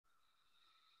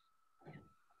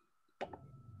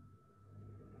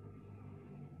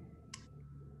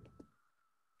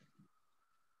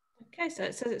Okay, so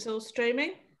it says it's all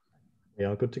streaming. We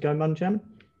are good to go, Madam Chairman.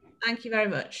 Thank you very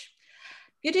much.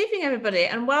 Good evening, everybody,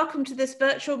 and welcome to this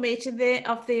virtual meeting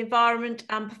of the Environment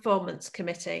and Performance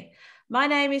Committee. My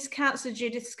name is Councillor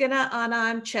Judith Skinner and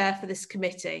I'm Chair for this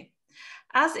committee.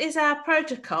 As is our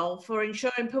protocol for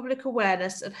ensuring public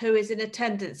awareness of who is in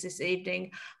attendance this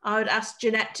evening, I would ask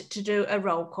Jeanette to do a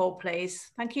roll call, please.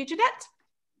 Thank you, Jeanette.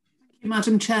 Thank you,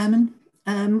 Madam Chairman.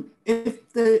 If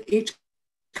each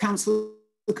councillor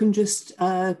can just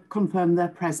confirm their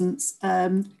presence.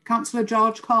 Councillor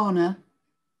George Corner.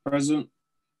 Present.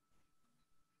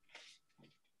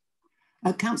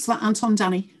 Councillor Anton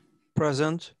Danny.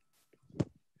 Present.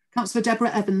 Councillor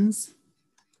Deborah Evans.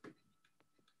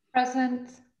 Present.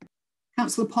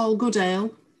 Councillor Paul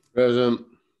Goodale. Present.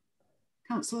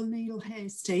 Councillor Neil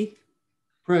Hasty.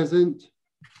 Present.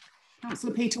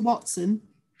 Councillor Peter Watson.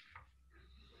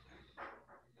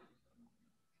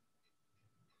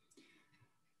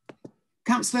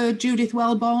 Councillor Judith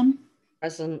Wellborn.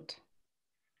 Present.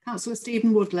 Councillor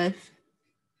Stephen Woodliff.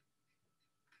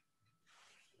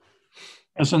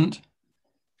 Present.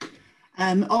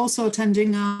 Also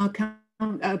attending our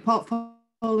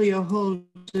portfolio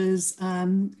holders,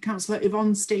 Councillor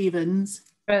Yvonne Stevens.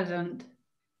 Present.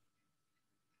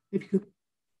 If you could,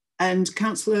 and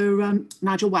Councillor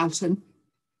Nigel Walton.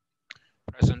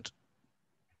 Present.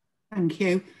 Thank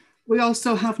you. We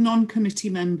also have non-committee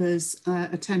members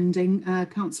attending,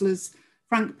 Councillors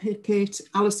Frank Pickett,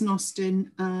 Alison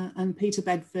Austin and Peter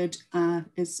Bedford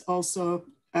is also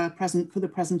present for the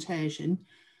presentation.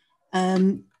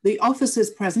 The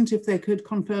officers present, if they could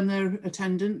confirm their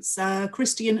attendance,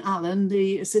 Christian Allen,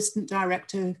 the Assistant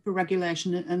Director for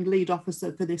Regulation and Lead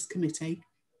Officer for this committee.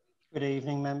 Good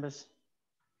evening, members.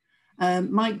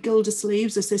 Mike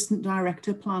Gildersleeves, Assistant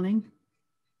Director Planning.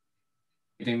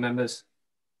 Good evening, members.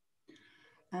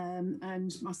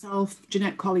 And myself,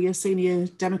 Jeanette Collier, Senior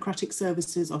Democratic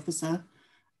Services Officer.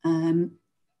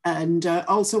 And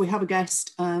also we have a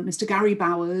guest, Mr. Gary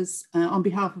Bowers, on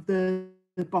behalf of the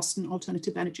Boston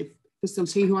Alternative Energy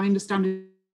Facility, who I understand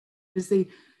is the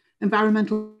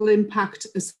Environmental Impact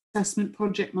Assessment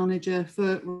Project Manager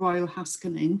for Royal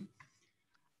Haskellane.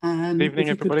 Good evening,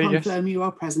 everybody. Confirm you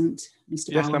are present,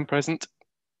 Mr. Yes, Bauer. I'm present.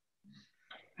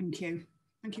 Thank you.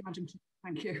 Thank you, Madam.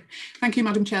 Thank you. Thank you,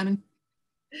 Madam Chairman.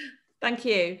 Thank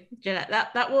you, Jeanette.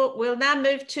 We'll now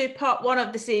move to part one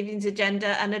of this evening's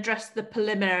agenda and address the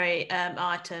preliminary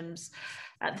items.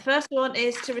 The first one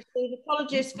is to receive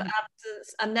apologies for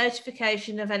absence and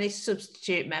notification of any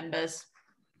substitute members.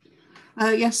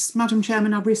 Yes, Madam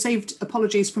Chairman, I've received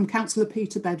apologies from Councillor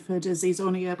Peter Bedford as he's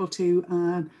only able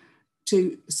to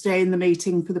stay in the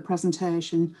meeting for the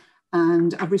presentation,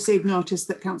 and I've received notice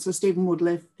that Councillor Stephen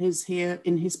Woodliff is here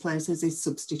in his place as his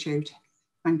substitute.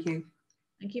 Thank you.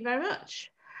 Thank you very much.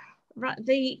 Right,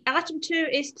 the item 2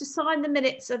 is to sign the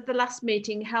minutes of the last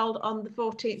meeting held on the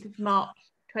 14th of March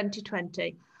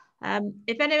 2020.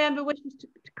 If any member wishes to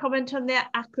comment on the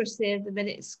accuracy of the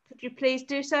minutes, could you please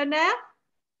do so now?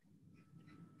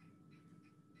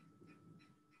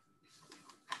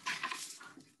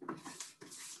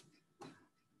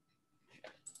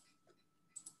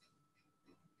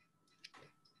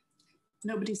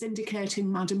 Nobody's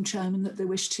indicating, Madam Chairman, that they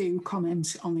wish to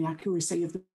comment on the accuracy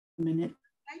of the minute.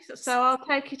 Okay, so I'll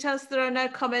take it as there are no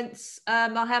comments.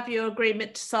 I'll have your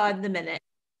agreement to sign the minute.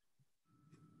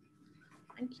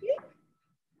 Thank you.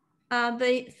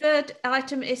 The third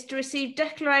item is to receive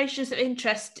declarations of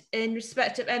interest in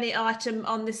respect of any item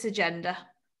on this agenda.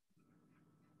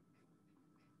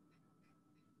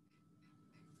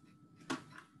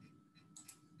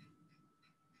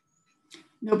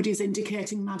 Nobody's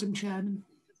indicating, Madam Chairman.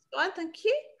 That's fine, thank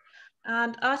you.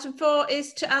 And item 4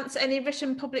 is to answer any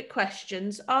written public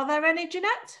questions. Are there any,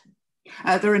 Jeanette?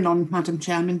 There are none, Madam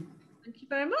Chairman. Thank you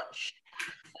very much.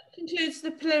 That concludes the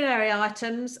preliminary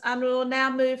items, and we'll now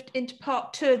move into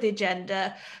part 2 of the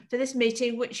agenda for this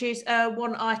meeting, which is a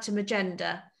one-item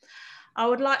agenda. I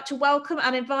would like to welcome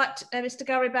and invite Mr.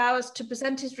 Gary Bowers to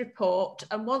present his report,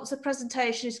 and once the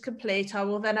presentation is complete, I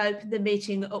will then open the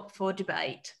meeting up for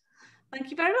debate. Thank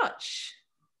you very much.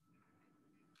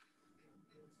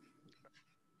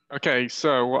 Okay,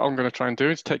 so what I'm going to try and do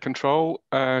is take control,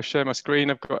 share my screen.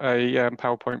 I've got a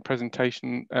PowerPoint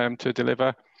presentation to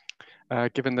deliver.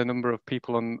 Given the number of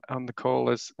people on the call,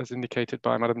 as indicated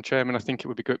by Madam Chairman, I think it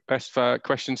would be best for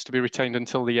questions to be retained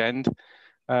until the end.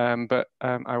 But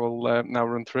I will now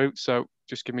run through. So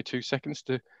just give me 2 seconds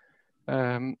to.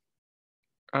 I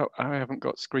haven't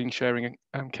got screen sharing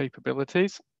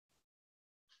capabilities.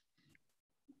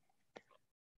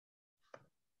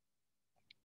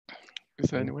 Is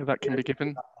there any way that can be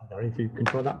given? Sorry, if you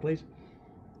control that, please.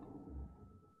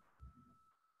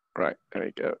 Right, there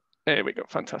we go. There we go,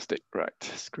 fantastic. Right,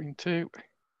 screen 2.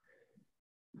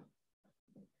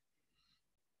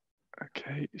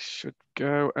 Okay, should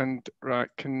go. And right,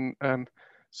 can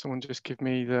someone just give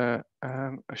me the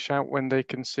a shout when they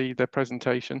can see the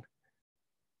presentation?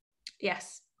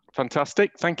 Yes.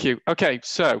 Fantastic, thank you. Okay,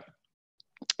 so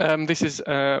this is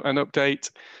an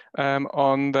update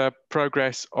on the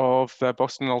progress of the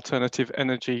Boston Alternative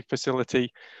Energy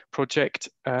Facility project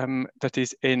that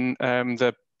is in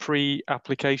the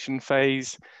pre-application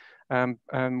phase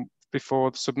before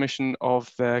the submission of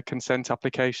the consent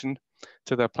application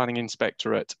to the Planning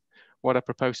Inspectorate. What I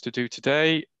propose to do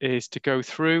today is to go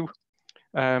through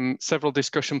several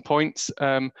discussion points.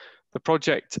 The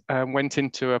project went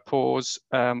into a pause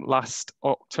last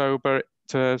October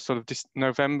to sort of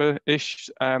November-ish,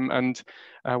 and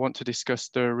I want to discuss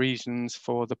the reasons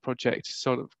for the project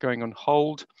sort of going on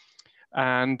hold.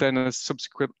 And then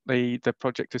subsequently, the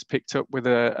project has picked up with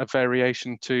a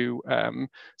variation to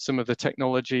some of the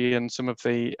technology and some of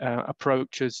the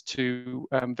approaches to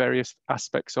various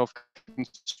aspects of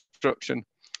construction.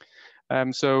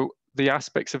 So the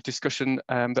aspects of discussion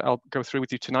that I'll go through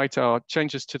with you tonight are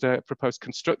changes to the proposed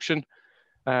construction,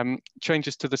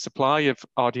 changes to the supply of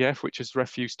RDF, which is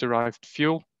refuse-derived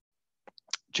fuel,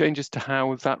 changes to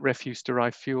how that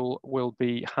refuse-derived fuel will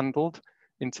be handled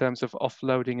in terms of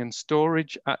offloading and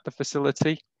storage at the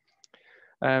facility,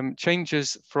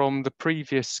 changes from the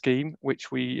previous scheme,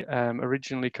 which we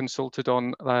originally consulted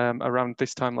on around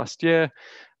this time last year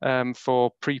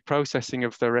for pre-processing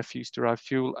of the refuse-derived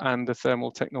fuel, and the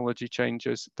thermal technology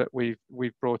changes that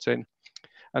we've brought in.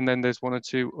 And then there's 1 or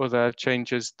 2 other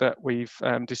changes that we've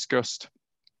discussed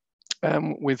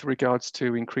with regards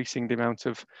to increasing the amount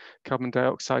of carbon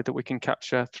dioxide that we can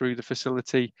capture through the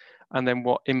facility, and then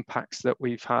what impacts that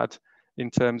we've had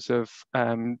in terms of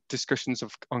discussions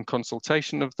on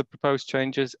consultation of the proposed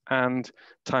changes and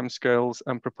timescales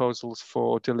and proposals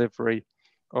for delivery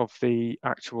of the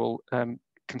actual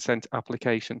consent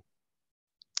application.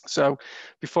 So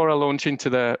before I launch into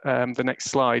the next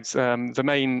slides, the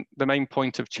main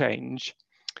point of change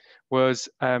was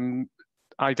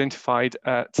identified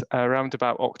at around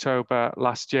about October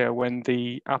last year, when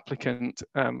the applicant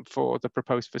for the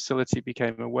proposed facility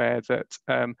became aware that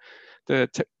the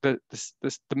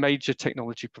major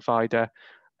technology provider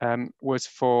was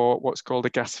for what's called a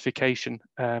gasification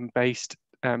based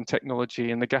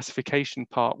technology, and the gasification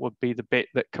part would be the bit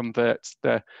that converts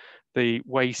the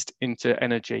waste into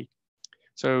energy.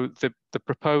 So the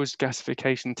proposed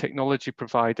gasification technology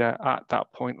provider at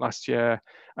that point last year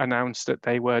announced that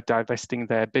they were divesting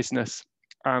their business,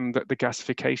 and that the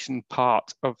gasification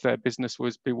part of their business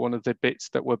was be one of the bits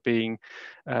that were being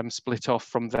split off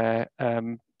from their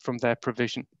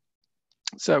provision.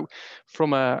 So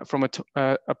from a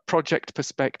project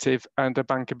perspective and a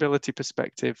bankability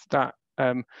perspective, that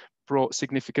brought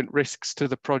significant risks to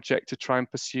the project to try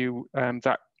and pursue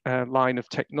that line of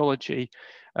technology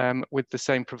with the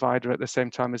same provider at the same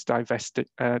time as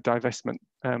divestment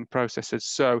processes.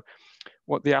 So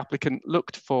what the applicant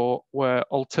looked for were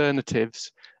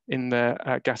alternatives in the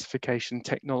gasification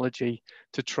technology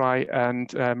to try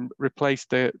and replace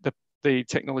the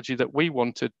technology that we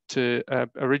wanted to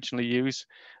originally use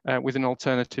with an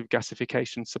alternative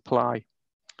gasification supply.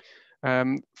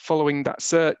 Following that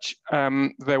search,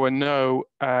 there were no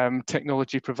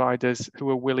technology providers who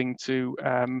were willing to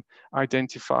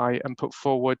identify and put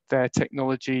forward their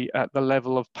technology at the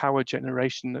level of power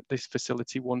generation that this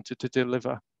facility wanted to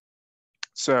deliver.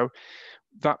 So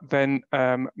that then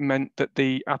meant that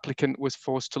the applicant was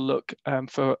forced to look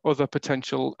for other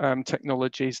potential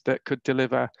technologies that could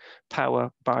deliver power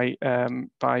by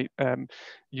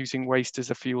using waste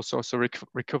as a fuel source, or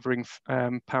recovering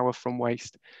power from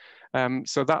waste.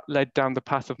 So that led down the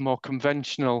path of more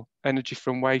conventional energy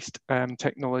from waste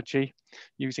technology,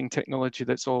 using technology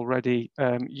that's already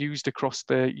used across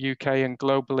the UK and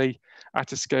globally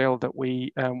at a scale that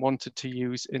we wanted to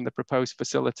use in the proposed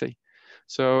facility.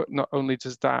 So not only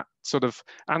does that sort of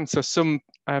answer some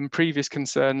previous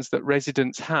concerns that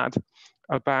residents had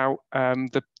about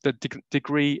the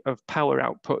degree of power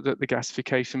output that the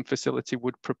gasification facility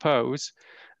would propose,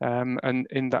 and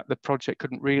in that the project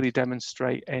couldn't really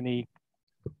demonstrate any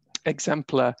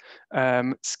exemplar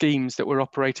schemes that were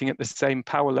operating at the same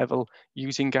power level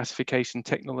using gasification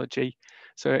technology.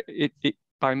 So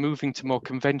by moving to more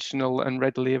conventional and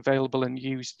readily available and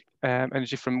used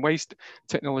energy from waste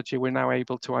technology, we're now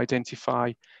able to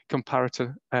identify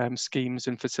comparator schemes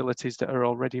and facilities that are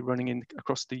already running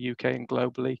across the UK and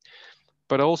globally.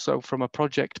 But also from a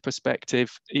project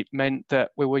perspective, it meant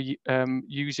that we were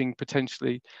using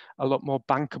potentially a lot more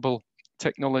bankable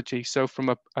technology. So from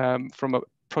a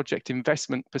project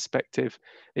investment perspective,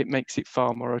 it makes it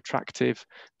far more attractive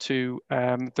to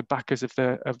the backers of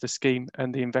the scheme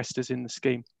and the investors in the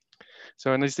scheme.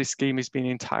 So, and as this scheme is being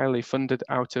entirely funded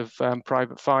out of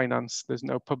private finance, there's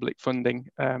no public funding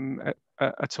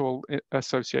at all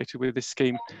associated with this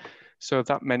scheme. So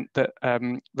that meant that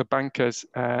the bankers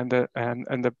and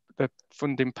the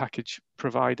funding package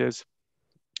providers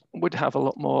would have a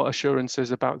lot more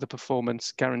assurances about the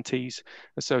performance guarantees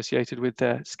associated with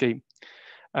their scheme.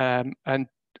 And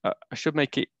I should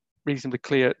make it reasonably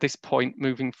clear at this point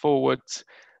moving forwards,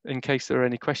 in case there are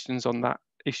any questions on that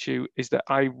issue, is that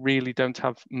I really don't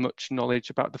have much knowledge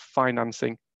about the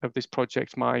financing of this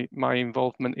project. My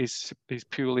involvement is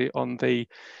purely on the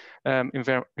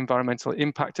environmental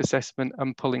impact assessment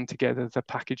and pulling together the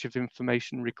package of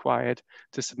information required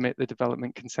to submit the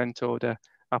development consent order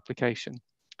application.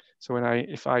 So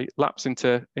if I lapse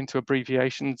into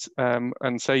abbreviations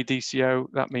and say DCO,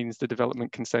 that means the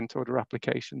development consent order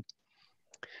application.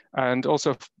 And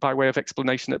also, by way of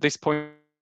explanation at this point,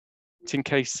 in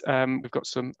case we've got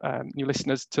some new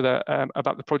listeners to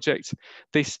about the project,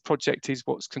 this project is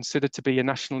what's considered to be a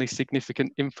nationally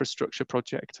significant infrastructure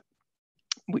project,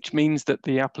 which means that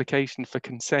the application for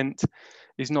consent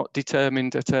is not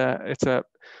determined at a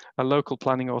local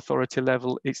planning authority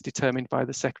level. It's determined by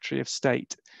the Secretary of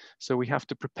State. So we have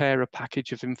to prepare a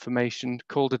package of information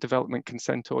called a development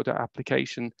consent order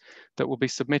application that will be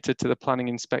submitted to the Planning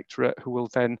Inspectorate, who will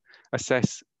then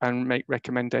assess and make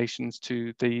recommendations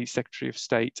to the Secretary of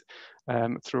State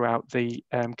throughout the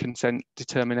consent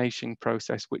determination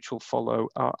process, which will follow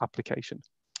our application.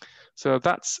 So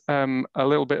that's a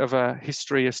little bit of a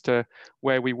history as to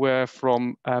where we were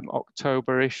from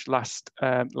October-ish last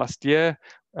year,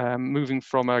 moving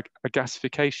from a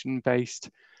gasification-based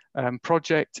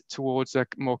project towards a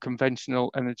more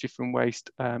conventional energy from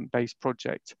waste based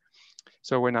project.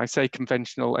 So when I say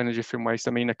conventional energy from waste,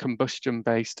 I mean a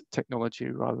combustion-based technology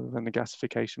rather than a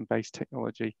gasification-based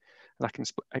technology. And I can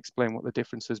explain what the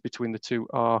differences between the two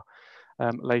are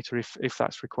later if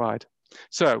that's required.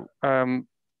 So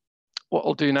what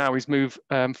I'll do now is move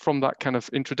from that kind of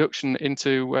introduction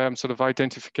into sort of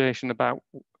identification about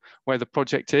where the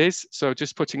project is. So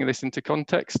just putting this into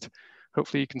context,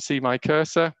 hopefully you can see my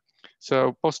cursor.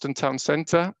 So Boston Town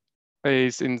Centre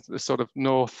is in the sort of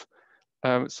north,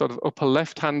 sort of upper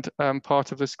left-hand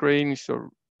part of the screen. So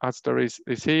Asda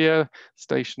is here,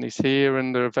 station is here,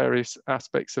 and there are various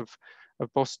aspects of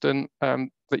Boston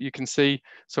that you can see.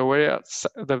 So we're at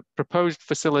the proposed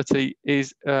facility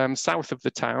is south of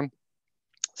the town,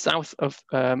 south of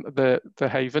the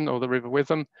Haven or the River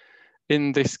Witham,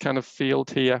 in this kind of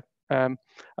field here. And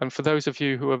for those of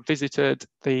you who have visited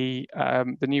the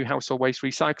new Household Waste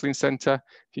Recycling Centre,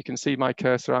 if you can see my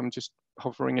cursor, I'm just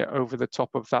hovering it over the top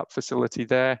of that facility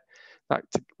there. That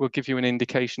will give you an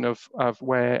indication of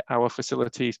where our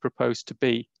facility is proposed to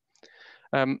be.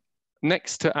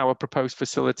 Next to our proposed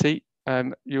facility,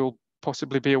 you'll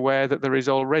possibly be aware that there is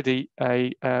already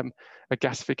a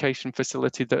gasification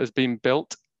facility that has been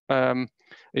built.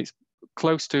 It's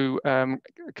close to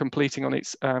completing on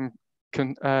its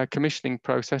commissioning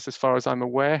process, as far as I'm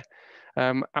aware.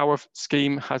 Our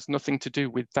scheme has nothing to do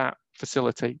with that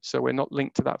facility, so we're not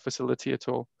linked to that facility at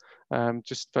all.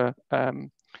 Just for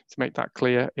to make that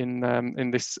clear in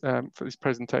this for this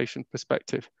presentation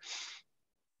perspective.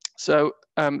 So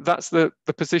that's the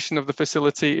position of the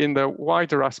facility in the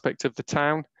wider aspect of the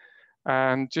town.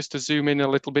 And just to zoom in a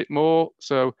little bit more,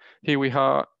 so here we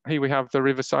have the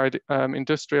Riverside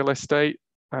Industrial Estate.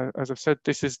 As I've said,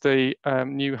 this is the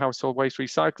new household waste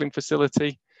recycling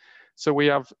facility. So we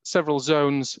have several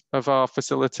zones of our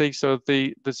facility. So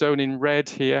the zone in red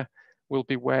here will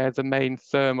be where the main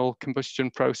thermal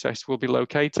combustion process will be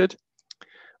located.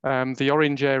 The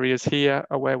orange areas here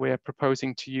are where we're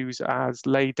proposing to use as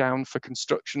lay down for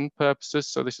construction purposes.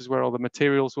 So this is where all the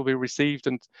materials will be received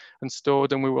and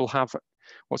stored, and we will have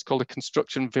what's called a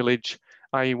construction village,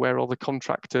 i.e. where all the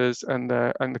contractors and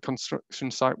the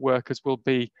construction site workers will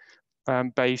be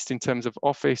based in terms of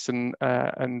office and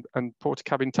porta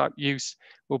cabin type use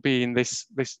will be in this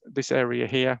area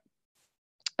here.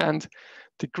 And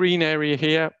the green area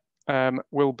here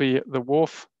will be the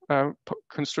wharf,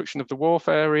 construction of the wharf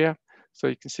area. So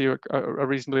you can see a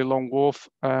reasonably long wharf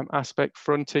aspect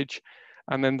frontage.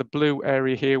 And then the blue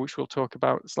area here, which we'll talk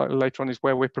about slightly later on, is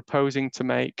where we're proposing to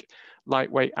make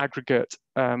lightweight aggregate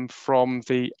from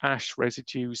the ash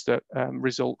residues that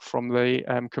result from the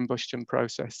combustion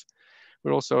process.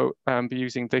 We'll also be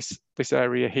using this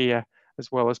area here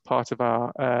as well as part of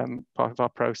our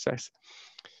process.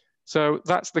 So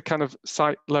that's the kind of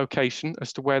site location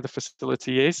as to where the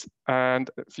facility is. And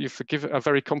if you forgive a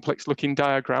very complex looking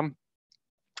diagram,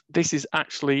 this is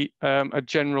actually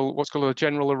what's called a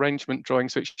general arrangement drawing.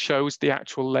 So it shows the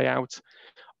actual layout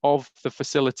of the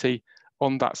facility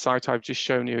on that site I've just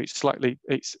shown you. It's slightly,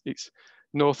 it's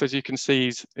north, as you can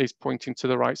see, is pointing to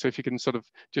the right. So if you can sort of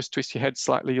just twist your head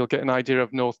slightly, you'll get an idea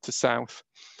of north to south.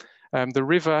 The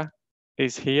river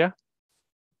is here.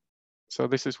 So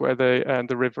this is where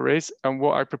the river is. And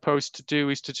what I propose to do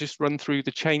is to just run through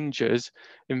the changes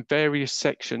in various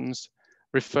sections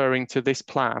referring to this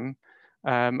plan,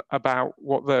 about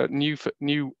what the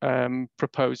new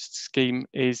proposed scheme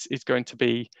is going to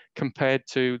be compared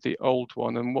to the old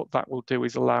one. And what that will do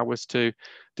is allow us to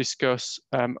discuss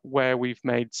where we've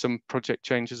made some project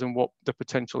changes and what the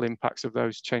potential impacts of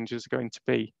those changes are going to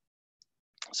be.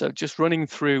 So just running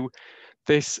through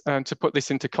this to put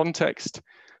this into context.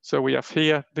 So we have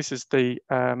here, this is the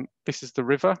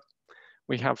river.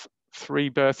 We have 3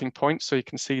 berthing points. So you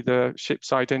can see the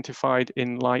ships identified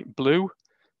in light blue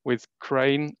with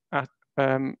crane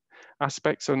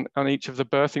aspects on each of the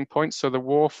berthing points. So the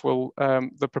wharf will,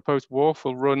 the proposed wharf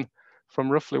will run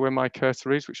from roughly where my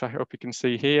cursor is, which I hope you can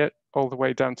see here, all the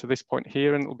way down to this point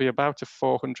here, and it'll be about a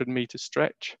 400-meter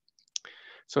stretch.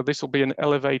 So this will be an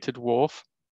elevated wharf,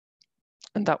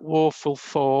 and that wharf will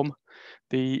form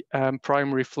the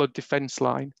primary flood defence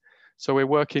line. So we're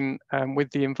working with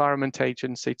the Environment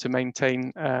Agency to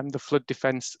maintain the flood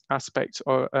defence aspect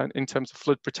in terms of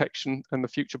flood protection and the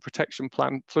future protection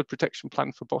plan, flood protection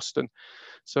plan for Boston.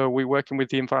 So we're working with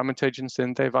the Environment Agency,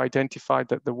 and they've identified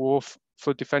that the wharf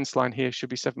flood defence line here should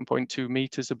be 7.2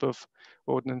 metres above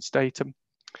ordnance datum.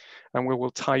 And we will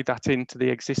tie that into the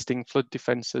existing flood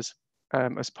defences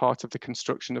as part of the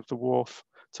construction of the wharf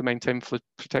to maintain flood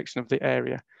protection of the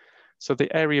area. So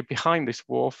the area behind this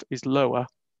wharf is lower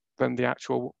than the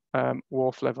actual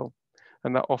wharf level,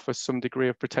 and that offers some degree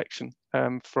of protection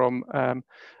to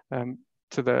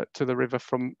the river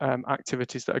from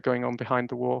activities that are going on behind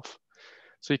the wharf.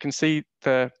 So you can see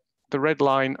the red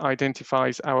line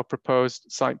identifies our proposed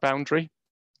site boundary.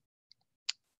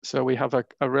 So we have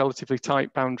a relatively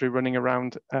tight boundary running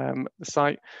around the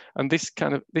site, and this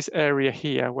area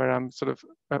here where I'm sort of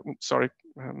sorry,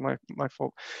 my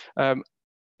fault.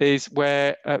 Is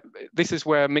where this is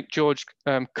where McGeorge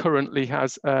currently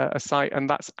has a site, and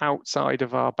that's outside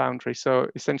of our boundary. So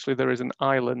essentially there is an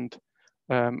island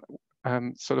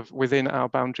sort of within our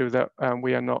boundary that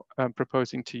we are not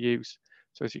proposing to use.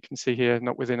 So as you can see here,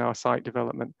 not within our site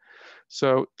development.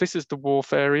 So this is the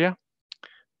wharf area.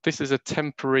 This is a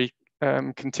temporary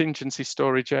contingency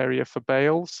storage area for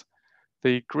bales.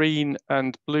 The green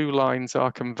and blue lines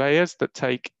are conveyors that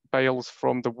take bales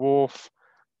from the wharf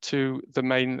to the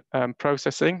main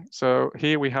processing. So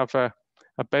here we have a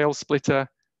bale splitter,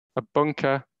 a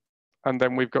bunker, and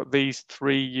then we've got these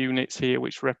 3 units here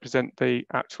which represent the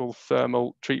actual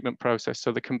thermal treatment process,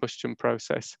 so the combustion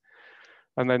process.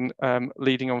 And then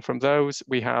leading on from those,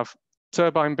 we have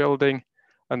turbine building,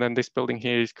 and then this building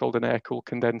here is called an air-cooled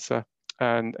condenser.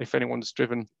 And if anyone's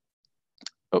driven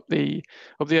up the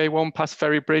A1 past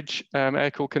Ferry Bridge,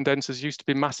 air-cooled condensers used to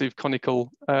be massive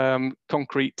conical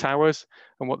concrete towers,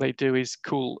 and what they do is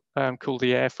cool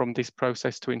the air from this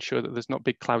process to ensure that there's not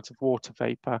big clouds of water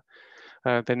vapor.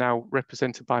 They're now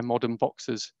represented by modern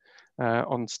boxes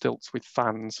on stilts with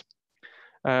fans.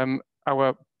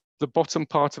 The bottom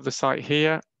part of the site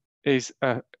here is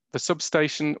the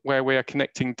substation, where we are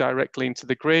connecting directly into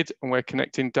the grid, and we're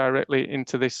connecting directly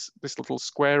into this little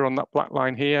square on that black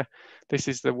line here. This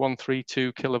is the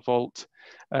 132 kilovolt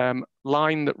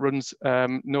line that runs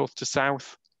north to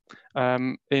south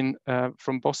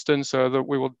from Boston, so that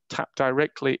we will tap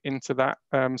directly into that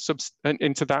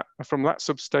from that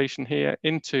substation here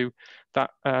into that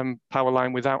power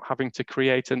line without having to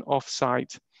create an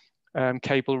off-site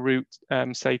cable route,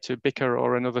 say to Bicker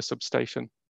or another substation.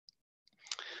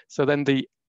 So then the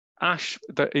ash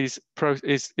that is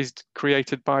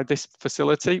created by this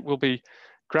facility will be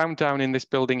ground down in this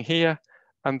building here,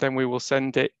 and then we will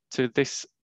send it to this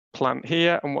plant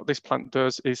here. And what this plant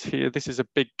does is here, this is a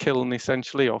big kiln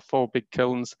essentially, or 4 big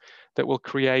kilns that will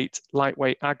create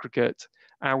lightweight aggregate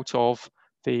out of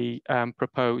the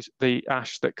the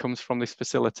ash that comes from this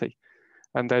facility.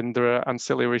 And then there are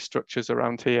ancillary structures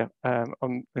around here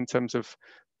in terms of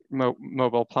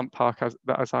mobile plant park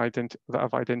that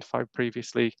I've identified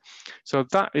previously. So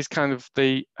that is kind of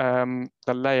the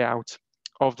layout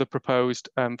of the proposed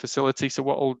facility. So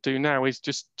what I'll do now is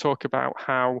just talk about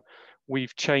how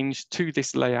we've changed to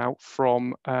this layout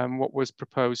from what was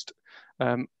proposed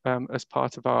as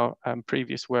part of our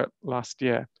previous work last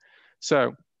year.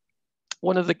 So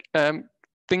one of the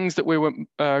things that we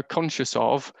were conscious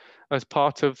of as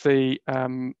part of the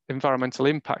environmental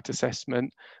impact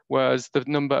assessment was the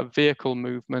number of vehicle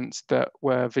movements that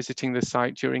were visiting the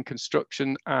site during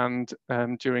construction and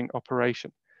during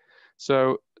operation.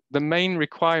 So the main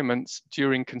requirements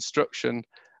during construction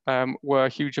were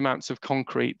huge amounts of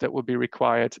concrete that would be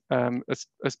required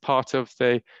as part of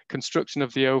the construction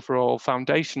of the overall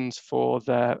foundations for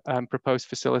the proposed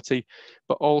facility,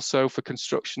 but also for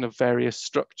construction of various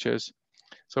structures.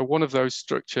 So one of those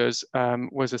structures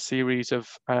was a series of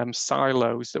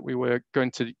silos that we were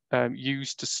going to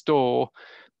use to store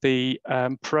the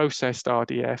processed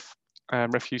RDF,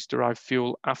 refuse-derived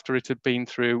fuel, after it had been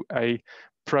through a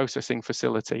processing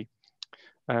facility.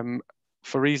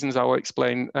 For reasons I will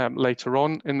explain later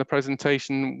on in the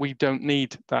presentation, we don't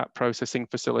need that processing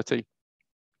facility.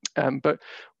 But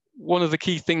one of the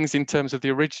key things in terms of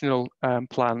the original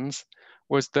plans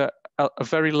was that a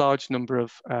very large number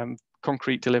of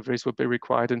concrete deliveries would be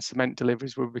required and cement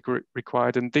deliveries would be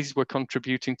required, and these were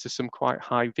contributing to some quite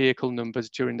high vehicle numbers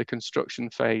during the construction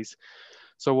phase.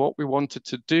 So what we wanted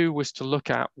to do was to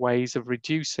look at ways of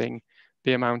reducing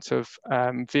the amount of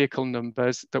vehicle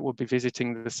numbers that will be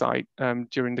visiting the site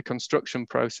during the construction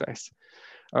process.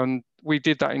 And we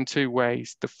did that in two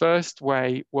ways. The first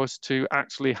way was to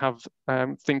actually have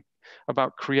think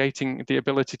about creating the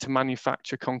ability to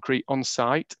manufacture concrete on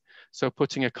site. So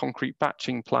putting a concrete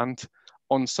batching plant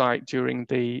on site during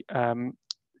the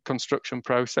construction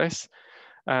process.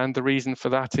 And the reason for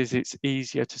that is it's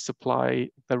easier to supply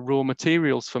the raw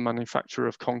materials for manufacture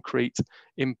of concrete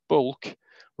in bulk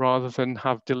rather than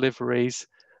have deliveries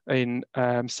in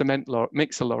cement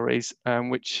mixer lorries,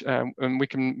 and we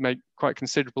can make quite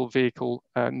considerable vehicle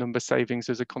number savings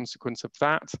as a consequence of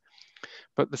that.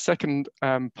 But the second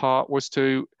part was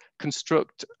to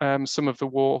construct some of the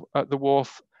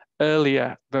wharf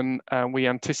earlier than we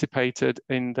anticipated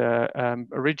in the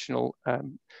original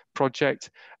project,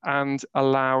 and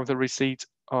allow the receipt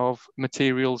of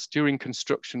materials during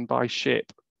construction by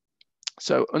ship.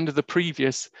 So under the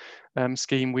previous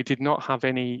scheme, we did not have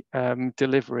any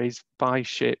deliveries by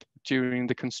ship during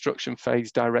the construction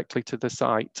phase directly to the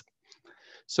site.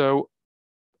 So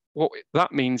what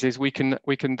that means is we can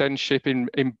then ship in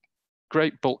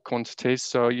great bulk quantities,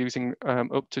 so using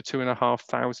up to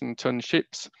 2,500 ton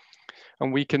ships,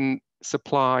 and we can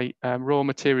supply raw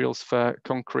materials for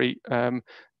concrete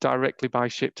directly by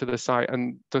ship to the site,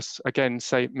 and thus again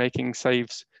making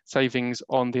savings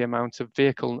on the amount of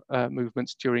vehicle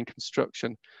movements during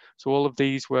construction. So all of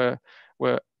these were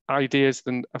ideas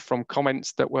from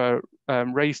comments that were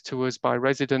raised to us by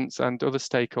residents and other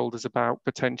stakeholders about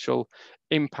potential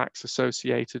impacts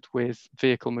associated with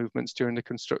vehicle movements during the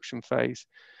construction phase.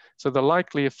 So the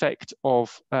likely effect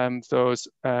of those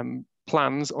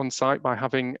plans on site, by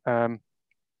having an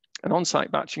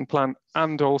on-site batching plant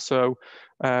and also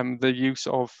the use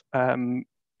of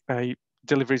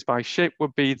deliveries by ship,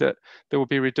 would be that there will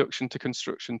be a reduction to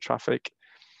construction traffic.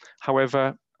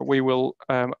 However, we will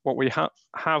what we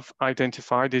have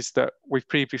identified is that we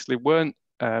previously weren't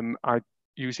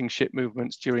using ship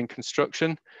movements during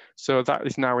construction, so that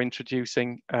is now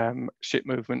introducing ship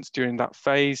movements during that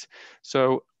phase.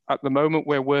 So at the moment,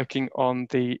 we're working on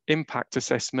the impact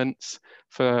assessments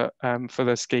for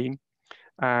the scheme,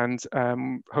 and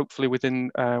hopefully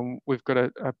within we've got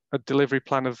a delivery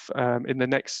plan of in the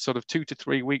next sort of 2 to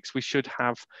 3 weeks, we should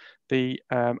have the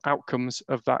outcomes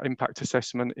of that impact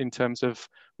assessment in terms of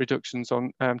reductions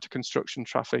on to construction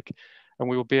traffic, and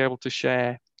we will be able to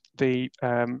share the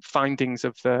findings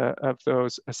of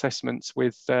those assessments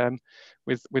with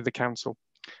the council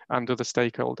and other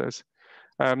stakeholders.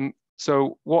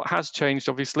 So what has changed,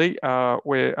 obviously,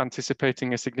 we're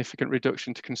anticipating a significant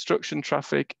reduction to construction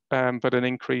traffic, but an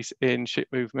increase in ship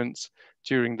movements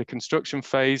during the construction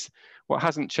phase. What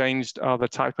hasn't changed are the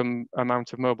type and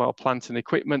amount of mobile plant and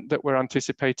equipment that we're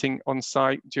anticipating on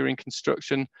site during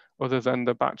construction, other than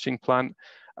the batching plant,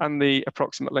 and the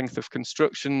approximate length of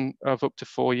construction of up to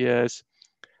 4 years,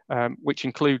 which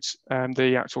includes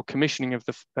the actual commissioning of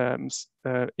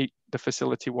the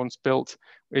facility once built,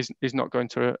 is not going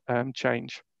to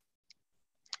change.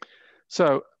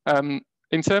 So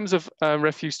in terms of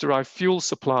refuse-derived fuel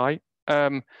supply,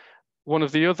 one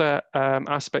of the other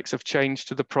aspects of change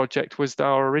to the project was that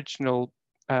our original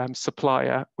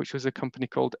supplier, which was a company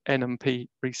called NMP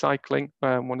Recycling,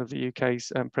 one of the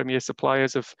UK's premier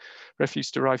suppliers of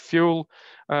refuse-derived fuel,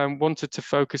 wanted to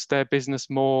focus their business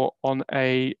more on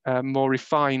a more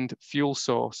refined fuel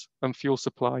source and fuel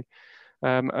supply.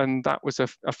 And that was a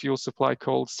fuel supply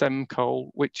called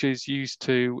Semcoal, which is used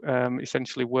to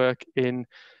essentially work in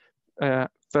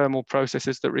thermal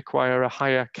processes that require a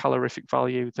higher calorific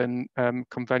value than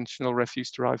conventional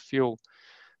refuse-derived fuel.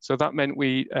 So that meant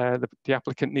the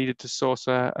applicant needed to source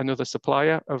another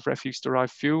supplier of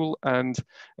refuse-derived fuel, and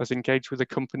was engaged with a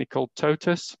company called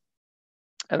Totus.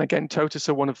 And again, Totus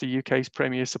are one of the UK's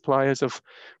premier suppliers of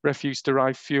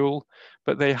refuse-derived fuel,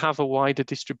 but they have a wider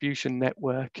distribution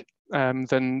network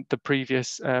than the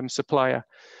previous supplier.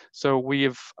 So we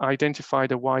have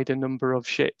identified a wider number of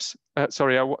ships, a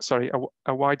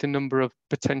wider number of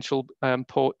potential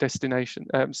port destination,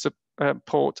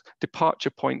 port departure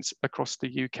points across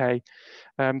the UK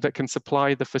that can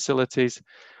supply the facility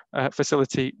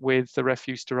with the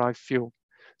refuse-derived fuel.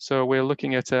 So we're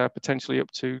looking at potentially up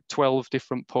to 12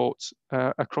 different ports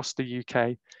across the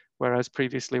UK, whereas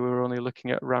previously we were only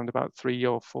looking at around about 3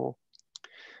 or 4.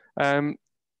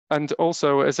 And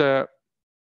also as a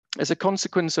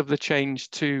consequence of the change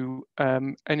to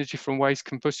energy from waste,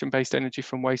 combustion-based energy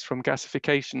from waste from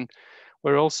gasification,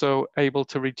 we're also able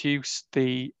to reduce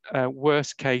the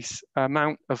worst case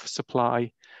amount of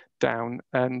supply down.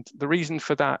 And the reason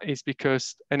for that is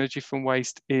because energy from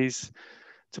waste is,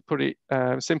 to put it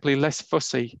simply, less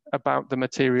fussy about the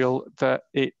material that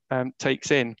it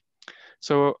takes in.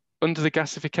 So under the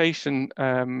gasification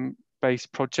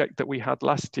based project that we had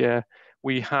last year,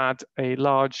 we had a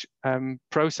large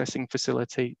processing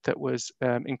facility that was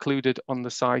included on the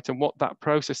site. And what that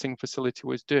processing facility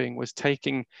was doing was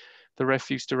taking the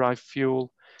refuse-derived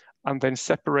fuel and then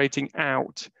separating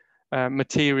out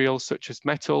materials such as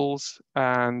metals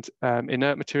and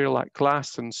inert material like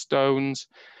glass and stones,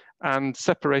 and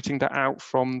separating that out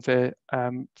from the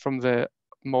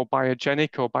more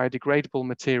biogenic or biodegradable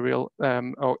material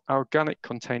or organic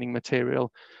containing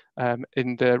material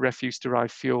in the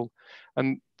refuse-derived fuel.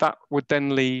 And that would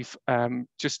then leave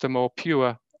just a more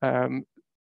pure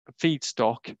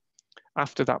feedstock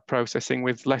after that processing,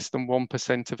 with less than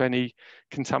 1% of any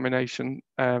contamination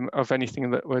of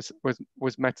anything that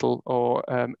was metal or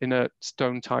inert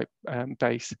stone type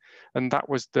base. And that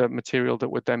was the material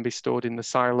that would then be stored in the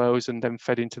silos and then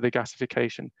fed into the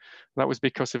gasification. That was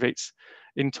because of its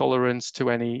intolerance to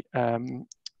any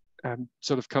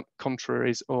sort of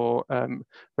contraries or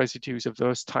residues of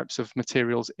those types of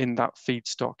materials in that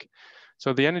feedstock.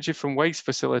 So the energy from waste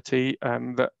facility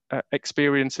that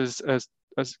experiences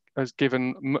has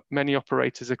given many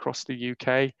operators across the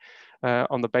UK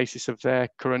on the basis of their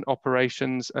current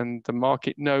operations, and the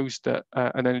market knows that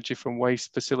an energy from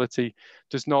waste facility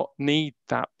does not need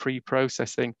that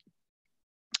pre-processing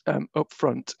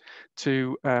upfront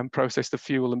to process the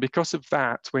fuel. And because of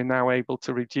that, we're now able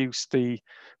to reduce the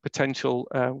potential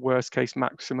worst case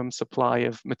maximum supply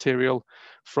of material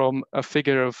from a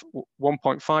figure of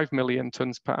 1.5 million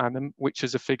tonnes per annum, which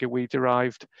is a figure we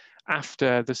derived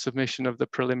after the submission of the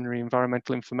preliminary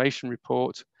environmental information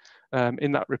report.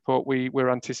 In that report, we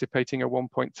were anticipating a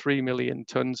 1.3 million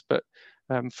tonnes, but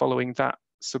following that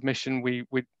submission, we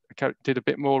did a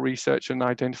bit more research and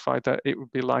identified that it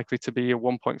would be likely to be a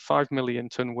 1.5 million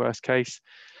tonne worst case.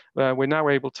 We're now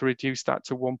able to reduce that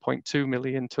to 1.2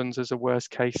 million tonnes as a worst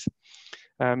case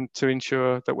to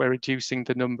ensure that we're reducing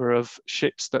the number of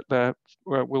ships that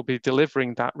will be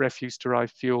delivering that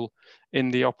refuse-derived fuel in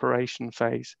the operation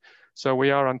phase. So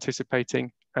we are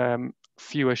anticipating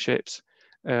fewer ships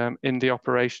in the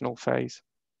operational phase.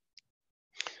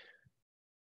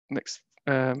 Next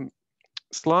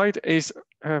slide is,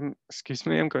 excuse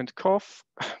me, I'm going to cough.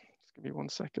 Just give me 1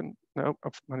 second. No,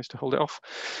 I've managed to hold it off.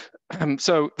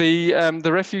 So the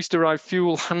refuse-derived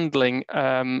fuel handling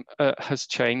has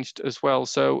changed as well.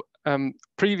 So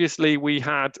previously we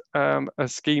had a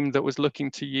scheme that was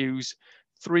looking to use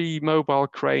 3 mobile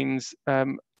cranes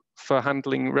for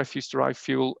handling refuse-derived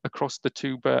fuel across the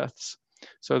 2 berths.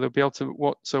 So they'll be able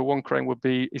to, so one crane would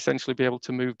be essentially be able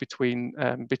to move between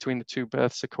the 2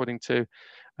 berths according to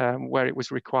where it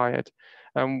was required.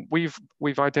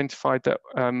 We've identified that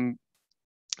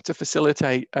to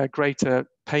facilitate a greater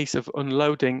pace of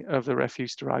unloading of the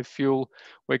refuse-derived fuel,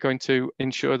 we're going to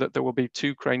ensure that there will be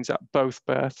 2 cranes at both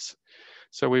berths.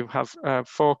 So we have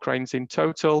 4 cranes in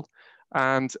total,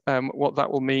 and what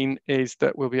that will mean is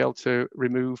that we'll be able to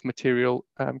remove material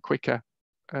quicker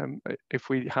if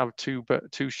we have two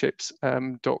ships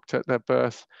docked at their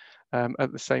berth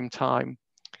at the same time.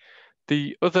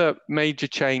 The other major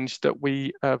change that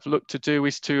we have looked to do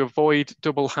is to avoid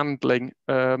double handling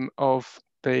of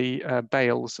the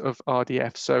bales of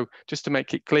RDF. So just to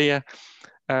make it clear,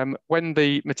 when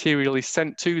the material is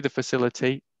sent to the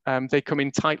facility, they come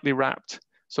in tightly wrapped,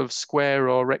 sort of square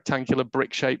or rectangular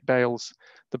brick-shaped bales.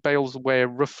 The bales weigh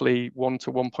roughly 1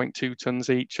 to 1.2 tons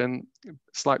each and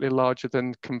slightly larger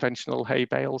than conventional hay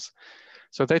bales.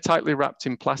 So they're tightly wrapped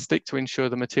in plastic to ensure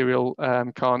the material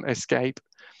can't escape.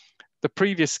 The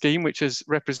previous scheme, which is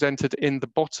represented in the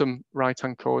bottom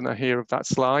right-hand corner here of that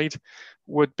slide,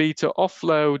 would be to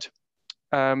offload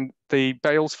the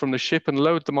bales from the ship and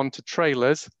load them onto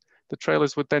trailers. The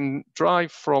trailers would then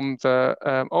drive from the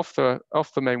off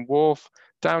the main wharf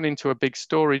down into a big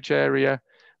storage area,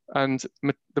 and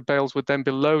the bales would then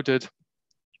be loaded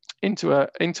into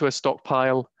a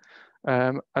stockpile,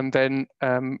 and then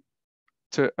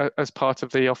as part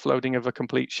of the offloading of a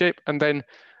complete ship, and then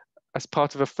as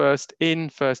part of a first in,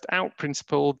 first out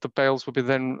principle, the bales will be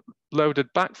then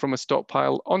loaded back from a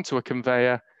stockpile onto a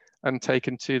conveyor and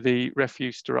taken to the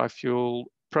refuse-derived fuel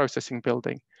processing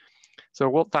building. So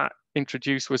what that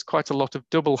introduced was quite a lot of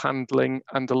double handling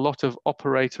and a lot of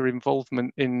operator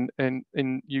involvement in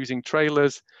using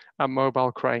trailers and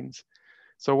mobile cranes.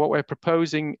 So what we're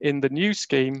proposing in the new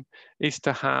scheme is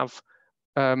to have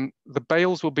the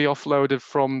bales will be offloaded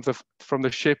from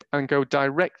the ship and go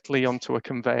directly onto a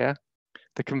conveyor.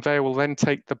 The conveyor will then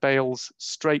take the bales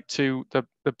straight to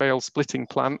the bale splitting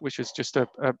plant, which is just a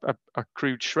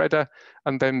crude shredder,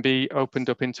 and then be opened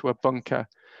up into a bunker.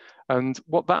 And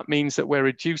what that means that we're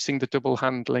reducing the double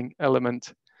handling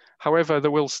element. However,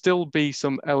 there will still be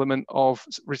some element of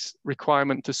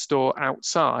requirement to store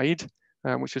outside,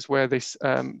 which is where this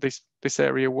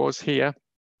area was here,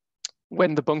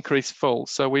 when the bunker is full.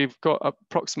 So we've got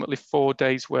approximately 4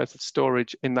 days worth of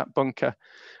storage in that bunker,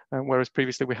 whereas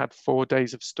previously we had 4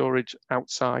 days of storage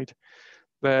outside.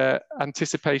 The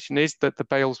anticipation is that the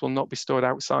bales will not be stored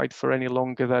outside for any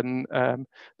longer than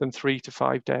 3 to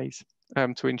 5 days,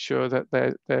 to ensure that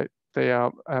they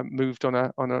are moved on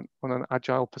an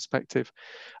agile perspective.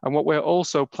 And what we're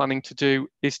also planning to do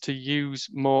is to use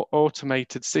more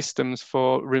automated systems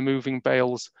for removing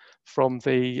bales from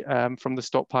the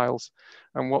stockpiles.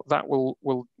 And what that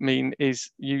will mean is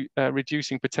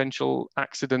reducing potential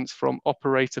accidents from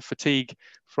operator fatigue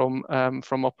from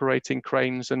operating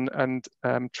cranes and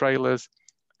trailers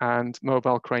and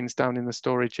mobile cranes down in the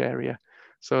storage area.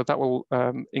 So that will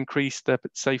increase the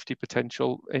safety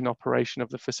potential in operation of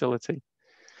the facility.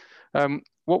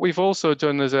 What we've also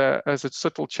done as a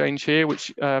subtle change here,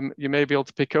 which you may be able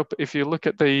to pick up, if you look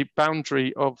at the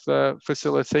boundary of the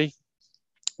facility,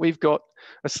 we've got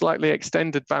a slightly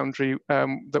extended boundary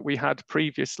that we had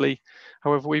previously.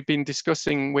 However, we've been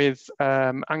discussing with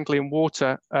Anglian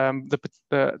Water,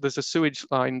 there's a sewage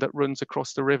line that runs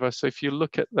across the river. So if you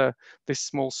look at this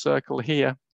small circle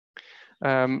here,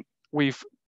 we've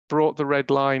brought the red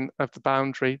line of the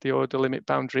boundary, the order limit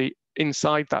boundary,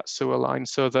 inside that sewer line,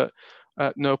 so that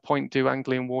at no point do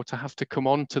Anglian Water have to come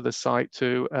onto the site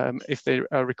to, if they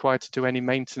are required to do any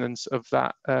maintenance of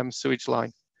that sewage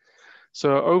line.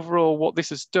 So overall, what this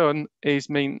has done is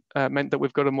meant that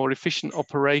we've got a more efficient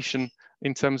operation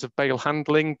in terms of bale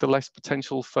handling, the less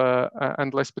potential for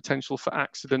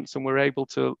accidents, and we're able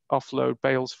to offload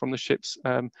bales from the ships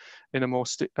in a more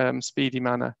speedy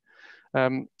manner.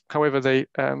 However,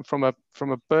 from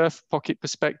a berth pocket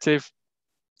perspective,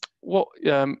 what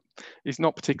is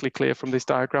not particularly clear from this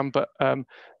diagram, but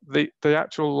the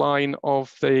actual line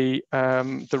of the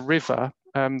river,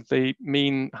 the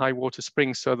mean high water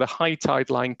springs, so the high tide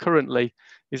line currently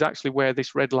is actually where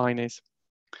this red line is.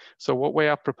 So what we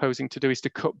are proposing to do is to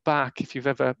cut back. If you've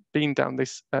ever been down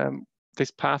this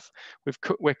path,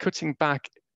 we're cutting back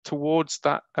towards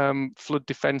that flood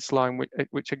defence line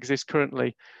which exists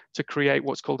currently, to create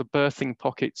what's called a berthing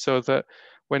pocket, so that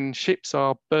when ships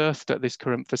are berthed at this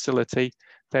current facility,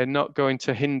 they're not going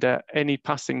to hinder any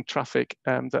passing traffic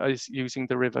that is using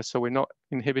the river. So we're not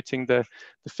inhibiting the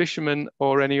fishermen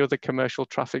or any other commercial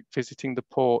traffic visiting the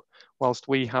port, whilst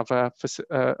we have a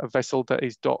vessel that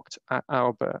is docked at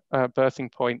our berthing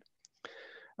point.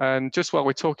 And just while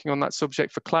we're talking on that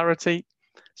subject for clarity,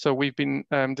 so we've been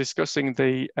discussing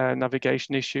the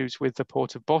navigation issues with the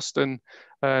Port of Boston,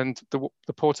 and the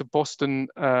Port of Boston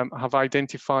have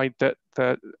identified that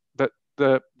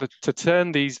to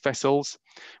turn these vessels,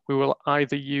 we will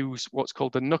either use what's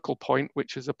called the knuckle point,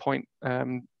 which is a point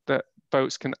that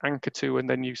boats can anchor to and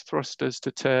then use thrusters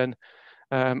to turn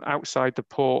outside the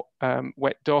port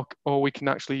wet dock, or we can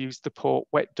actually use the port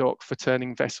wet dock for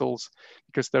turning vessels,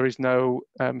 because there is no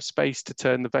space to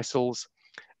turn the vessels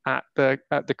at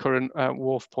the current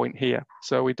wharf point here.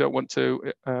 So we don't want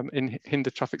to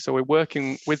hinder traffic. So we're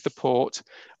working with the port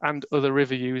and other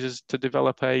river users to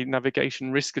develop a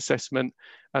navigation risk assessment,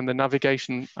 and the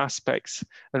navigation aspects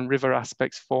and river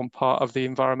aspects form part of the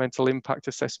environmental impact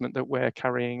assessment that we're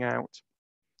carrying out.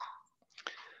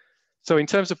 So in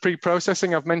terms of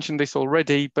pre-processing, I've mentioned this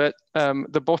already, but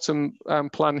the bottom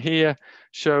plan here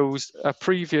shows a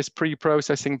previous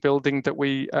pre-processing building that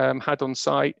we had on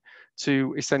site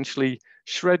to essentially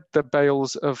shred the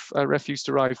bales of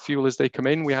refuse-derived fuel as they come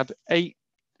in. We had 8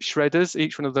 shredders.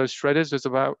 Each one of those shredders was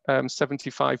about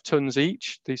 75 tons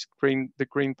each, the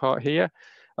green part here.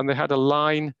 And they had a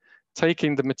line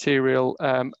taking the material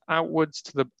outwards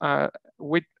to the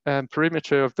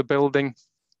perimeter of the building.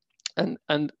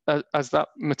 And as that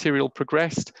material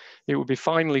progressed, it would be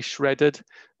finely shredded.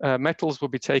 Metals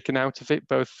would be taken out of it,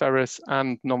 both ferrous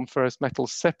and non-ferrous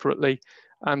metals separately,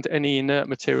 and any inert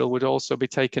material would also be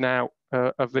taken out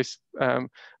of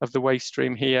the waste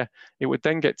stream here. It would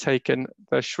then get taken,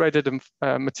 the shredded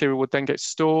material would then get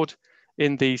stored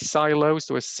in the silos.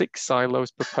 There were 6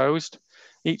 silos proposed.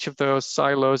 Each of those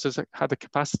silos had a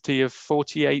capacity of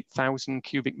 48,000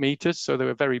 cubic meters, so they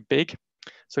were very big.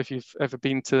 So if you've ever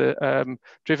been to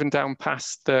driven down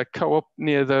past the co-op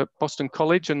near the Boston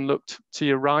College and looked to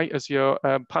your right as you're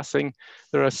passing,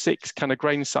 there are 6 kind of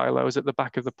grain silos at the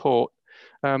back of the port.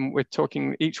 We're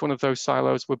talking each one of those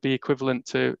silos would be equivalent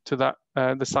to that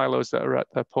the silos that are at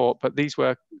the port, but these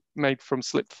were made from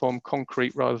slip form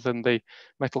concrete rather than the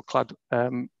metal clad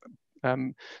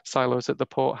silos that the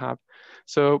port have.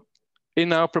 So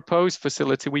in our proposed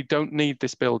facility, we don't need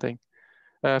this building.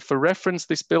 For reference,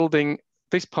 this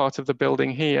part of the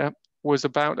building here was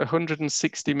about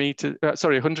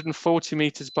 140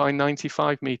 meters by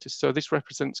 95 meters. So this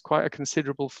represents quite a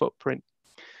considerable footprint.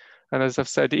 And as I've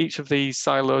said, each of these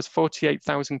silos,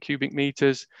 48,000 cubic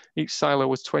meters, each silo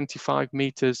was 25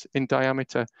 meters in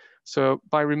diameter. So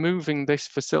by removing this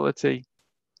facility,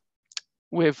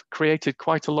 we've created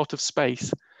quite a lot of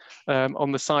space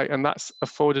on the site, and that's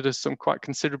afforded us some quite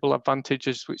considerable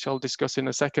advantages, which I'll discuss in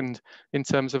a second, in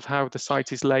terms of how the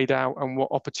site is laid out and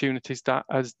what opportunities that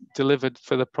has delivered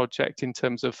for the project in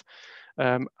terms of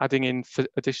adding in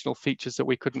additional features that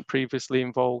we couldn't previously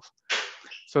involve.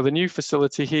 So the new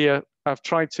facility here, I've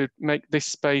tried to make this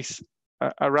space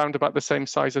around about the same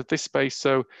size as this space.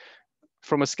 So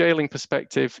from a scaling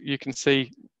perspective, you can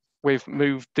see we've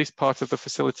moved this part of the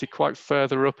facility quite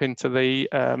further up into the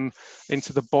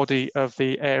body of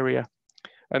the area.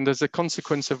 And as a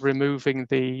consequence of removing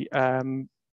the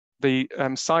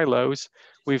silos,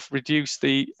 we've reduced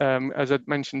as I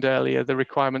mentioned earlier, the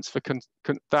requirements for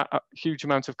that huge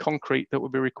amount of concrete that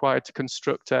would be required to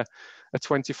construct a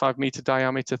 25 meter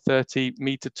diameter, 30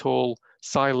 meter tall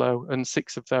silo, and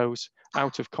 6 of those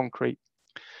out of concrete.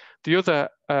 The other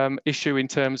issue in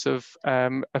terms of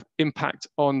impact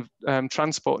on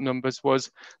transport numbers was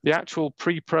the actual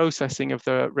pre-processing of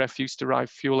the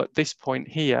refuse-derived fuel at this point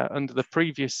here under the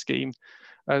previous scheme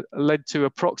led to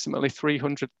approximately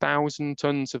 300,000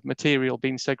 tons of material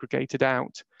being segregated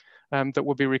out that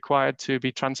would be required to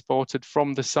be transported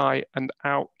from the site and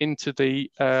out into the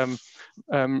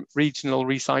regional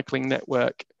recycling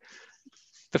network.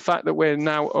 The fact that we're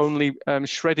now only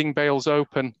shredding bales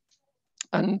open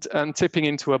and tipping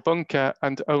into a bunker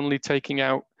and only taking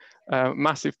out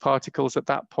massive particles at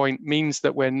that point means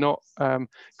that we're not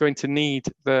going to need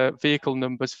the vehicle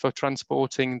numbers for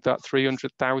transporting that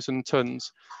 300,000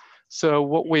 tons. So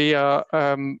what we are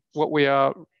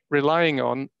relying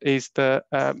on is that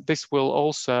this will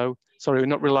also, sorry, we're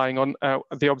not relying on,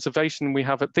 the observation we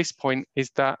have at this point is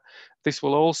that this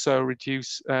will also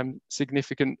reduce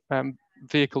significant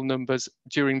vehicle numbers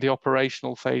during the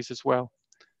operational phase as well.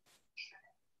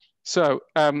 So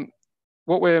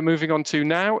what we're moving on to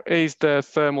now is the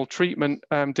thermal treatment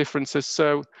differences.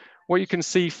 So what you can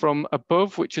see from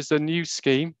above, which is the new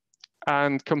scheme,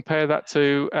 and compare that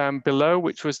to below,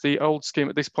 which was the old scheme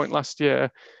at this point last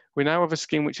year, we now have a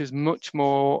scheme which is much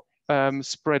more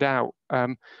spread out.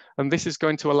 And this is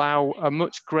going to allow a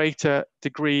much greater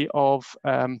degree of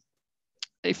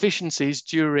efficiencies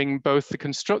during both the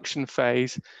construction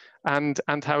phase and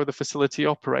how the facility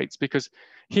operates. Because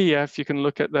here, if you can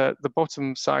look at the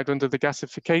bottom side under the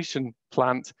gasification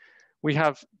plant, we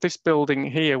have this building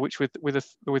here, which with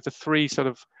the 3 sort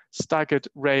of staggered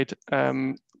red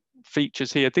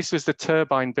features here. This was the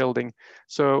turbine building.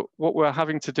 So what we're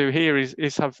having to do here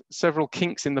is have several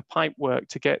kinks in the pipework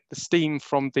to get the steam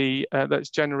from the that's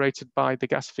generated by the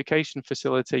gasification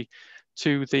facility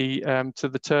to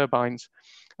the turbines,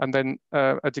 and then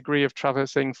a degree of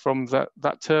traversing from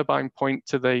that turbine point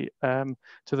to the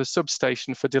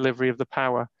substation for delivery of the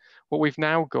power. What we've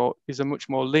now got is a much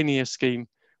more linear scheme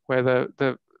where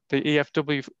the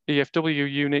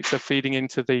EFW units are feeding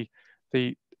into the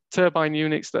turbine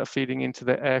units that are feeding into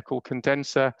the air-cooled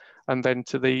condenser and then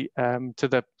to the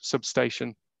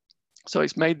substation. So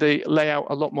it's made the layout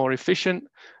a lot more efficient,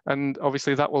 and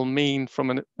obviously that will mean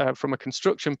from a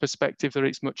construction perspective that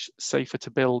it's much safer to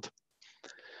build.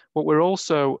 What we're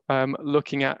also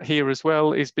looking at here as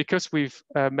well is, because we've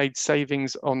made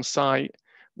savings on site,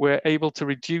 we're able to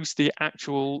reduce the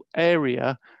actual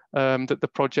area that the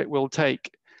project will take.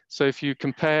 So if you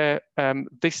compare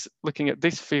looking at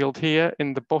this field here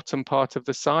in the bottom part of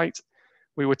the site,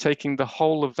 we were taking the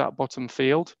whole of that bottom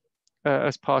field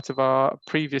as part of our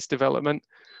previous development.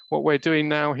 What we're doing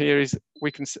now here is,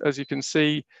 as you can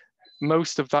see,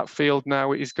 most of that field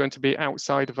now is going to be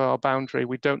outside of our boundary.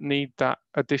 We don't need that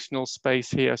additional space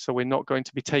here, so we're not going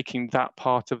to be taking that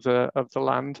part of the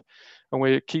land, and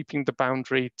we're keeping the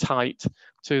boundary tight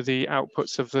to the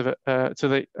outputs of the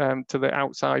to the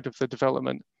outside of the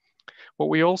development. What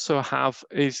we also have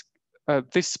is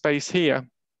this space here,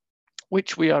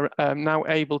 which we are now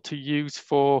able to use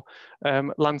for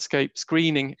landscape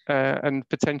screening and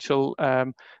potential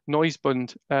noise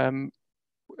bund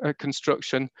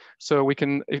construction, so we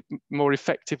can more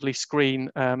effectively screen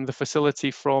the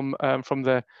facility from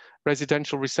the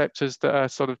residential receptors that are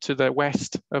sort of to the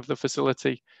west of the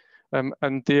facility. And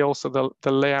the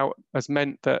layout has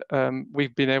meant that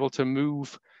we've been able to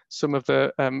move some of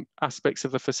the aspects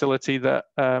of the facility that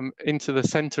into the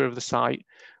center of the site,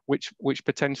 which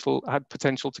had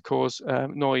potential to cause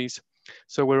noise.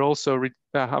 So we're also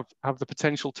have the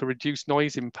potential to reduce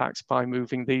noise impacts by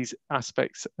moving these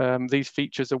aspects, these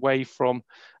features away from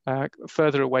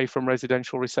further away from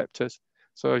residential receptors.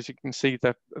 So as you can see,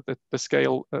 the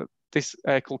scale, this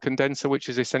air-cooled condenser, which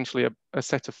is essentially a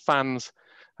set of fans,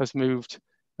 has moved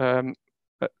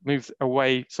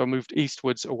away, so moved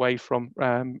eastwards away from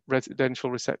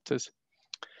residential receptors.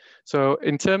 So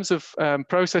in terms of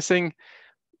processing,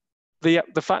 the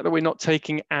fact that we're not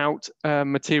taking out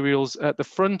materials at the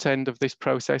front end of this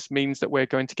process means that we're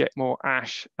going to get more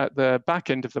ash at the back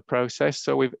end of the process.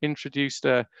 So we've introduced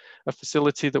a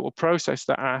facility that will process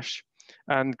the ash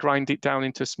and grind it down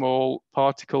into small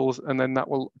particles, and then that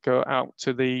will go out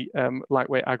to the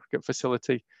lightweight aggregate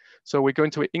facility. So we're going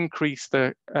to increase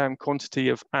the quantity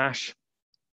of ash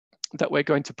that we're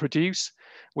going to produce,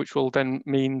 which will then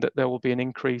mean that there will be an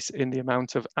increase in the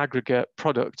amount of aggregate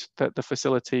product that the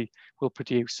facility will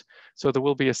produce. So there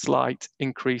will be a slight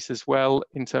increase as well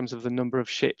in terms of the number of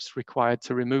ships required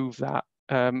to remove that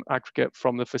aggregate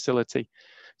from the facility.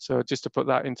 So just to put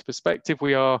that into perspective,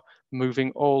 we are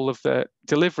delivering all of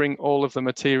the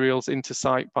materials into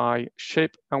site by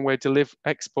ship, and we're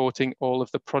exporting all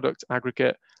of the product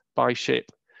aggregate by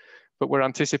ship. But we're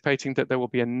anticipating that there will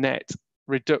be a net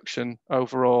reduction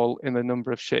overall in the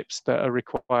number of ships that are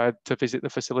required to visit the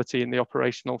facility in the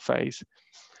operational phase.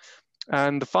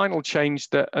 And the final change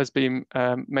that has been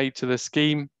made to the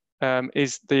scheme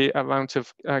is the amount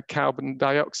of carbon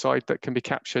dioxide that can be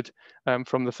captured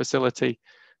from the facility.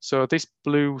 So this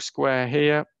blue square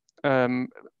here, in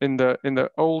the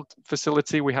old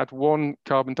facility, we had one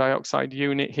carbon dioxide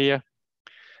unit here,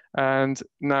 and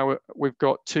now we've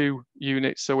got 2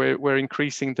 units. So we're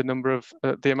increasing the number of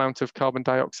the amount of carbon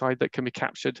dioxide that can be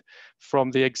captured from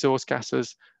the exhaust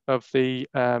gases of the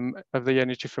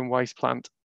energy from waste plant.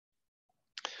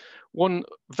 One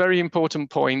very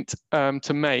important point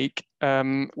to make: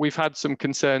 we've had some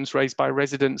concerns raised by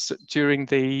residents during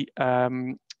the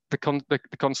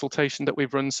consultation that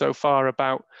we've run so far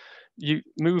about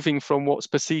moving from what's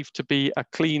perceived to be a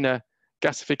cleaner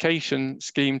gasification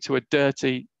scheme to a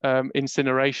dirty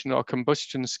incineration or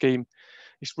combustion scheme.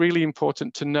 It's really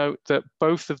important to note that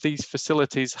both of these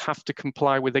facilities have to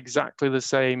comply with exactly the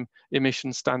same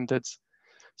emission standards.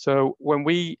 So when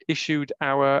we issued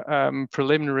our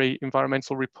preliminary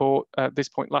environmental report at this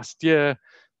point last year,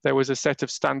 there was a set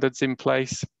of standards in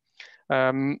place.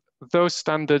 Those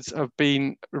standards have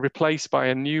been replaced by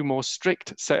a new, more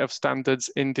strict set of standards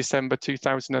in December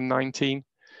 2019.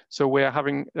 So we're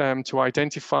having to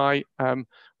identify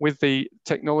with the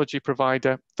technology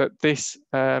provider that this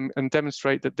and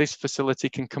demonstrate that this facility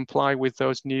can comply with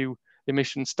those new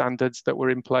emission standards that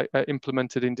were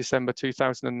implemented in December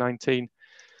 2019.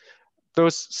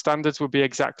 Those standards will be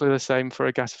exactly the same for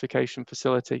a gasification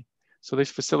facility. So this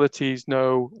facility is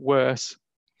no worse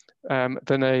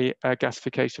than a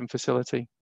gasification facility.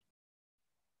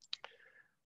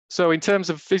 So in terms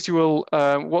of visual,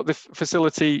 what the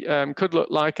facility could look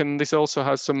like, and this also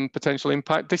has some potential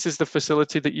impact. This is the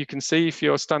facility that you can see if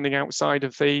you're standing outside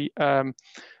of the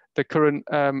current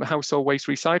household waste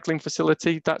recycling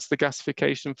facility. That's the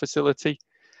gasification facility.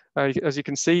 As you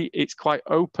can see, it's quite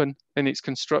open in its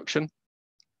construction.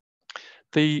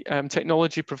 The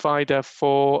technology provider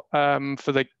for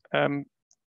the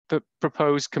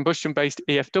proposed combustion-based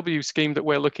EFW scheme that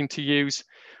we're looking to use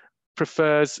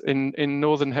prefers in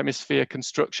Northern Hemisphere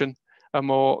construction a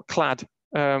more clad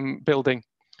building.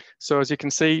 So as you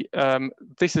can see,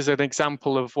 this is an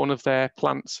example of one of their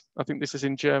plants. I think this is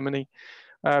in Germany.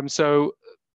 So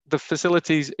the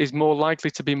facilities is more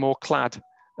likely to be more clad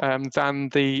than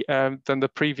the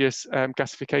previous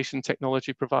gasification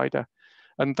technology provider.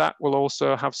 And that will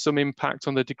also have some impact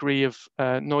on the degree of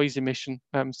noise emission.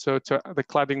 So the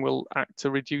cladding will act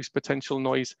to reduce potential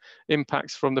noise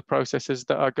impacts from the processes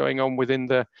that are going on within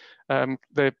the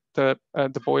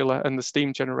boiler and the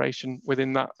steam generation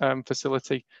within that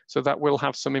facility. So that will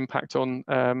have some impact on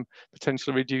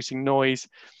potentially reducing noise.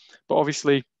 But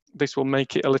obviously, this will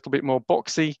make it a little bit more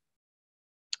boxy.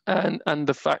 And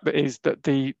the fact that is that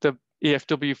the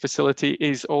EFW facility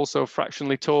is also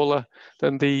fractionally taller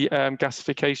than the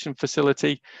gasification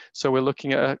facility. So we're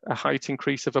looking at a height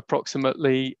increase of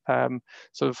approximately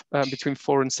between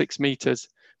 4 and 6 meters.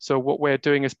 So what we're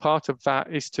doing as part of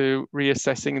that is to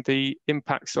reassessing the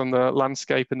impacts on the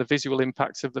landscape and the visual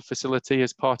impacts of the facility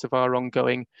as part of our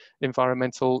ongoing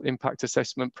environmental impact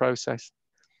assessment process.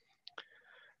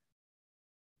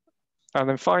 And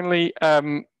then finally,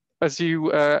 as you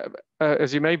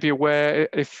may be aware,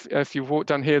 if you've walked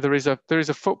down here, there is a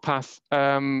footpath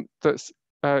that's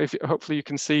hopefully you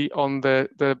can see on the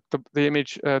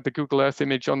image, the Google Earth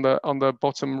image on the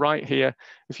bottom right here.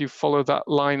 If you follow that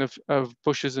line of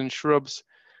bushes and shrubs,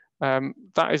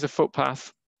 that is a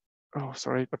footpath. Oh,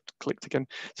 sorry, I've clicked again.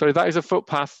 Sorry, that is a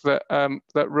footpath that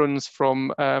that runs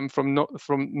from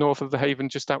north of the haven,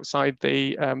 just outside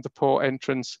the port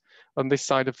entrance on this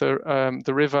side of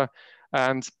the river.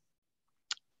 And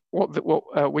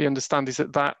what we understand is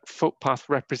that footpath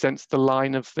represents the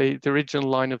line of the original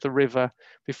line of the river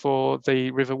before the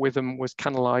River Witham was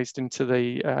canalised into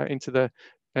the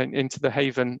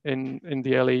haven in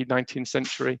the early 19th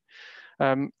century.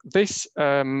 This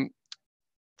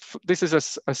is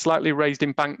a slightly raised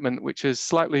embankment, which is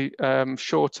slightly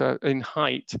shorter in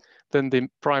height than the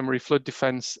primary flood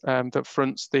defence that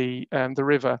fronts the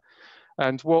river.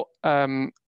 And what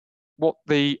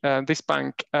this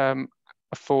bank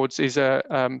affords is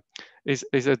a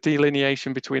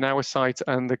delineation between our site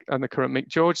and the current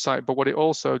McGeorge site. But what it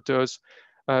also does,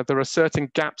 there are certain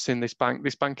gaps in this bank.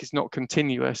 This bank is not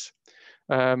continuous,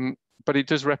 but it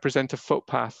does represent a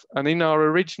footpath. And in our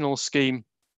original scheme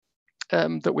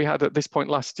that we had at this point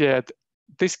last year,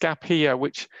 this gap here,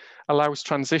 which allows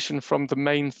transition from the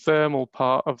main thermal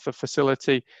part of the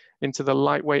facility into the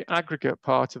lightweight aggregate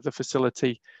part of the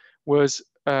facility, was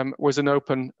an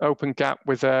open gap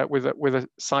with a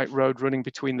site road running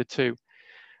between the two,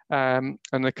 and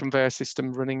the conveyor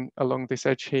system running along this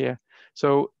edge here.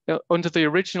 So under the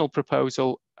original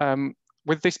proposal,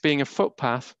 with this being a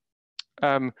footpath,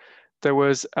 there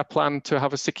was a plan to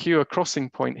have a secure crossing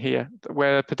point here,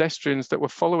 where pedestrians that were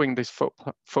following this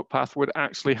footpath would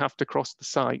actually have to cross the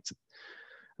site.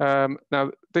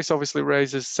 Now, this obviously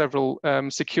raises several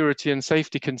security and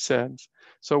safety concerns.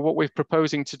 So what we're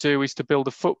proposing to do is to build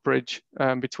a footbridge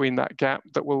between that gap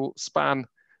that will span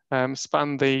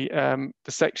the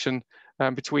section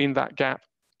between that gap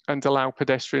and allow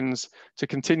pedestrians to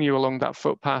continue along that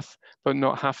footpath, but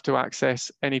not have to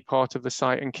access any part of the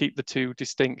site and keep the two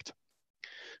distinct.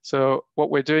 So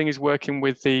what we're doing is working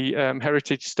with the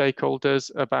heritage stakeholders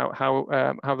about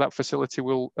how that facility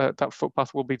will, that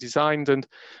footpath will be designed, and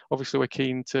obviously we're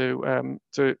keen to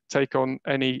take on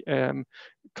any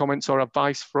comments or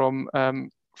advice from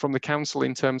the council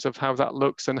in terms of how that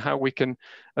looks and how we can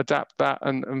adapt that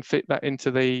and fit that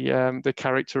into the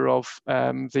character of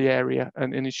the area,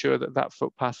 and ensure that that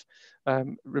footpath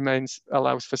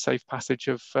allows for safe passage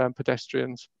of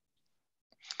pedestrians.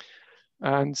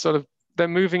 And sort of then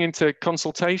moving into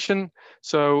consultation.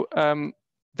 So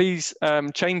these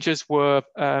changes were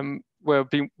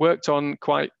being worked on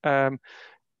quite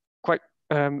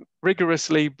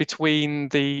rigorously between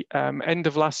the end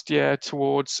of last year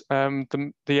towards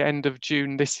the end of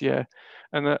June this year.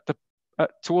 And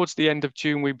towards the end of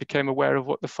June, we became aware of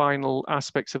what the final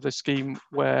aspects of the scheme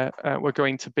were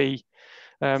going to be.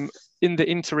 In the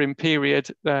interim period,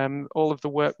 all of the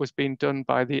work was being done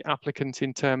by the applicant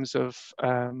in terms of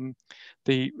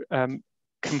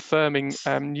confirming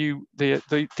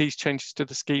these changes to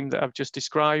the scheme that I've just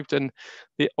described, and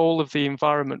all of the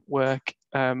environment work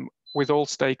with all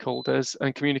stakeholders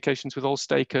and communications with all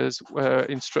stakeholders were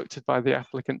instructed by the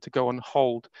applicant to go on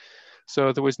hold.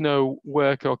 So there was no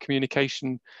work or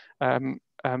communication on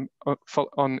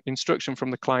instruction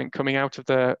from the client coming out of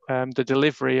the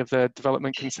delivery of the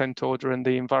development consent order and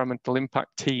the environmental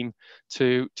impact team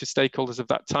to stakeholders of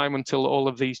that time until all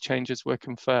of these changes were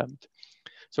confirmed.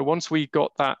 So once we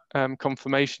got that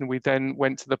confirmation, we then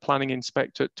went to the planning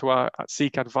inspectorate to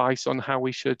seek advice on how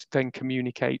we should then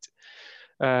communicate.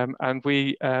 And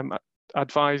we're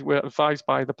advised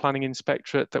by the planning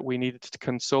inspectorate that we needed to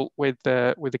consult with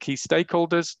the key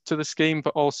stakeholders to the scheme,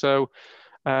 but also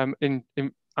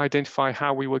identify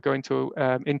how we were going to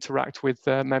interact with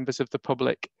members of the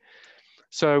public.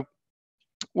 So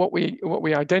what we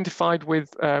identified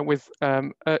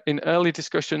in early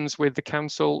discussions with the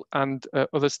council and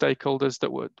other stakeholders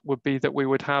that would be that we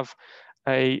would have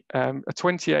a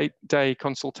 28-day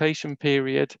consultation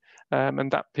period,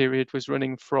 and that period was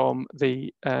running from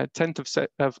the 10th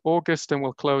of August and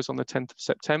will close on the 10th of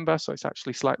September. So it's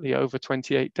actually slightly over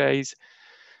 28 days,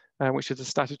 which is the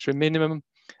statutory minimum.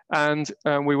 And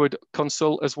we would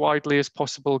consult as widely as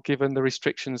possible given the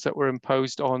restrictions that were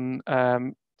imposed on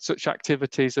such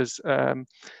activities as by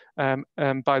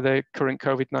the current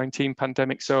COVID-19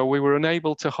 pandemic. So we were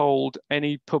unable to hold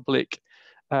any public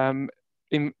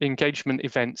engagement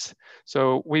events.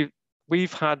 So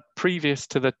we've had, previous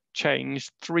to the change,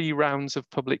 3 rounds of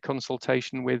public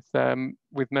consultation with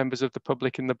members of the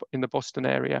public in the Boston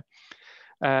area.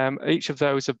 Each of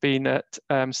those have been at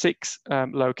 6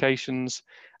 locations,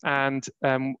 and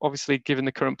obviously, given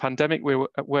the current pandemic, we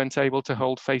weren't able to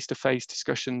hold face-to-face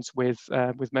discussions with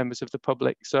members of the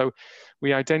public. So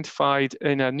we identified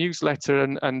in a newsletter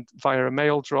and via a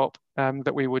mail drop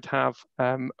that we would have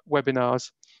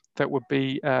webinars that would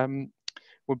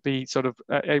be sort of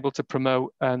able to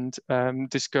promote and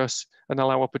discuss and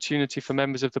allow opportunity for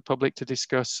members of the public to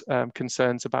discuss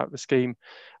concerns about the scheme.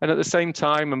 And at the same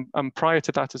time, and prior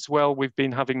to that as well, we've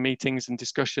been having meetings and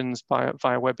discussions via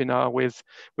webinar with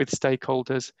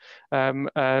stakeholders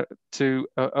to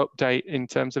update in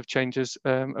terms of changes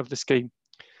of the scheme.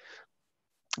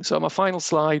 So my final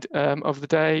slide of the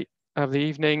day, of the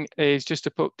evening, is just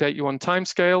to update you on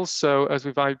timescales. So as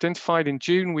we've identified, in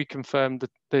June, we confirmed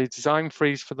the design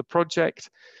freeze for the project.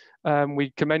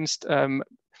 We commenced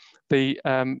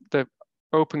the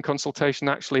open consultation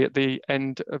actually at the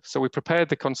end of, so we prepared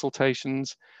the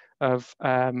consultations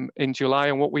in July,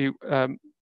 and what we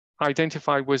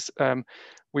identified was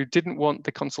we didn't want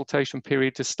the consultation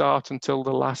period to start until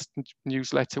the last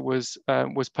newsletter was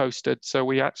posted. So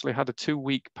we actually had a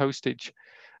 2-week postage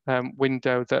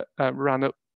window that ran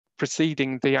up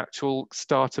preceding the actual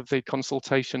start of the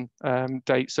consultation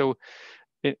date. So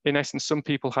in essence, some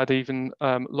people had even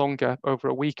longer, over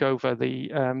a week, over the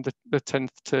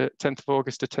 10th of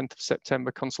August to 10th of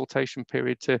September consultation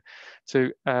period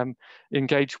to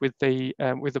engage with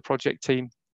the project team.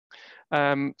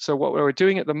 So what we're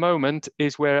doing at the moment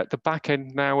is we're at the back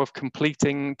end now of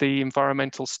completing the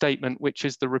environmental statement, which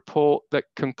is the report that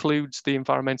concludes the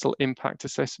environmental impact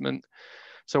assessment.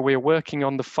 So we are working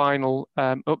on the final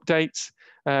updates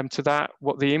to that,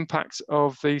 what the impacts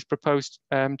of these proposed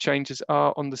changes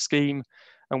are on the scheme,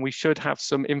 and we should have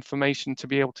some information to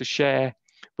be able to share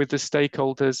with the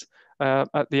stakeholders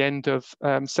at the end of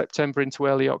September into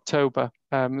early October,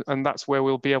 and that's where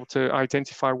we'll be able to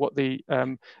identify what the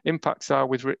impacts are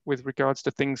with regards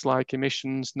to things like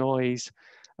emissions, noise,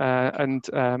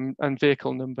 and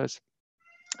vehicle numbers,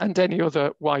 and any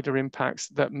other wider impacts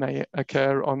that may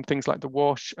occur on things like the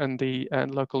Wash and the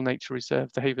local nature reserve,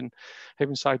 the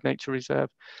Havenside Nature Reserve.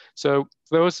 So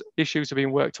those issues are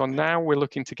being worked on now. We're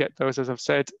looking to get those, as I've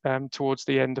said, towards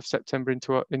the end of September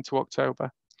into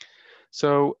October.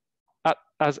 So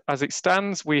as it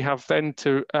stands, we have then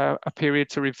a period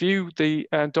to review the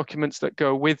documents that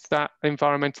go with that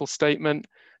environmental statement,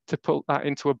 to put that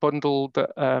into a bundle that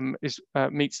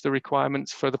meets the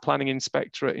requirements for the planning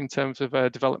inspectorate in terms of a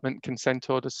development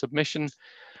consent order submission.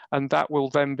 And that will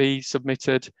then be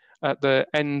submitted at the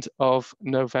end of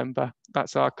November.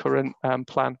 That's our current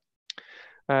plan.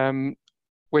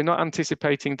 We're not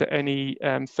anticipating that any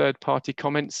third-party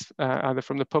comments, either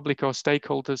from the public or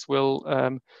stakeholders,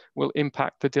 will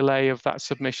impact the delay of that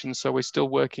submission. So we're still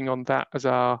working on that as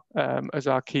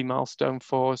our key milestone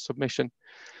for submission.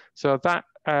 So that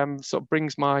sort of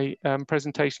brings my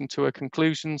presentation to a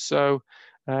conclusion. So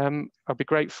I'll be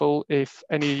grateful if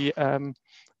any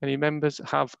members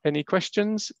have any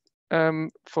questions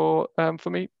for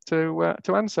me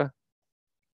to answer.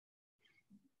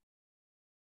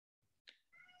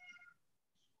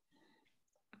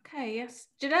 Okay, yes,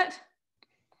 Jeanette?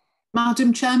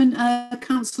 Madam Chairman,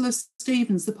 Councillor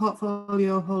Stevens, the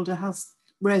portfolio holder, has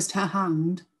raised her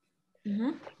hand.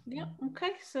 Mm-hmm. Yeah,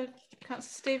 okay, so Councillor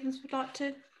Stevens would like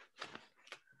to.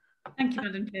 Thank you,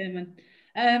 Madam Chairman.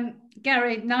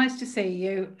 Gary, nice to see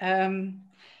you.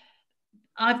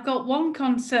 I've got one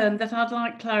concern that I'd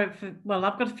like clarification. Well,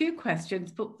 I've got a few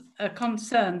questions, but a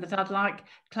concern that I'd like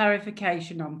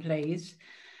clarification on, please.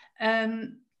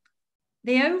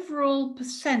 the overall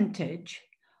percentage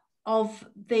of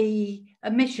the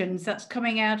emissions that's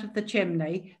coming out of the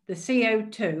chimney, the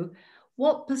CO2,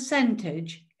 what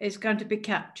percentage is going to be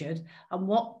captured and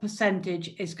what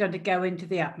percentage is going to go into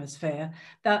the atmosphere?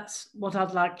 That's what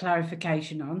I'd like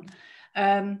clarification on.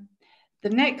 The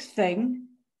next thing,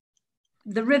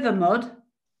 the river mud.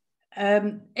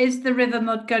 Is the river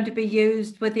mud going to be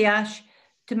used with the ash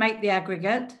to make the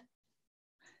aggregate?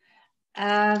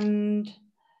 And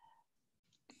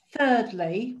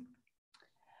thirdly,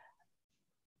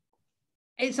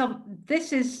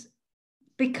 this has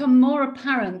become more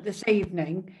apparent this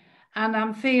evening, and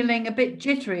I'm feeling a bit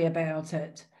jittery about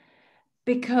it,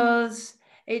 because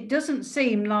it doesn't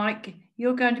seem like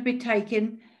you're going to be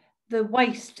taking the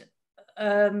waste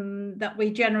that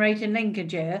we generate in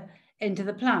Lincolnshire into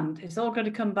the plant. It's all going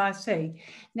to come by sea.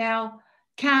 Now,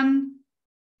 can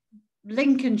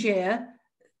Lincolnshire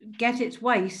get its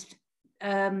waste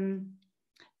turned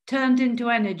into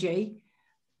energy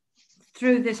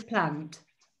through this plant?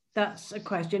 That's a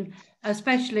question,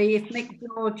 especially if Mick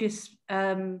George's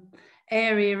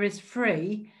area is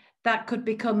free, that could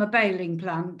become a baling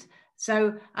plant.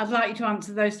 So I'd like you to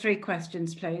answer those three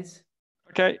questions, please.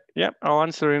 Okay, yeah, I'll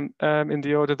answer in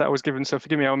the order that I was given. So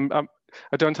forgive me,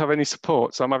 I don't have any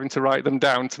support, so I'm having to write them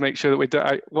down to make sure that we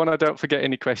don't, one, I don't forget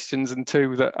any questions, and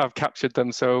two, that I've captured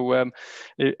them. So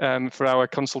for our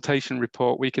consultation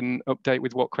report, we can update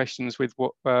with what questions with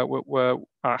what were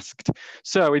asked.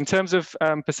 So in terms of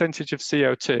percentage of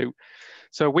CO2,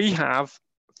 so we have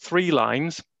 3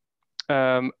 lines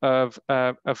of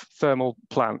thermal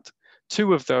plant.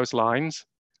 2 of those lines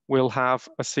will have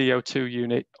a CO2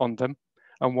 unit on them,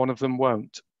 and 1 of them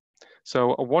won't.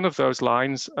 So one of those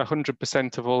lines,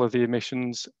 100% of all of the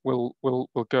emissions will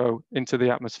go into the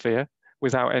atmosphere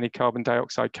without any carbon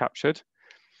dioxide captured.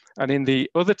 And in the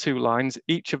other 2 lines,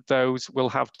 each of those will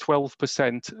have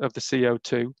 12% of the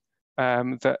CO2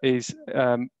 that is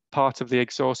part of the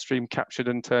exhaust stream captured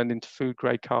and turned into food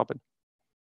grade carbon.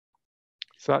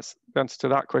 So that's the answer to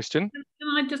that question.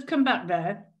 Can I just come back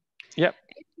there? Yep.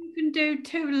 If you can do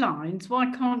 2 lines,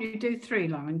 why can't you do 3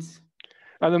 lines?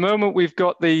 At the moment, we've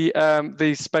got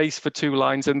the space for 2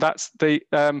 lines, and that's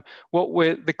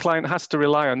what the client has to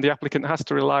rely on. The applicant has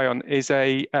to rely on is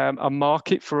a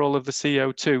market for all of the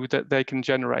CO2 that they can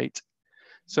generate.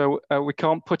 So we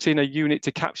can't put in a unit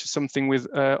to capture something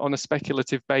with on a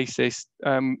speculative basis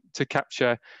to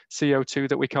capture CO2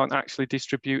 that we can't actually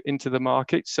distribute into the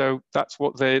market. So that's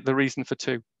what the reason for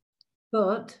 2.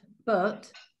 But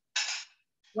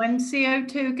when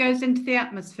CO2 goes into the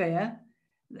atmosphere,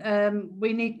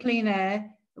 we need clean air,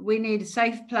 we need a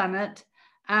safe planet,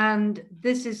 and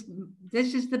this is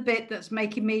the bit that's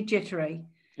making me jittery.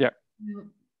 Yeah,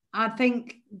 I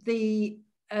think the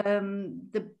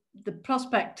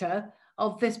prospector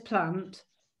of this plant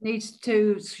needs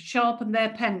to sharpen their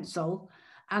pencil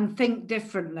and think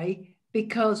differently,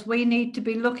 because we need to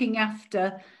be looking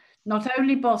after not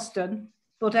only Boston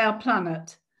but our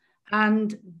planet.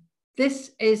 And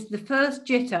this is the first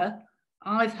jitter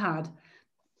I've had.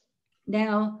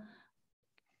 Now,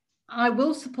 I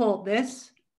will support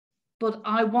this, but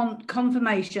I want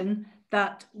confirmation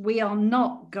that we are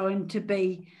not going to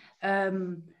be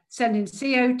sending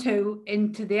CO2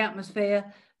 into the atmosphere,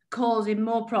 causing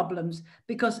more problems.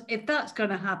 Because if that's going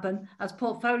to happen, as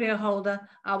portfolio holder,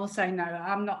 I will say no,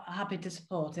 I'm not happy to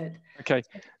support it. Okay,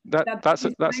 that's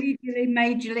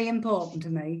majorly important to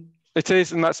me. It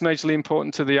is, and that's majorly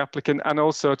important to the applicant, and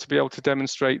also to be able to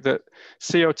demonstrate that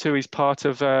CO2 is part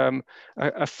of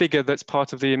a figure that's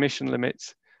part of the emission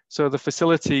limits. So the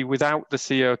facility without the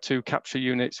CO2 capture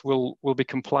units will be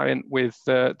compliant with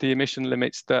the emission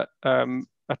limits that are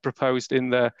proposed in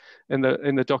the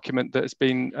document that has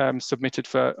been submitted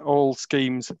for all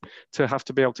schemes to have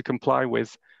to be able to comply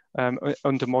with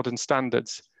under modern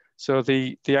standards. So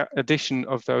the addition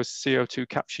of those CO2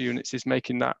 capture units is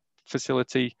making that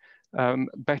facility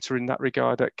better in that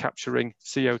regard at capturing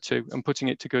CO2 and putting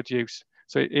it to good use.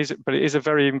 So it is a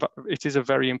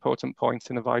very important point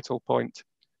and a vital point.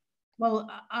 Well,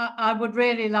 I would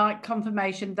really like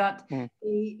confirmation that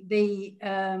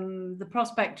the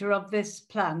prospector of this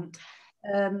plant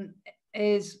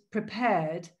is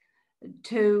prepared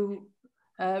to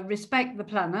respect the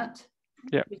planet,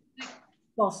 respect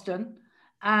Boston,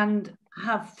 and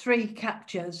have 3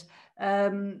 captures.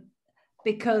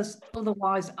 Because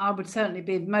otherwise I would certainly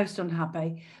be most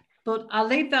unhappy. But I'll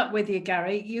leave that with you,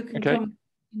 Gary. You can come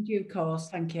in due course.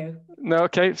 Thank you. No,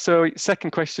 okay. So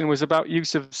second question was about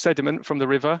use of sediment from the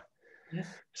river. Yes.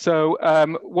 So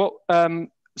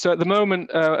so at the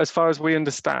moment, as far as we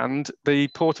understand, the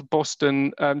Port of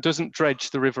Boston doesn't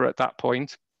dredge the river at that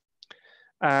point.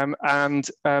 and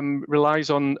relies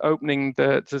on opening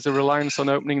there's a reliance on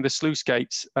opening the sluice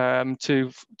gates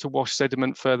to wash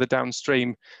sediment further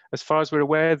downstream. As far as we're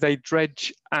aware, they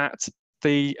dredge at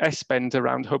the S-bend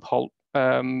around Hub Holt,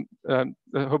 the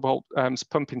Hub Holt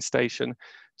pumping station,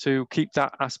 to keep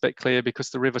that aspect clear, because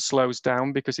the river slows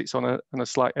down because it's on a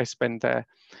slight S-bend there.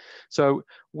 So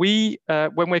we,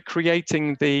 when we're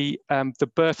creating the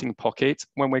berthing pocket,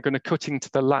 when we're going to cut into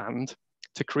the land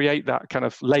to create that kind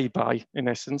of lay-by, in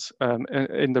essence,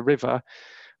 in the river,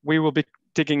 we will be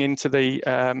digging into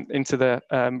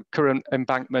the current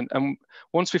embankment. And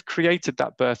once we've created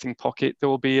that berthing pocket, there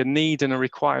will be a need and a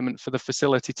requirement for the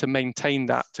facility to maintain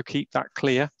that, to keep that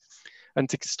clear, and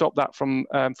to stop that from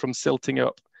silting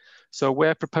up. So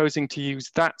we're proposing to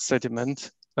use that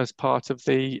sediment as part of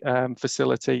the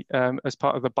facility, as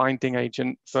part of the binding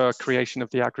agent for creation of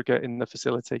the aggregate in the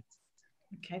facility.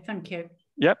 Okay, thank you.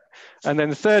 Yep. And then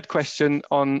the third question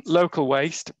on local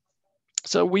waste.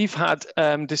 So we've had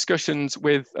discussions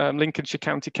with Lincolnshire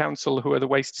County Council, who are the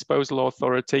waste disposal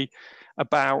authority,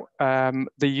 about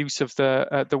the use of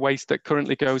the waste that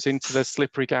currently goes into the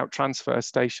Slippery Gout transfer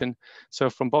station. So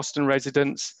from Boston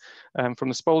residents, from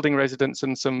the Spalding residents,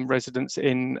 and some residents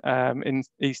in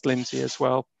East Lindsey as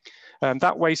well.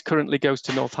 That waste currently goes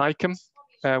to North Hykeham,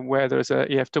 where there's a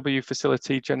EFW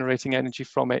facility generating energy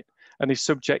from it, and is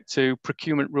subject to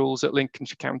procurement rules at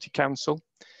Lincolnshire County Council.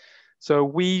 So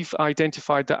we've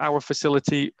identified that our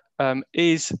facility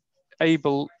is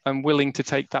able and willing to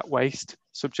take that waste,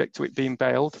 subject to it being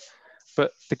baled,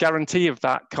 but the guarantee of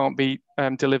that can't be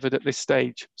delivered at this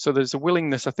stage. So there's a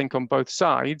willingness, I think, on both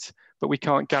sides, but we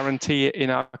can't guarantee it in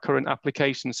our current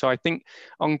application. So I think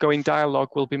ongoing dialogue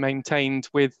will be maintained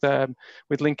with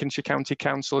Lincolnshire County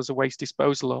Council as a waste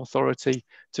disposal authority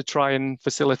to try and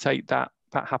facilitate that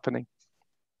happening.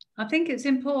 I think it's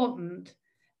important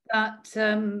that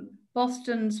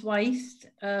Boston's waste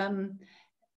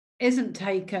isn't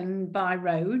taken by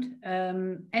road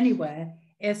anywhere,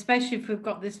 especially if we've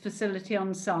got this facility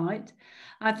on site.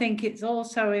 I think it's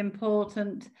also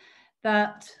important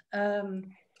that,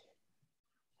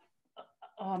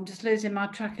 I'm just losing my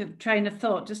train of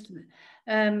thought.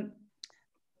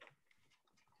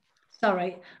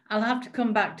 Sorry, I'll have to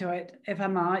come back to it if I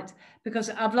might, because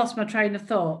I've lost my train of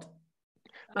thought.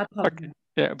 Okay.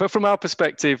 Yeah, but from our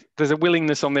perspective, there's a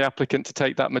willingness on the applicant to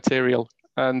take that material,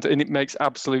 and it makes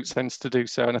absolute sense to do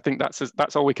so. And I think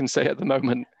that's all we can say at the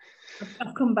moment.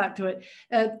 I've come back to it.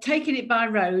 Taking it by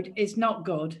road is not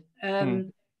good.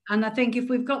 And I think if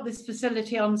we've got this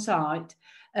facility on site,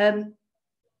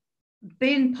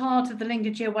 being part of the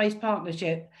Lincolnshire Waste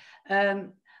Partnership,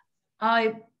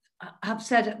 I have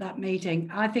said at that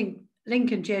meeting, I think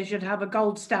Lincolnshire should have a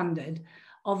gold standard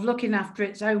of looking after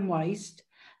its own waste.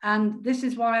 And this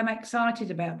is why I'm excited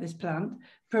about this plant,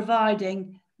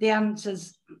 providing the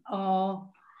answers are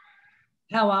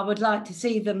how I would like to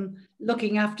see them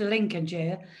looking after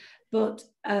Lincolnshire. But,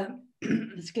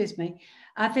 excuse me,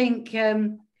 I think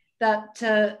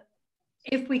that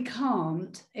if we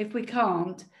can't,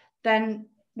 then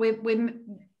we're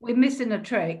missing a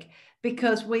trick,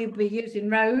 because we'll be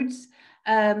using roads.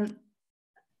 And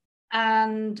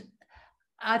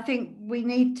I think we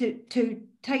need to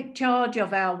take charge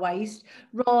of our waste,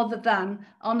 rather than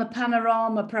on a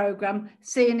panorama programme,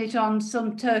 seeing it on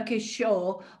some Turkish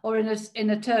shore or in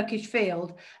a Turkish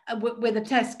field with a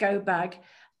Tesco bag.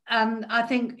 And I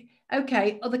think,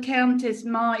 okay, other counties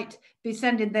might be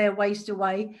sending their waste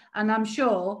away, and I'm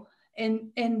sure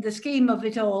in the scheme of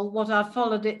it all, what I've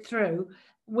followed it through,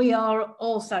 we are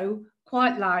also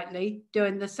quite likely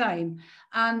doing the same.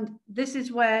 And this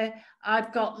is where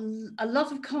I've got a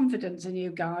lot of confidence in you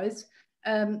guys,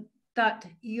 that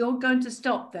you're going to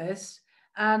stop this,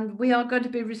 and we are going to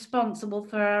be responsible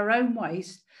for our own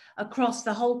waste across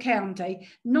the whole county,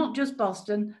 not just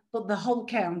Boston, but the whole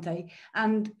county.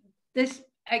 And this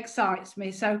excites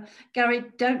me. So Gary,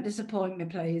 don't disappoint me,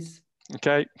 please.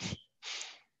 Okay.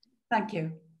 Thank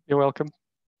you. You're welcome.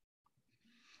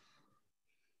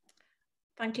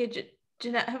 Thank you.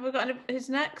 Jeanette, have we got who's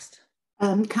next?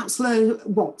 Councillor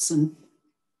Watson.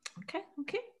 Okay,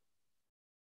 thank you.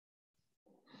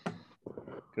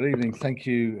 Good evening, thank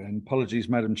you, and apologies,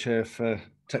 Madam Chair, for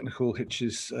technical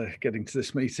hitches getting to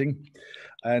this meeting.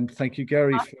 And thank you,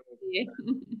 Gary,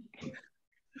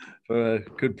 for a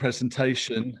good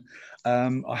presentation.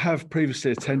 I have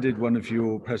previously attended one of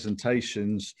your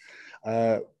presentations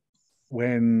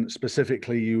when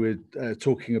specifically you were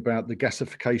talking about the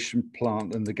gasification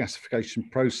plant and the gasification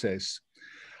process.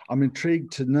 I'm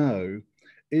intrigued to know,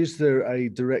 is there a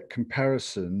direct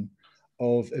comparison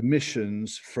of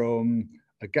emissions from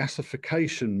a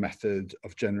gasification method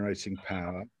of generating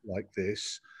power like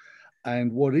this?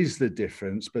 And what is the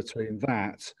difference between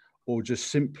that or just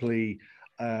simply,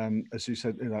 as you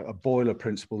said, a boiler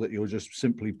principle that you're just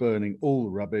simply burning all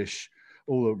the rubbish,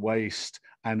 all the waste,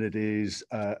 and it is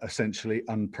essentially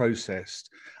unprocessed?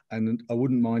 And I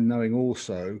wouldn't mind knowing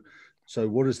also, so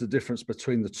what is the difference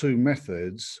between the two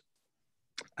methods?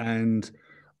 And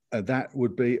that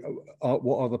would be,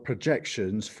 what are the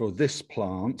projections for this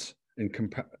plant in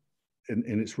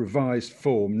its revised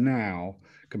form now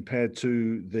compared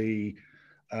to the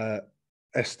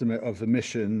estimate of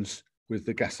emissions with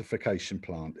the gasification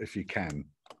plant, if you can?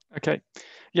 Okay,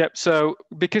 yep. So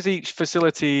because each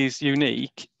facility is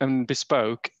unique and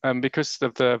bespoke, and because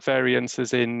of the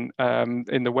variances in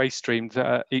the waste stream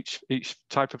that each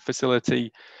type of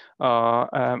facility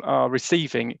are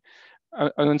receiving,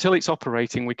 and until it's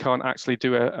operating, we can't actually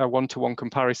do a one-to-one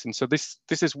comparison. So this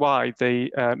is why the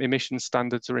emission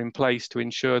standards are in place, to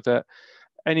ensure that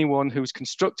anyone who's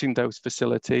constructing those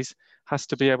facilities has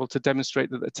to be able to demonstrate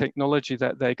that the technology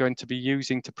that they're going to be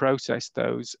using to process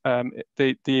those,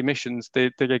 the emissions,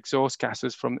 the exhaust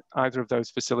gases from either of those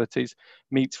facilities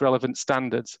meets relevant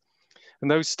standards. And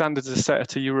those standards are set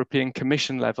at a European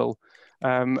Commission level,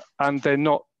 and they're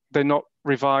not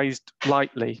revised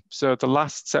lightly. So the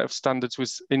last set of standards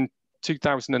was in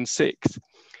 2006.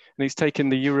 And it's taken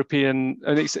the European,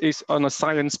 and it's on a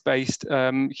science-based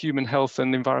human health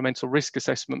and environmental risk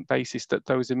assessment basis that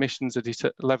those emissions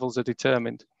levels are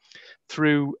determined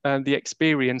through the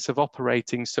experience of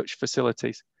operating such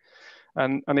facilities.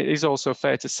 And it is also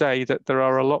fair to say that there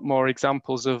are a lot more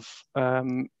examples of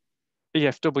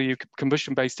EFW,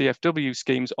 combustion-based EFW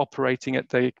schemes operating at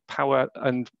the power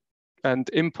and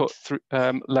input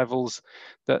levels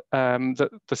that that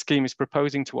the scheme is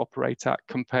proposing to operate at,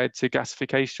 compared to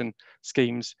gasification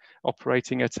schemes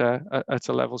operating at a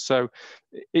level. So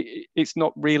it's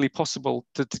not really possible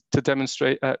to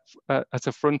demonstrate at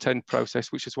a front end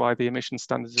process, which is why the emission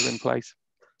standards are in place.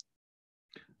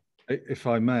 If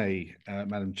I may,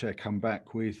 Madam Chair, come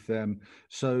back with,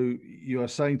 so you are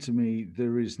saying to me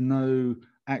there is no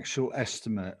actual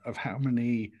estimate of how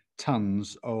many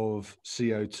tons of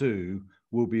CO2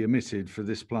 will be emitted for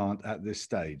this plant at this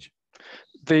stage?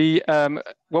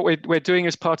 What we're doing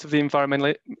as part of the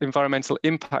environmental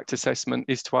impact assessment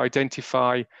is to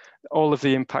identify all of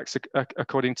the impacts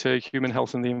according to human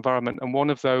health and the environment. And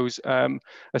one of those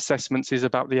assessments is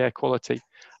about the air quality.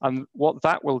 And what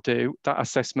that will do, that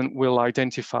assessment will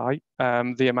identify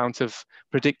the amount of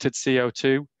predicted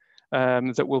CO2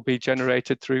 that will be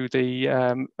generated through the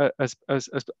as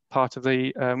part of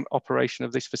the operation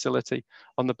of this facility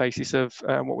on the basis of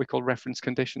what we call reference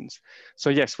conditions. So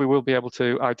yes, we will be able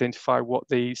to identify what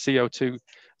the CO2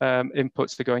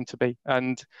 inputs are going to be,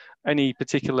 and any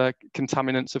particular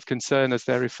contaminants of concern, as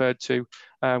they're referred to,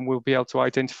 we'll be able to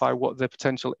identify what the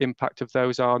potential impact of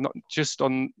those are, not just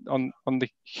on the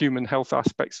human health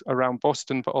aspects around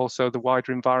Boston, but also the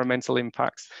wider environmental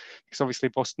impacts, because obviously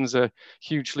Boston's a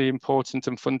hugely important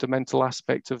and fundamental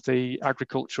aspect of the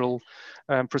agricultural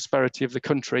prosperity of the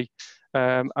country.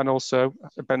 And also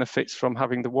benefits from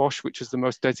having the Wash, which is the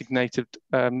most designated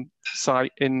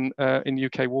site in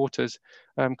UK waters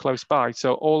close by.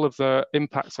 So all of the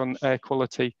impacts on air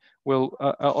quality will,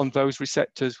 on those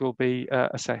receptors, will be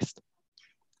assessed.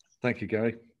 Thank you,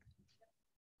 Gary.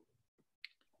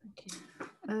 Thank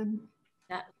you.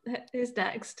 Who's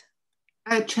next?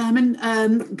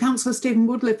 Chairman, Councillor Stephen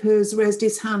Woodliffe has raised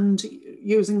his hand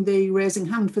using the raising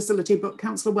hand facility, but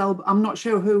Councillor Welborn, I'm not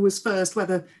sure who was first,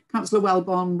 whether Councillor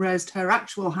Welborn raised her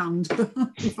actual hand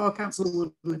before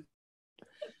Councillor Woodliffe.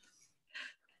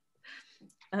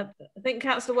 I think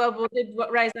Councillor Welborn did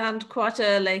raise the hand quite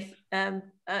early.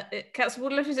 Councillor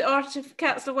Woodliffe, is it all right if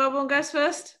Councillor Welborn goes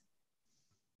first?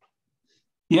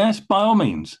 Yes, by all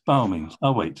means,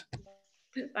 I'll wait.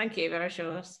 Thank you, very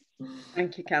sure.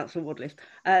 Thank you, Councillor Woodliffe.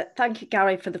 Thank you,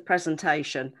 Gary, for the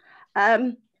presentation.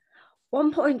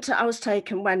 One point I was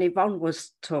taken when Yvonne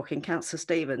was talking, Councillor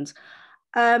Stevens,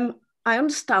 I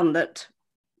understand that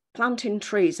planting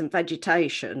trees and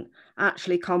vegetation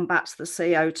actually combats the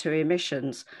CO2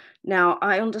 emissions. Now,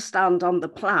 I understand on the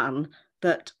plan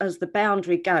that as the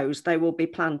boundary goes, they will be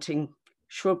planting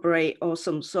shrubbery or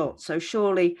some sort. So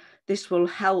surely this will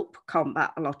help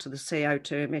combat a lot of the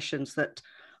CO2 emissions that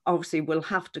obviously will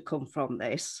have to come from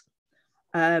this.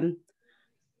 I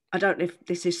don't know if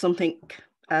this is something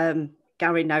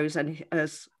Gary knows and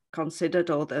has considered,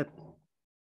 or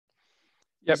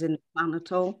is in the plan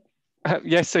at all.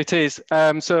 Yes, it is.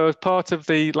 So as part of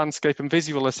the landscape and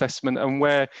visual assessment, and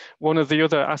where one of the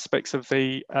other aspects of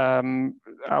the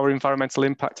our environmental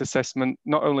impact assessment,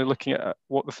 not only looking at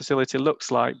what the facility looks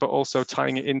like, but also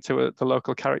tying it into the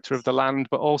local character of the land,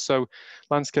 but also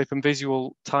landscape and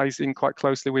visual ties in quite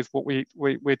closely with what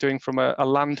we're doing from a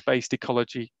land-based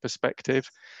ecology perspective.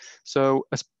 So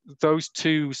as those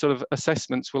two sort of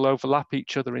assessments will overlap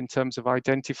each other in terms of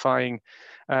identifying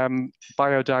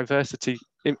biodiversity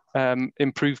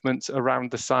improvements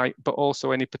around the site, but also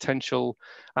any potential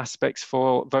aspects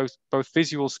for both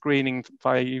visual screening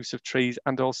via use of trees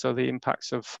and also the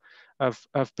impacts of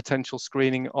potential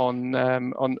screening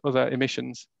on other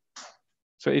emissions.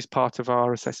 So it is part of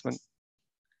our assessment.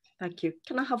 Thank you.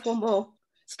 Can I have one more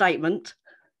statement?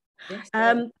 Yes.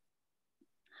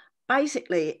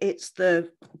 Basically, it's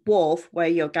the wharf where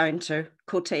you're going to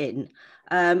cut in.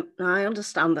 I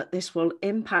understand that this will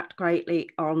impact greatly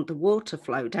on the water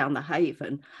flow down the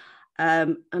Haven.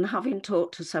 And having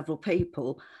talked to several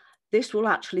people, this will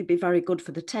actually be very good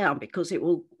for the town because it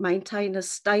will maintain a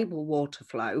stable water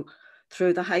flow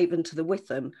through the Haven to the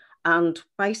Witham. And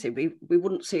basically, we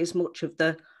wouldn't see as much of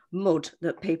the mud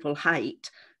that people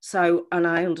hate. So, and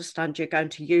I understand you're going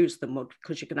to use the mud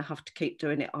because you're going to have to keep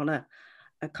doing it on a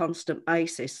constant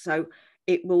basis. So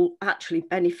it will actually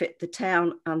benefit the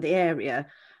town and the area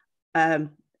to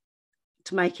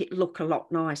make it look a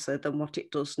lot nicer than what it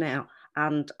does now.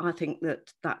 And I think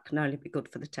that that can only be good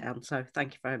for the town. So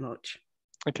thank you very much.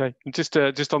 Okay, just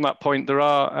on that point, there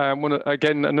are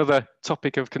again another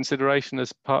topic of consideration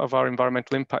as part of our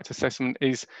environmental impact assessment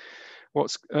is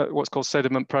what's called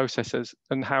sediment processes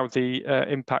and how the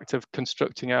impact of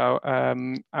constructing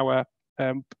our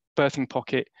berthing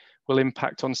pocket will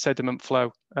impact on sediment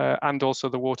flow and also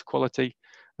the water quality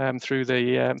through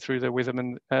the Witham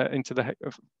and into the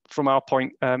from our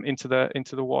point into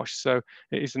the Wash. So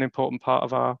it is an important part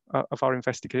of our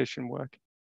investigation work.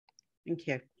 Thank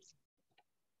you.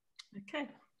 Okay,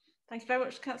 thank you very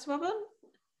much, Councillor Melbourne.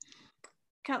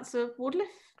 Councillor Wardliff.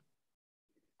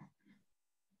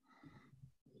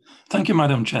 Thank you,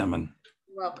 Madam Chairman.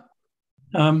 You're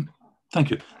welcome. Thank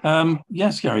you.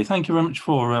 Yes, Gary, thank you very much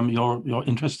for your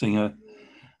interesting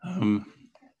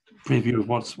preview of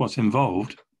what's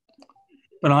involved.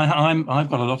 But I've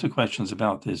got a lot of questions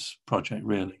about this project,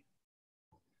 really.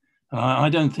 I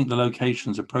don't think the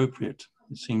location's appropriate.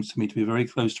 It seems to me to be very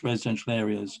close to residential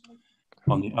areas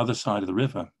on the other side of the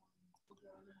river.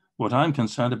 What I'm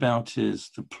concerned about is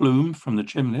the plume from the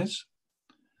chimneys.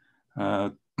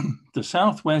 The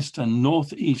southwest and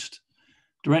northeast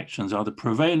directions are the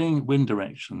prevailing wind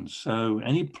directions. So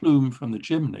any plume from the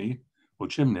chimney or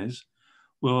chimneys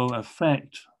will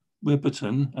affect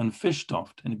Wibberton and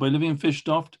Fishtoft. Anybody living in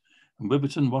Fishtoft and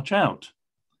Wibberton, watch out.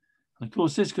 And of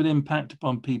course, this could impact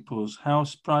upon people's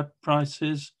house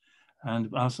prices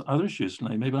and other issues,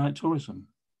 maybe like tourism.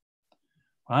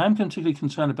 I am particularly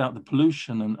concerned about the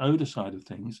pollution and odour side of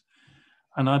things,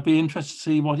 and I'd be interested to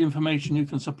see what information you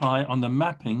can supply on the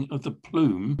mapping of the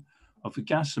plume of the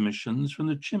gas emissions from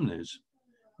the chimneys.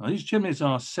 Now, these chimneys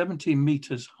are 70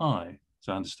 metres high, as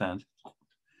I understand.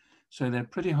 So they're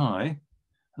pretty high.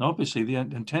 And obviously the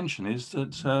intention is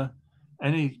that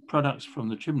any products from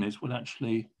the chimneys would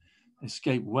actually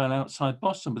escape well outside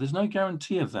Boston, but there's no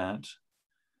guarantee of that.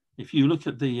 If you look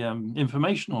at the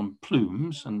information on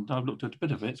plumes, and I've looked at a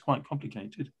bit of it, it's quite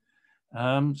complicated.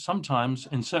 Sometimes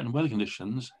in certain weather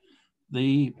conditions,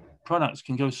 the products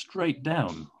can go straight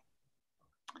down.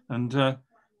 And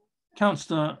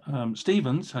Councillor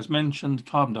Stevens has mentioned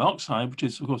carbon dioxide, which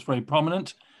is of course very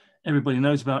prominent. Everybody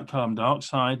knows about carbon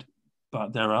dioxide,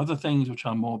 but there are other things which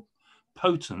are more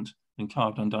potent than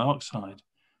carbon dioxide.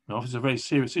 Now, it's a very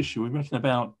serious issue. We reckon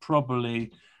about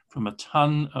probably from a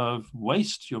ton of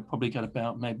waste, you'll probably get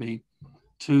about maybe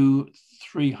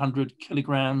 200-300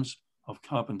 kilograms of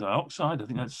carbon dioxide. I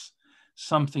think that's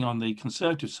something on the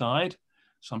conservative side.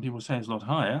 Some people say it's a lot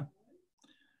higher.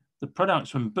 The products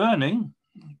from burning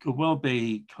could well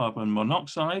be carbon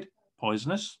monoxide,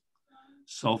 poisonous,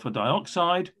 sulfur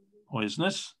dioxide,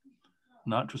 poisonous,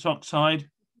 nitrous oxide,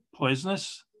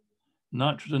 poisonous,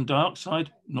 nitrogen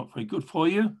dioxide, not very good for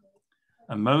you,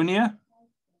 ammonia,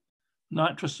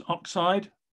 nitrous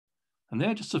oxide, and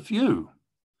they're just a few.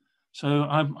 So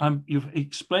you've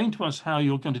explained to us how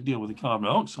you're going to deal with the carbon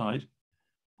dioxide,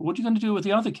 but what are you going to do with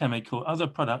the other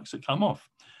products that come off?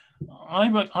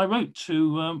 I wrote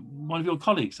to one of your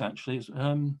colleagues, actually,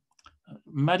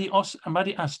 Maddie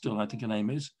Astle, I think her name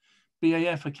is,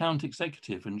 BAF account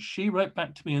executive, and she wrote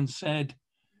back to me and said,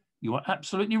 you are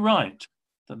absolutely right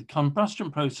that the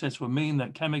combustion process will mean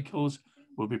that chemicals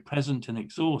will be present in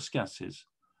exhaust gases.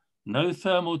 No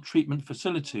thermal treatment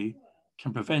facility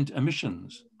can prevent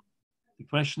emissions. The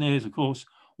question is, of course,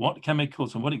 what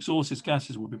chemicals and what exhaust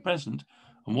gases will be present,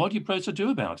 and what do you propose to do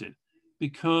about it?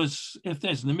 Because if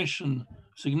there's an emission,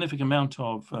 significant amount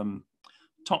of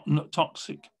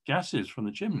toxic gases from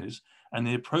the chimneys, and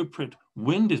the appropriate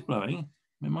wind is blowing,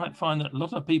 we might find that a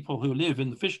lot of people who live in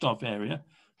the Fischdorf area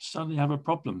suddenly have a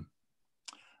problem.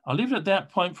 I'll leave it at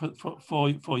that point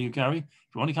for you, Gary,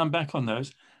 if you want to come back on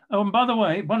those. Oh, and by the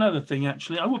way, one other thing,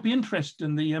 actually, I would be interested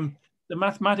in the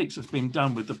mathematics that's been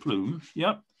done with the plume.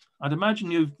 Yep. I'd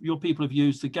imagine your people have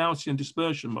used the Gaussian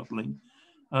dispersion modeling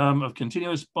of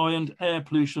continuous buoyant air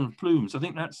pollution of plumes. I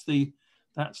think that's the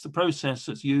process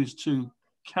that's used to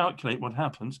calculate what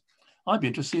happens. I'd be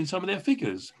interested in some of their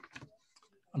figures.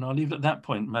 And I'll leave it at that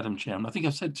point, Madam Chairman. I think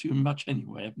I've said too much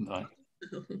anyway, haven't I?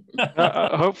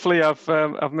 Hopefully,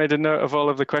 I've made a note of all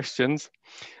of the questions.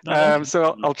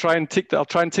 So I'll try and tick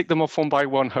them off one by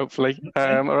one, hopefully,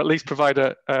 or at least provide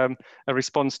a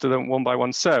response to them one by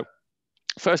one. So,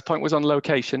 first point was on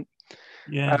location.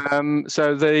 Yeah.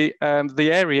 So the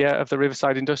area of the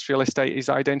Riverside Industrial Estate is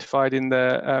identified in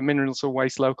the Minerals and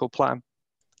Waste Local Plan,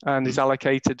 and is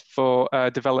allocated for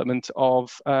development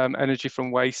of energy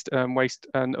from waste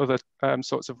and other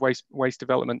sorts of waste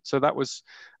development. So that was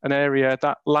an area,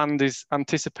 that land is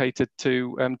anticipated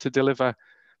to deliver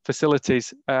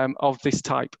facilities of this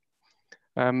type.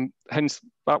 Hence,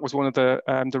 that was one of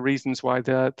the reasons why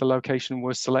the location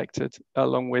was selected,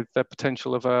 along with the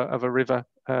potential of a river,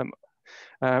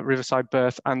 riverside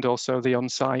berth, and also the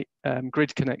on-site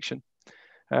grid connection.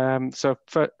 So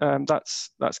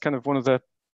that's kind of one of the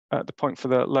point for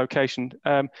the location.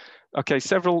 Okay,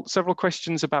 several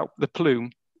questions about the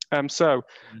plume. So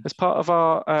as part of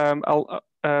our,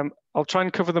 I'll try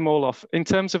and cover them all off. In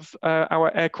terms of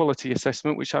our air quality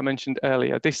assessment, which I mentioned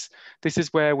earlier, this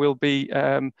is where we'll be,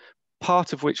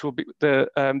 part of which will be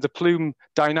the plume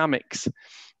dynamics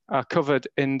are covered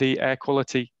in the air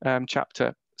quality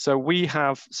chapter. So we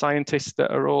have scientists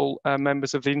that are all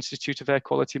members of the Institute of Air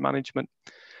Quality Management,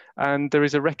 and there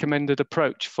is a recommended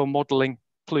approach for modelling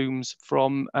plumes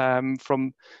from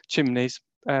chimneys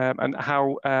and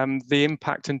how the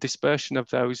impact and dispersion of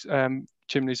those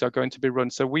chimneys are going to be run.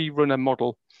 So we run a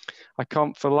model. I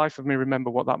can't for the life of me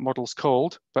remember what that model's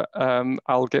called, but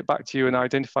I'll get back to you and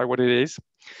identify what it is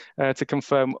to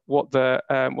confirm what the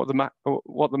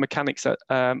mechanics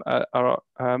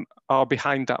are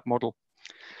behind that model.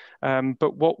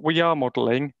 But what we are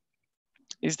modelling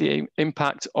is the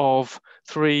impact of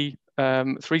three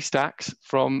stacks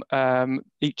from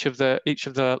each of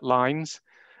the lines,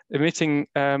 emitting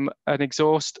an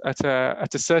exhaust at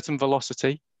a certain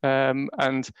velocity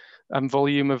and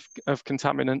volume of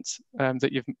contaminants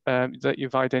that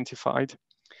you've identified.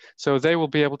 So they will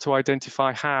be able to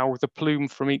identify how the plume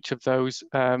from each of those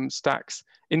stacks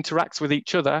interacts with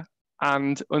each other,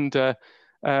 and under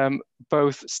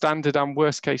both standard and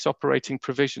worst case operating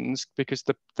provisions, because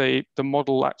the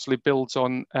model actually builds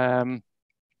on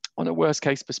a worst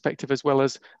case perspective, as well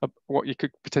as what you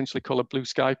could potentially call a blue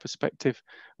sky perspective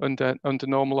under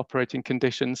normal operating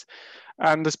conditions.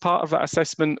 And as part of that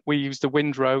assessment, we use the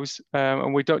wind rows,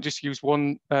 and we don't just use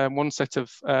one set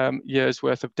of years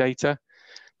worth of data,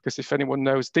 because if anyone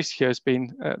knows, this year's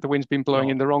been the wind's been blowing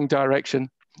in the wrong direction.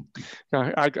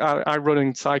 I run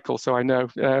in cycles, so I know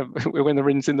when the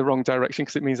wind's in the wrong direction,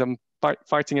 because it means I'm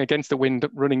fighting against the wind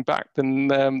running back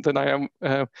than I am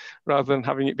rather than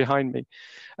having it behind me.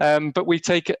 But we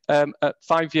take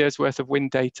 5 years worth of wind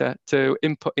data to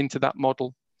input into that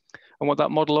model. And what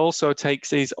that model also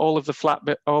takes is all of the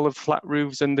flat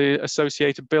roofs and the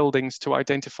associated buildings to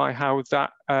identify how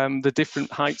that the different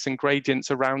heights and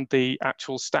gradients around the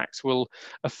actual stacks will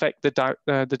affect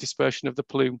the dispersion of the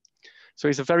plume. So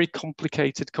it's a very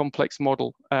complicated, complex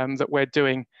model that we're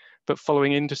doing, but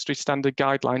following industry standard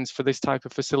guidelines for this type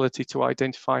of facility to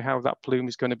identify how that plume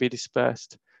is going to be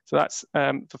dispersed. So that's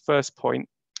the first point.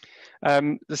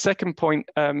 The second point,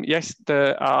 yes,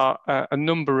 there are a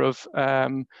number of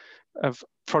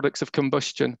products of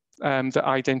combustion that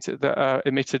are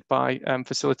emitted by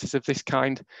facilities of this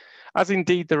kind, as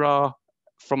indeed there are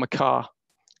from a car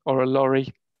or a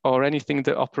lorry or anything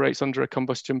that operates under a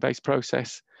combustion-based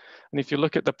process. And if you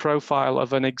look at the profile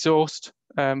of an exhaust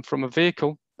from a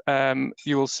vehicle,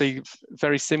 you will see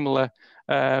very similar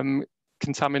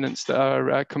contaminants that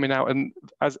are coming out, and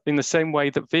as in the same way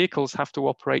that vehicles have to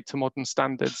operate to modern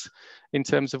standards in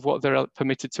terms of what they're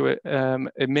permitted to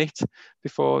emit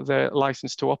before they're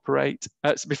licensed to operate,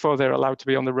 before they're allowed to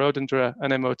be on the road under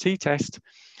an MOT test.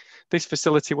 This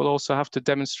facility will also have to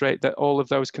demonstrate that all of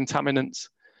those contaminants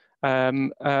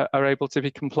are able to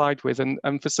be complied with.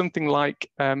 And for something like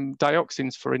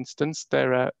dioxins, for instance,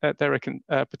 they're a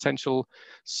potential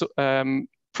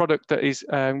product that is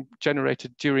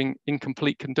generated during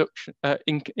incomplete combustion.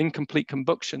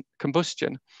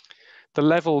 The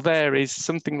level there is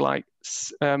something like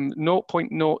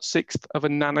 0.06 of a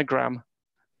nanogram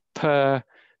per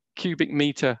cubic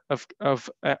meter of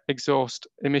exhaust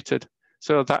emitted.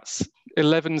 So that's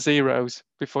 11 zeros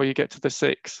before you get to the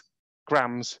 6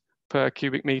 grams per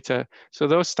cubic meter. So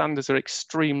those standards are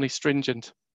extremely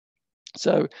stringent.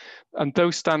 So, and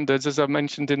those standards, as I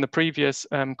mentioned in the previous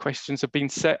questions, have been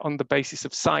set on the basis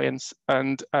of science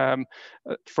and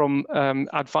from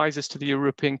advisors to the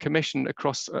European Commission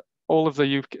across all of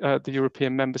the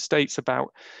European member states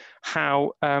about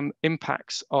how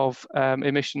impacts of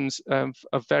emissions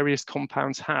of various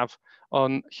compounds have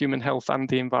on human health and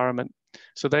the environment.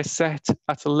 So they're set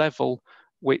at a level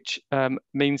which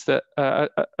means that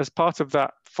as part of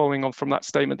that, following on from that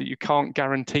statement, that you can't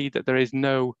guarantee that there is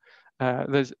no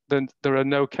there are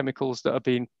no chemicals that are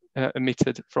being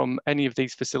emitted from any of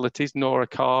these facilities, nor a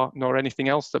car, nor anything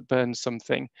else that burns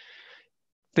something.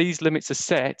 These limits are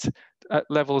set at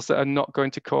levels that are not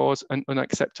going to cause an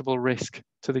unacceptable risk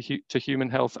to human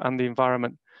health and the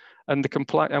environment. And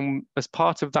as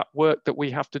part of that work that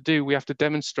we have to do, we have to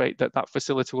demonstrate that that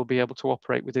facility will be able to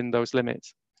operate within those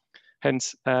limits.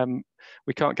 Hence,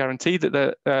 we can't guarantee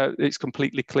that it's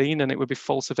completely clean, and it would be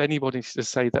false of anybody to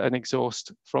say that an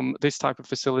exhaust from this type of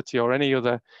facility or any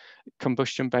other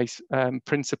combustion-based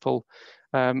principle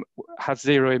has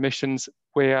zero emissions.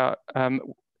 We are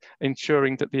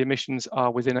ensuring that the emissions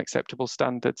are within acceptable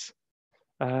standards.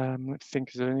 I think,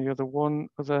 is there any other one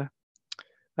other?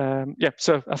 Yeah,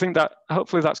 so I think that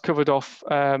hopefully that's covered off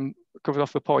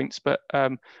the points. But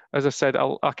as I said,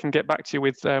 I can get back to you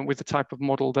with the type of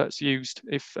model that's used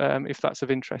if that's of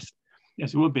interest.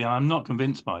 Yes, it would be. I'm not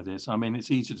convinced by this. I mean,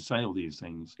 it's easy to say all these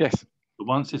things. Yes. But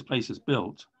once this place is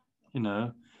built, you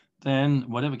know, then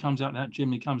whatever comes out, that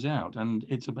chimney comes out, and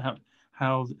it's about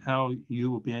how you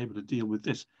will be able to deal with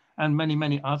this and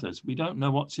many others. We don't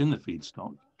know what's in the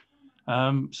feedstock.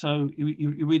 So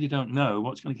you really don't know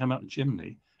what's going to come out the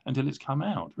chimney until it's come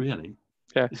out, really.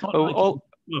 Yeah. It's not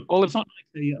it's not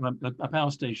like a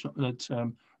power station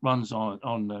that runs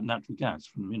on natural gas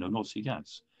from North Sea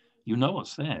gas. You know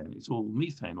what's there. It's all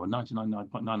methane, or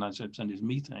 99.997% is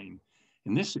methane.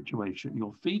 In this situation,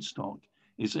 your feedstock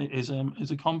is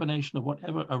a combination of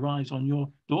whatever arrives on your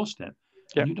doorstep.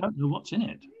 Yeah. And you don't know what's in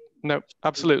it. No,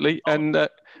 absolutely. And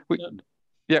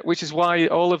yeah, which is why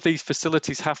all of these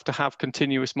facilities have to have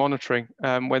continuous monitoring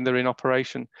when they're in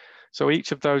operation. So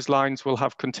each of those lines will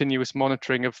have continuous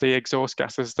monitoring of the exhaust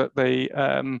gases that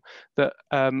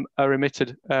are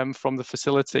emitted from the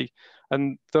facility,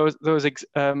 and those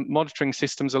monitoring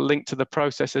systems are linked to the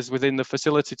processes within the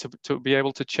facility to be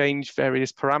able to change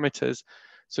various parameters,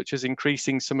 such as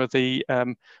increasing some of the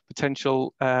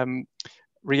potential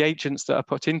reagents that are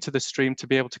put into the stream to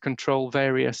be able to control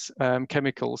various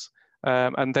chemicals.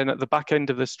 And then at the back end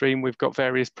of the stream, we've got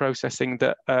various processing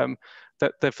that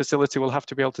that the facility will have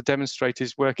to be able to demonstrate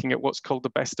is working at what's called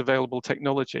the best available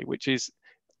technology, which is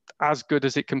as good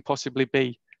as it can possibly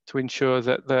be to ensure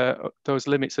that those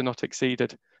limits are not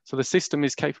exceeded. So the system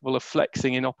is capable of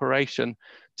flexing in operation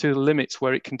to the limits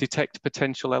where it can detect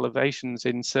potential elevations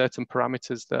in certain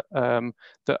parameters that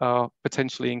that are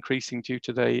potentially increasing due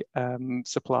to the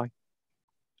supply.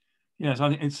 Yes, I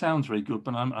think it sounds very good,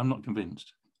 but I'm not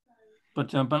convinced.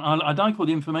 But I'd like all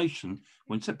the information.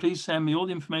 Please send me all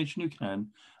the information you can.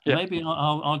 Yeah. Maybe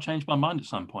I'll change my mind at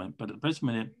some point. But at the present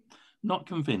minute, not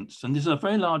convinced. And there's a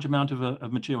very large amount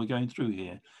of material going through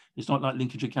here. It's not like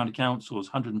Lincolnshire County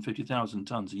Council's 150,000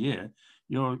 tonnes a year.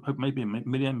 You're maybe a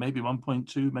million, maybe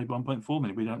 1.2, maybe 1.4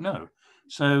 million. We don't know.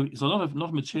 So it's a lot of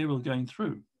material going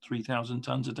through. 3,000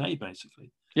 tonnes a day,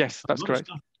 basically. Yes, that's correct.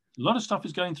 A lot of stuff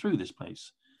is going through this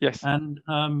place. Yes. And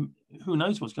who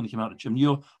knows what's going to come out of the chimney?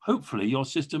 Hopefully your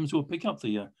systems will pick up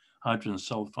the hydrogen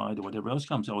sulfide or whatever else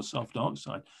comes out, or sulfur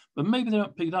dioxide. But maybe they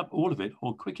don't pick up all of it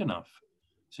or quick enough.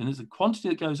 So there's the quantity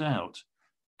that goes out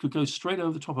could go straight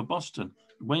over the top of Boston.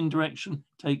 The wind direction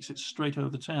takes it straight over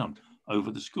the town, over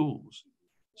the schools.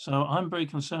 So I'm very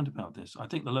concerned about this. I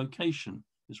think the location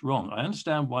is wrong. I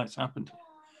understand why it's happened,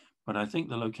 but I think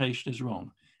the location is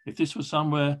wrong. If this was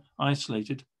somewhere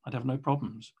isolated, I'd have no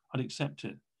problems. I'd accept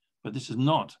it. But this is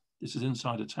not. This is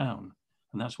inside a town.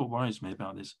 And that's what worries me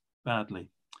about this badly.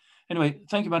 Anyway,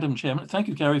 thank you, Madam Chairman. Thank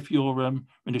you, Gary, for your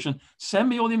rendition. Send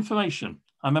me all the information.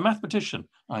 I'm a mathematician.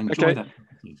 I enjoy that.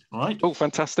 All right? Oh,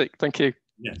 fantastic. Thank you.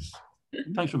 Yes.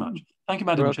 Thanks very much. Thank you,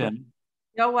 Madam Chairman.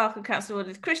 You're welcome, Councillor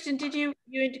Woodley. Christian, did you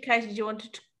indicated you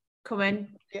wanted to come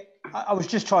in? I was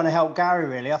just trying to help Gary,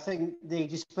 really. I think the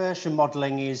dispersion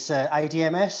modelling is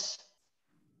ADMS.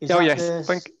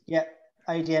 Yeah,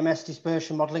 ADMS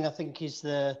dispersion modelling, I think, is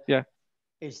the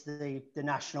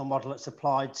national model that's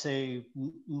applied to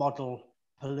model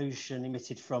pollution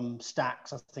emitted from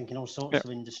stacks, I think, in all sorts of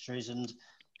industries, and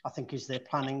I think is their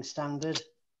planning standard.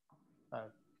 So I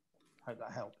hope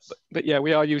that helps. But yeah,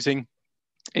 we are using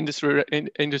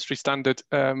industry standard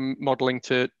modelling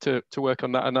to work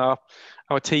on that, and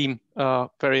our team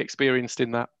are very experienced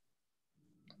in that.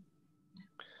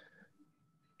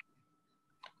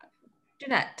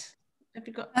 Jeanette, have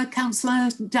you got? Councillor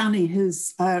Danny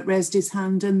has raised his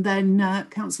hand, and then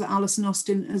Councillor Alison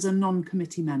Austin as a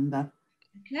non-committee member.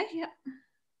 Okay, yeah.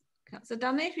 Councillor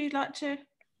Danny, if you'd like to.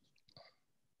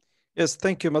 Yes,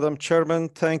 thank you, Madam Chairman.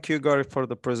 Thank you, Gary, for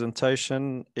the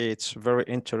presentation. It's very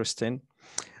interesting.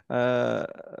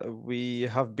 We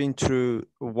have been through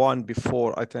one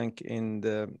before, I think, in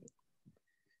the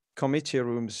committee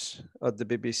rooms at the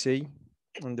BBC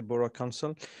and the Borough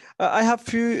Council. I have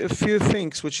a few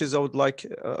things which is I would like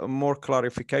more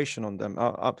clarification on them.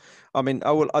 I mean,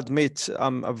 I will admit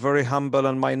I'm very humble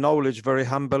and my knowledge very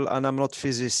humble, and I'm not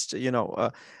physicist, you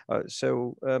know.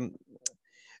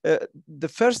 The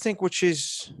first thing which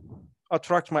is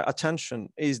attract my attention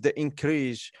is the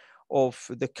increase of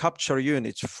the capture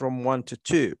units from 1 to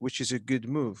 2, which is a good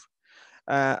move.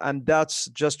 And that's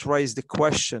just raised the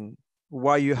question,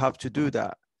 why you have to do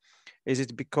that? Is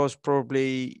it because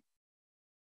probably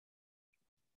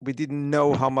we didn't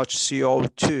know how much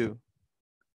CO2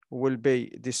 will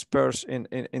be dispersed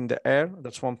in the air?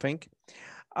 That's one thing.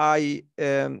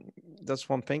 That's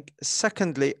one thing.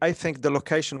 Secondly, I think the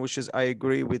location, which is, I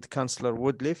agree with Councillor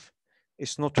Woodliff,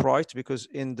 is not right, because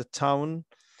in the town,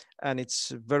 and it's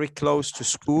very close to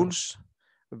schools,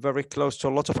 very close to a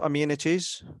lot of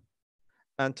amenities,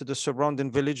 and to the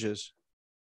surrounding villages.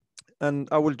 And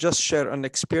I will just share an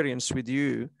experience with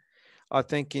you. I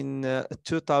think in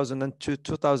 2002,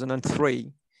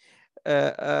 2003,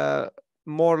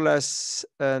 more or less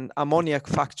an ammoniac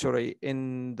factory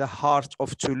in the heart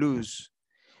of Toulouse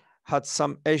had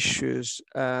some issues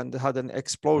and had an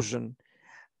explosion.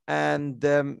 And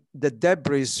the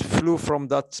debris flew from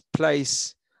that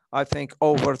place, I think,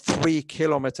 over 3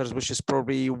 kilometers, which is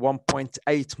probably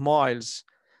 1.8 miles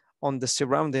on the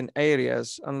surrounding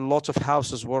areas. And a lot of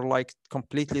houses were like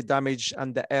completely damaged,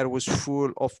 and the air was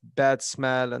full of bad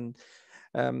smell and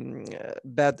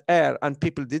bad air, and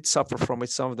people did suffer from it.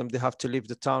 Some of them, they have to leave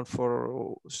the town,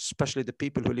 for especially the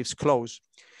people who lives close.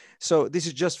 So this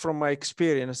is just from my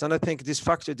experience, and I think this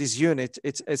factor, this unit,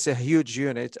 it's a huge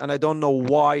unit, and I don't know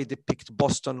why they picked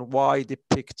Boston, why they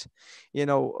picked, you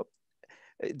know,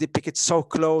 they pick it so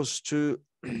close to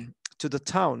the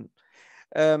town.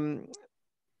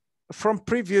 From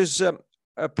previous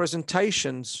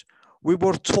presentations, we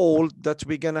were told that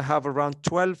we're going to have around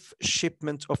 12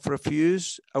 shipments of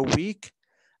refuse a week,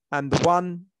 and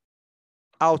 1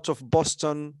 out of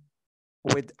Boston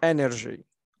with energy.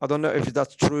 I don't know if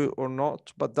that's true or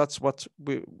not, but that's what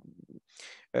we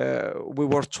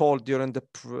were told during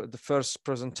the first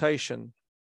presentation.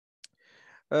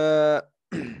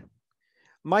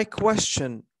 My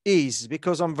question is,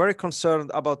 because I'm very concerned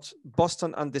about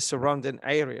Boston and the surrounding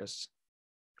areas.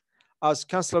 As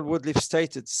Councillor Woodliff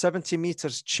stated, 70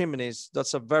 meters chimneys,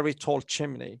 that's a very tall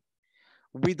chimney.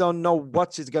 We don't know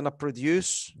what it's gonna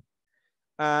produce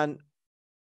and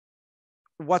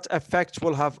what effect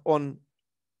will have on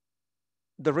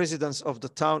the residents of the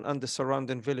town and the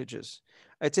surrounding villages.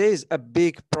 It is a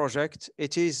big project.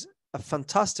 It is a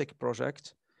fantastic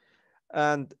project.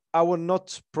 And I will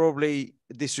not probably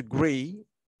disagree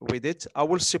with it. I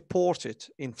will support it,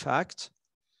 in fact.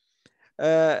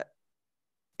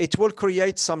 It will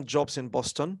create some jobs in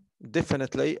Boston,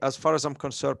 definitely. As far as I'm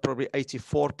concerned, probably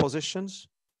 84 positions,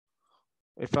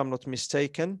 if I'm not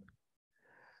mistaken.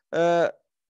 But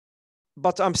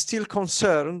I'm still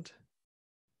concerned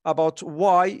about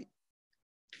why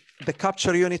the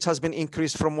capture unit has been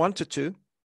increased from 1 to 2,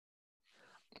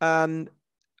 and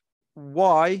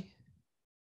why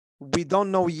we don't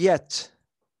know yet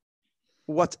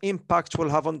what impact will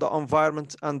have on the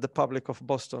environment and the public of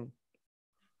Boston.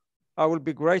 I will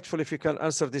be grateful if you can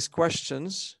answer these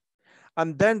questions.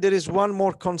 And then there is one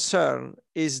more concern,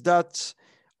 is that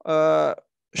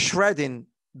shredding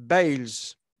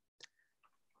bales,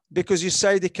 because you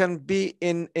say they can be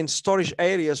in storage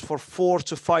areas for 4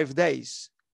 to 5 days.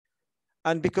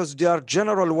 And because they are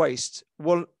general waste,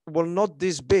 will not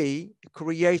this be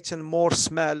creating more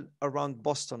smell around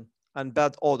Boston and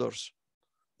bad odors?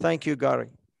 Thank you, Gary.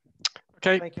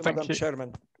 Okay, thank you, Madam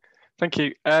Chairman. Thank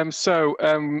you.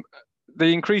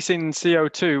 the increase in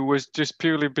CO2 was just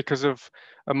purely because of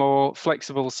a more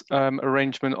flexible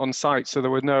arrangement on site. So there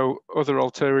were no other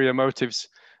ulterior motives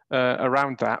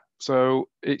around that. So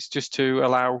it's just to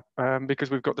allow, because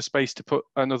we've got the space to put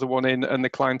another one in, and the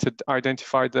client had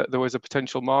identified that there was a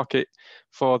potential market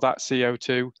for that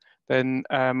CO2, then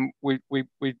we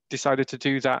decided to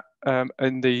do that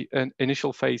in the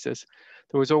initial phases.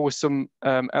 There was always some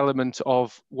element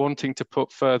of wanting to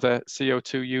put further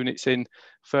CO2 units in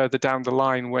further down the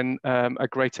line when a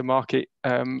greater market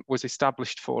was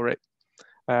established for it.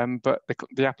 But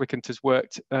the applicant has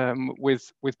worked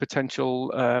with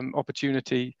potential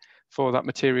opportunity for that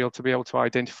material to be able to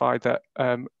identify that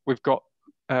we've got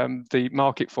the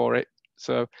market for it.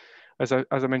 So as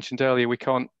I mentioned earlier, we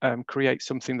can't create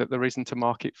something that there isn't a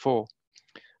market for.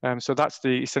 So that's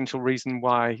the essential reason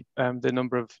why the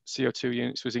number of CO2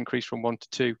 units was increased from 1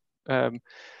 to 2.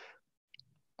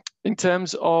 In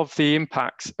terms of the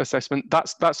impacts assessment,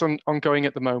 that's ongoing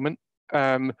at the moment.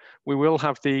 We will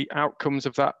have the outcomes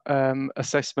of that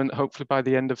assessment hopefully by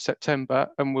the end of September,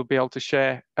 and we'll be able to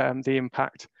share the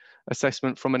impact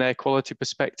assessment from an air quality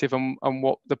perspective and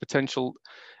what the potential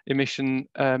emission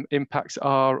impacts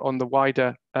are on the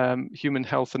wider human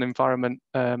health and environment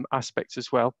aspects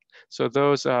as well. So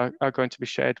those are going to be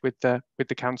shared with the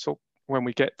council when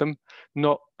we get them.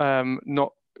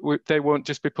 They won't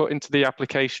just be put into the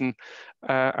application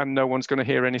and no one's going to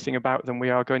hear anything about them. We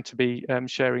are going to be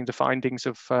sharing the findings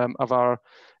of our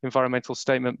environmental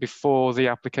statement before the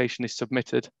application is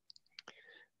submitted.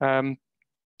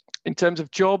 In terms of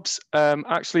jobs,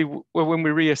 actually, when we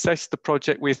reassess the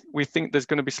project, we think there's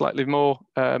going to be slightly more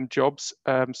jobs,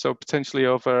 so potentially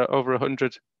over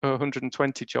 100 or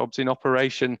 120 jobs in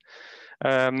operation,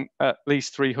 at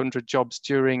least 300 jobs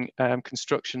during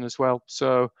construction as well.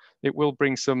 So it will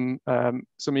bring some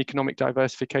economic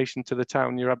diversification to the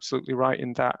town. You're absolutely right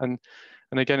in that. And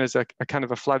again, as a kind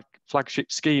of a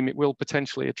flagship scheme, it will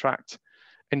potentially attract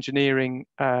engineering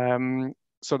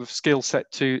sort of skill set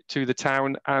to the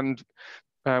town, and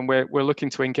we're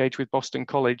looking to engage with Boston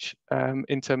College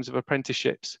in terms of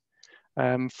apprenticeships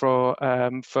for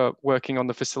working on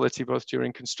the facility both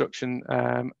during construction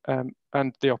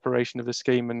and the operation of the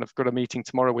scheme. And I've got a meeting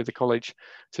tomorrow with the college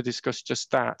to discuss just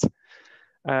that.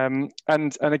 And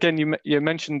again, you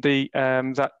mentioned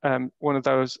that one of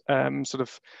those sort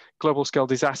of global scale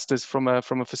disasters from a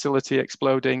facility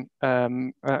exploding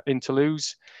in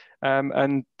Toulouse.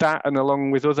 And that, and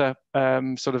along with other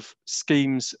sort of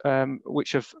schemes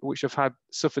which have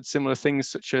suffered similar things,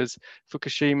 such as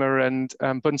Fukushima and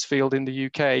Buncefield in the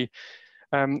UK,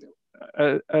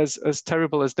 as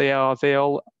terrible as they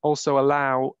all also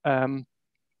allow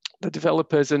the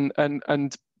developers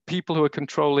and people who are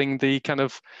controlling the kind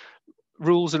of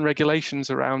rules and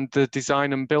regulations around the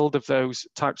design and build of those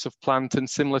types of plant and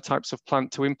similar types of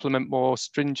plant to implement more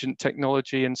stringent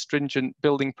technology and stringent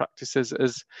building practices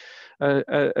as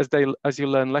you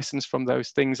learn lessons from those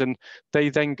things, and they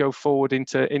then go forward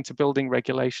into building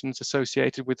regulations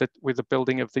associated with the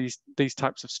building of these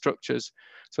types of structures.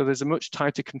 So there's a much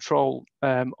tighter control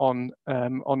on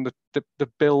the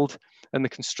build and the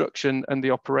construction and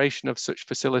the operation of such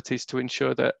facilities to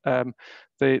ensure that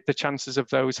the chances of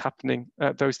those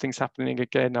things happening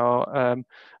again are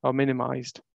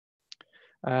minimized.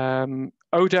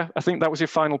 Odour, I think that was your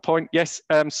final point. Yes.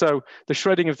 So the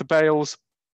shredding of the bales,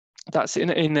 that's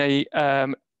in a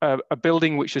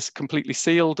building which is completely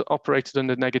sealed, operated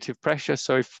under negative pressure.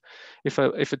 So if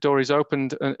a door is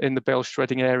opened in the bale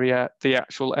shredding area, the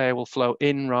actual air will flow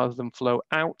in rather than flow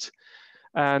out.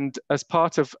 And as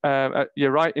part of,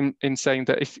 you're right in saying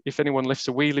that if anyone lifts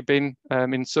a wheelie bin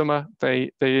in summer,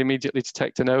 they immediately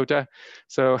detect an odour.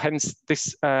 So hence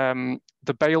the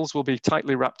bales will be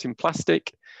tightly wrapped in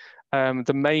plastic.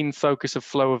 The main focus of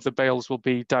flow of the bales will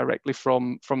be directly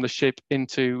from the ship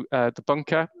into the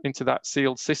bunker, into that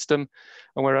sealed system.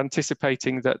 And we're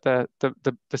anticipating that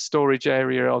the storage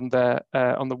area on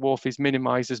the wharf is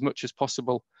minimised as much as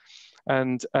possible.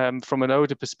 And from an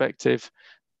odour perspective,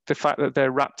 the fact that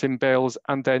they're wrapped in bales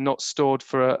and they're not stored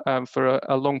for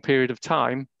a long period of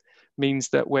time means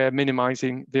that we're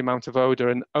minimizing the amount of odor,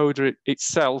 and odor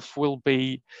itself will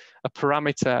be a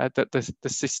parameter that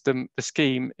the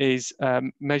scheme is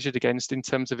measured against in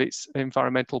terms of its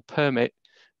environmental permit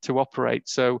to operate.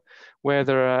 So where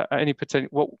there are any potential,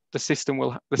 what the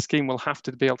scheme will have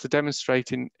to be able to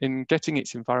demonstrate in getting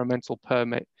its environmental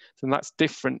permit, and that's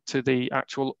different to the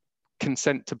actual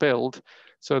consent to build.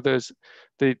 So there's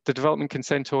the development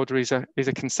consent order is a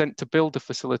consent to build the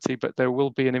facility, but there will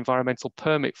be an environmental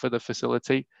permit for the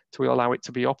facility to allow it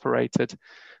to be operated.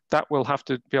 That will have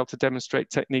to be able to demonstrate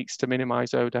techniques to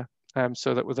minimize odor,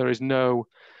 so that there is no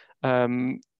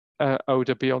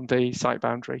odour beyond the site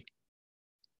boundary.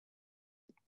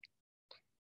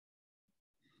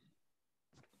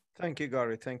 Thank you,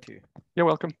 Gary. Thank you. You're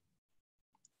welcome.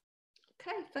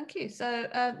 Okay, thank you. So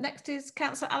next is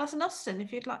Councillor Alison Austin.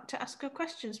 If you'd like to ask your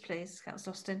questions, please,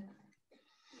 Councillor Austin.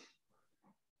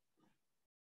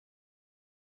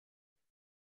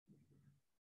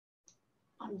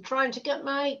 I'm trying to get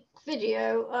my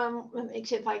video. Let me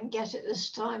see if I can get it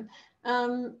this time.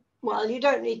 Well, you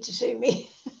don't need to see me.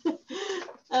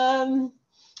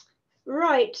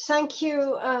 Right, thank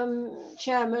you,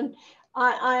 Chairman.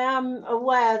 I am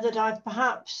aware that I've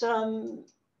perhaps, I've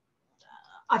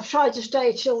tried to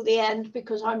stay till the end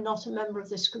because I'm not a member of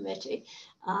this committee.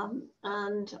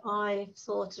 And I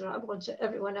thought that I wanted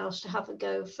everyone else to have a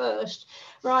go first.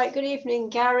 Right, good evening,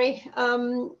 Gary.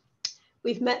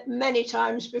 We've met many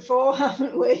times before,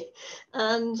 haven't we?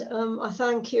 And I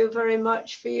thank you very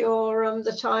much for your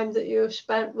the time that you have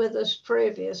spent with us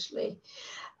previously.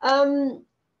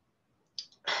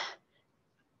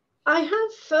 I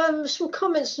have some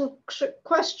comments and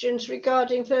questions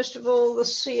regarding, first of all, the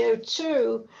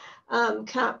CO2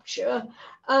 capture,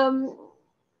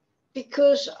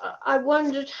 because I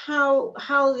wondered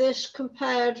how this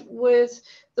compared with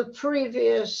the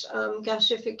previous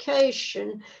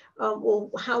gasification, or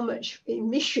how much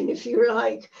emission, if you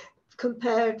like,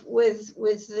 compared with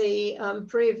the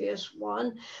previous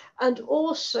one. And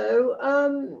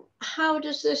also, how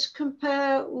does this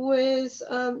compare with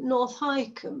North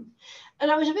Hykeham?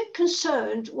 And I was a bit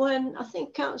concerned when I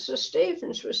think Councillor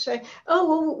Stevens was saying, oh,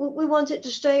 well, we want it to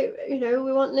stay, you know,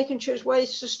 we want Lincolnshire's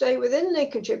waste to stay within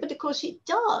Lincolnshire. But of course it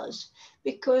does,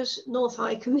 because North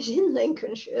Hykeham is in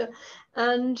Lincolnshire.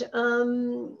 And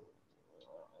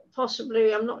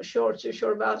possibly, I'm not too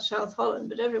sure about South Holland,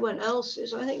 but everyone else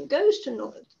is, I think, goes to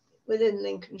North within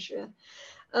Lincolnshire.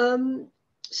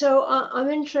 So I'm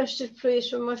interested, please,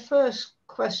 for my first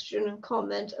question and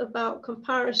comment about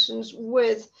comparisons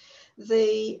with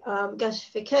the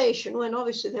gasification, when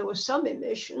obviously there were some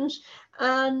emissions,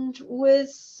 and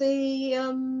with the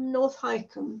North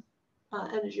Hykeham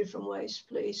energy from waste,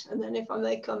 please. And then if I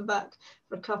may come back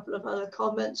for a couple of other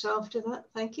comments after that.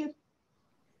 Thank you.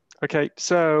 Okay,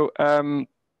 so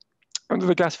under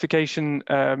the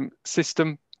gasification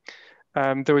system,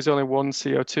 there was only one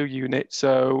CO2 unit,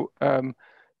 so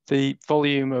the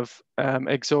volume of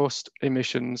exhaust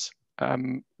emissions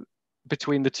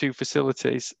between the two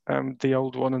facilities, the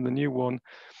old one and the new one,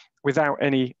 without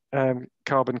any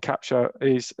carbon capture,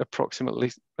 is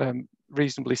approximately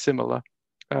reasonably similar.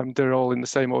 They're all in the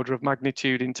same order of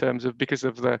magnitude in terms of, because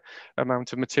of the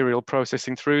amount of material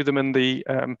processing through them and the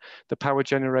power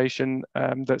generation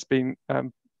that's been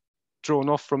drawn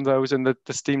off from those, and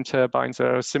the steam turbines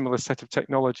are a similar set of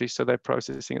technology, so they're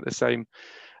processing at the same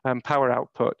power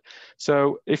output.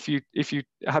 So if you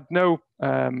had no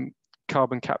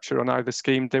carbon capture on either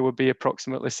scheme, they would be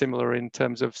approximately similar in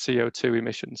terms of CO2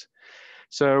 emissions.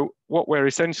 So what we're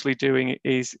essentially doing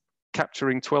is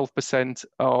capturing 12%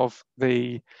 of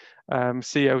the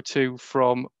CO2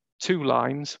 from 2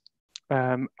 lines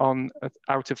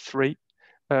out of 3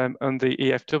 on the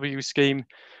EFW scheme,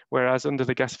 whereas under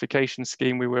the gasification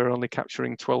scheme, we were only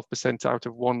capturing 12% out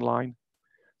of 1 line.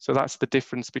 So that's the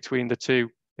difference between the two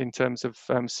in terms of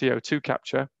CO2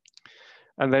 capture.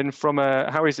 And then from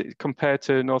how is it compared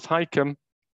to North Hykeham?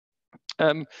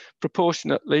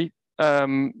 Proportionately,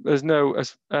 there's no,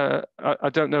 I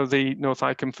don't know the North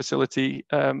Hykeham facility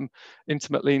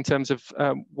intimately in terms of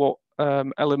what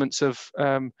elements of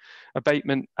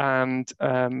abatement and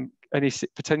any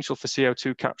potential for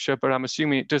CO2 capture, but I'm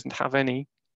assuming it doesn't have any.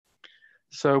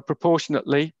 So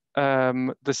proportionately,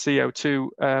 the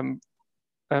CO2,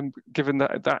 given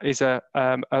that that is a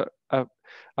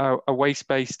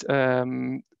waste-based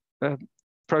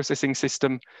processing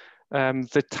system,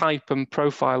 the type and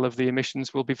profile of the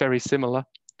emissions will be very similar.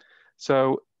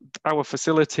 So our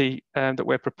facility that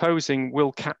we're proposing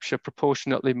will capture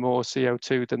proportionately more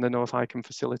CO2 than the North Hykeham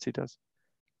facility does.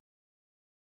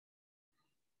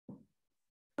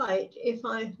 Right, if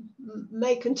I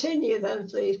may continue then,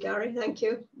 please, Gary. Thank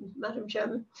you, Madam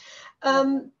Chairman.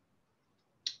 I'm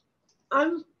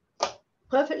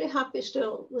perfectly happy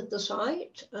still with the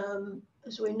site.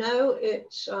 As we know,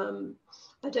 it's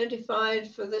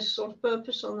identified for this sort of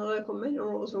purpose on the local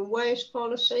minerals and waste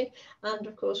policy, and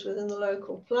of course within the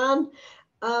local plan.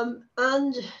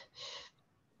 And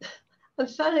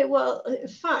fairly well, in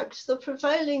fact, the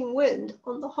prevailing wind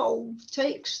on the whole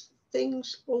takes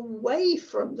things away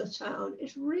from the town.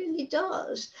 It really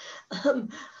does.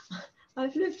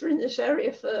 I've lived in this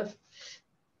area for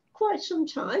quite some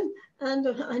time, and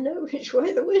I know which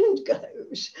way the wind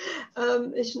goes.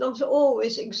 It's not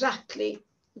always exactly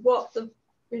what the,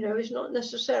 it's not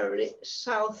necessarily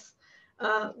south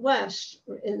west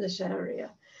in this area.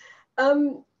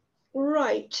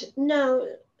 Right, now,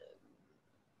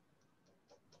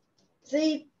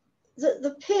 the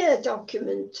peer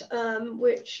document,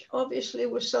 which obviously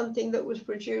was something that was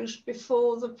produced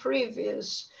before the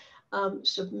previous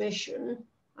submission,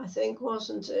 I think,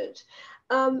 wasn't it?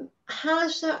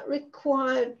 Has that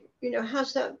required,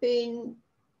 has that been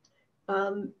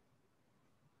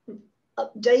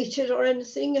updated or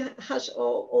anything?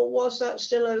 Or was that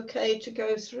still okay to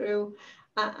go through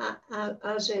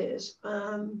as is?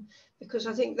 Because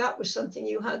I think that was something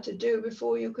you had to do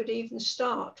before you could even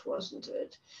start, wasn't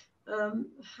it?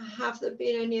 Have there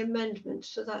been any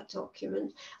amendments to that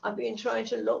document? I've been trying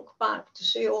to look back to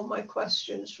see all my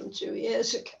questions from 2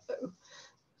 years ago.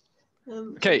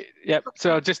 Okay, yeah,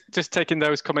 so just taking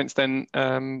those comments then.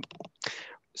 The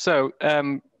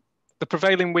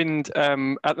prevailing wind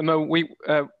at the moment,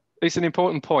 it's an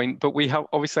important point, but we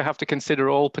obviously have to consider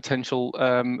all potential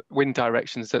wind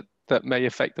directions that may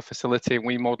affect the facility, and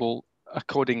we model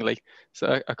accordingly,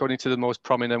 so according to the most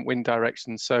prominent wind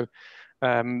directions. So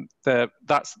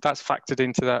that's factored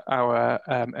into our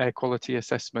air quality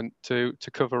assessment to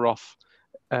cover off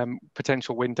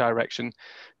potential wind direction.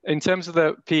 In terms of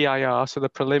the PIR, so the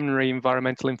preliminary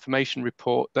environmental information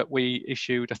report that we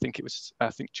issued, I think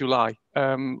July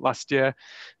last year.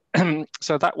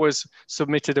 So that was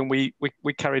submitted, and we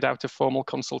carried out a formal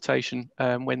consultation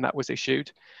when that was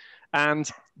issued.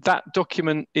 And that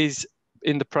document is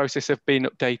in the process of being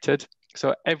updated.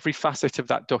 So every facet of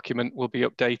that document will be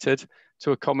updated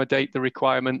to accommodate the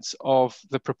requirements of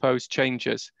the proposed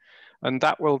changes. And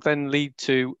that will then lead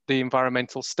to the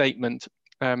environmental statement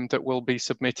that will be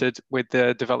submitted with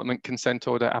the development consent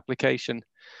order application.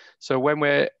 So when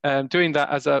we're doing that,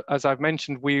 as I've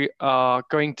mentioned, we are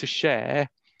going to share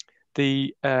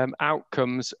the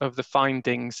outcomes of the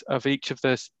findings of each of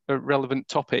the relevant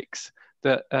topics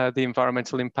that the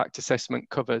environmental impact assessment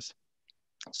covers.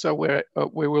 So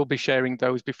we will be sharing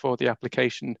those before the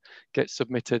application gets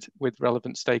submitted with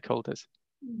relevant stakeholders.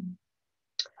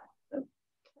 Okay,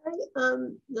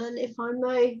 then if I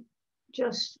may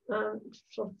just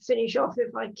sort of finish off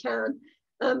if I can.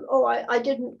 I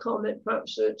didn't comment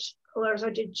perhaps whereas I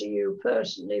did to you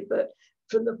personally, but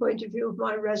from the point of view of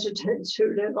my residents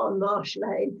who live on Marsh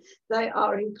Lane, they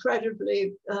are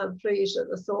incredibly pleased at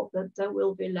the thought that there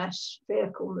will be less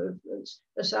vehicle movements,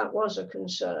 as that was a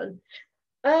concern.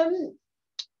 I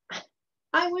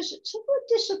was somewhat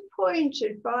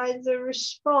disappointed by the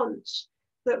response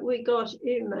that we got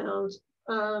emailed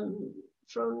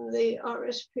from the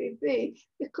RSPB,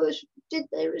 because did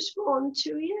they respond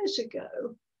 2 years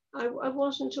ago? I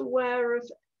wasn't aware of.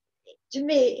 To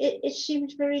me, it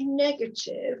seemed very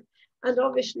negative, and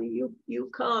obviously you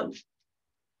can't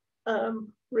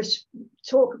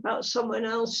talk about someone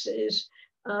else's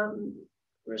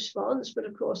response, but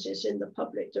of course it's in the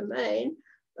public domain.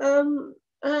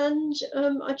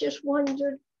 I just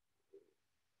wondered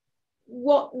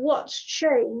what's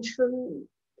changed from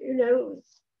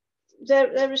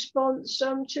their response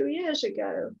 2 years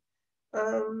ago.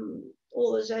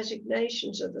 All the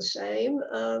designations are the same.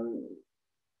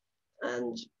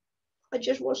 And I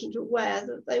just wasn't aware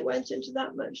that they went into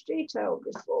that much detail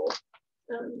before.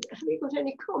 Have you got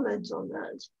any comment on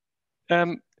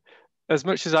that? As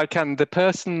much as I can, the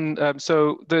person.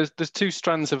 So there's two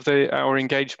strands of our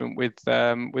engagement with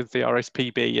the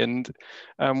RSPB, and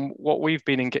what we've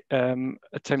been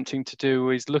attempting to do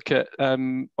is look at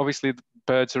obviously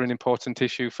birds are an important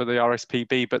issue for the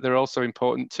RSPB, but they're also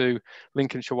important to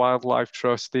Lincolnshire Wildlife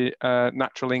Trust, the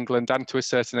Natural England, and to a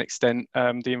certain extent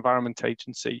the Environment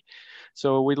Agency.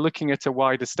 So we're looking at a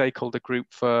wider stakeholder group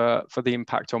for the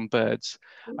impact on birds,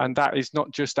 and that is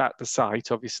not just at the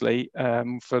site, obviously,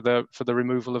 for the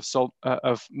removal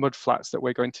of mud flats that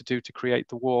we're going to do to create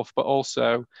the wharf, but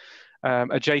also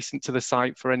adjacent to the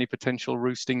site for any potential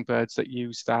roosting birds that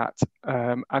use that,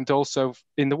 and also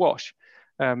in the wash.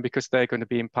 Because they're going to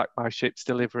be impacted by ships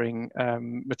delivering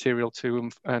material to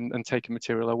them and taking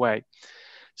material away.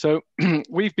 So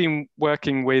we've been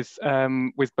working with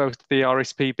both the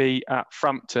RSPB at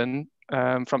Frampton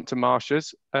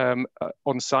Marshes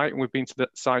on site, and we've been to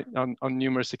that site on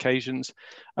numerous occasions,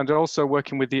 and also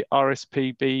working with the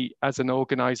RSPB as an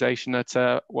organisation at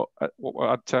what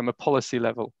I'd term a policy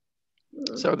level.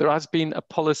 So there has been a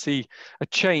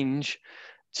change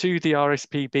to the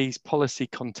RSPB's policy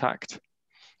contact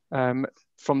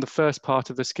from the first part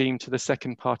of the scheme to the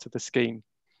second part of the scheme.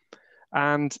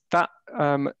 And that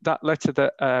that letter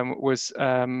that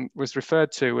was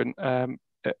referred to and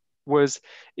was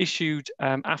issued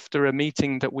after a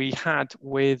meeting that we had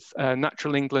with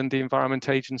Natural England, the Environment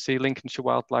Agency, Lincolnshire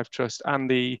Wildlife Trust, and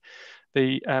the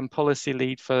policy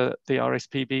lead for the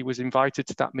RSPB was invited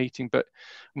to that meeting, but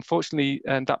unfortunately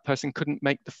that person couldn't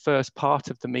make the first part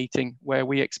of the meeting where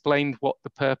we explained what the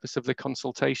purpose of the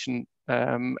consultation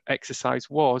exercise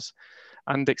was,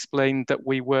 and explained that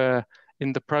we were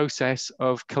in the process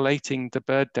of collating the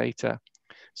bird data.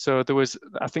 So there was,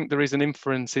 I think there is an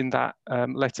inference in that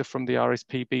letter from the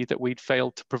RSPB that we'd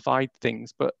failed to provide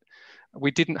things, but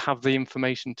we didn't have the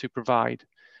information to provide.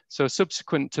 So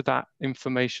subsequent to that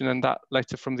information and that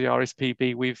letter from the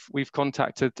RSPB, we've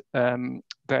contacted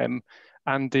them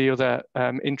and the other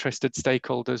interested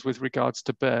stakeholders with regards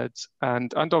to birds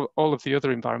and all of the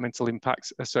other environmental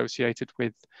impacts associated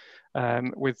with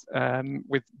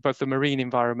both the marine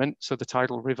environment, so the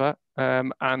tidal river,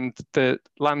 and the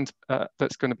land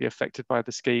that's going to be affected by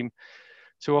the scheme,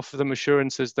 to offer them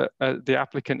assurances that the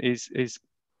applicant is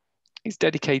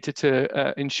dedicated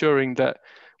to ensuring that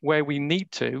where we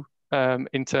need to,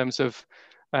 in terms of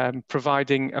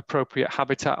providing appropriate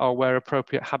habitat, or where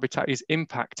appropriate habitat is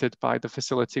impacted by the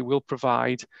facility, will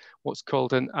provide what's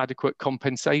called an adequate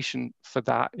compensation for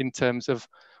that, in terms of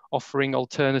offering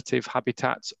alternative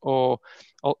habitats or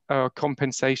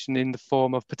compensation in the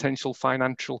form of potential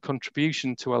financial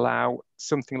contribution to allow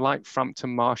something like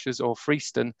Frampton Marshes or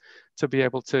Freeston to be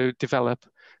able to develop,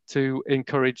 to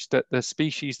encourage that the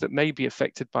species that may be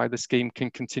affected by the scheme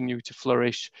can continue to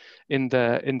flourish in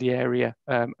the area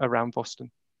around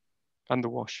Boston and the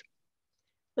Wash.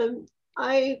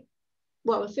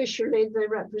 Well, officially the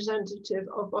representative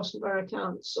of Boston Borough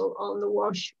Council on the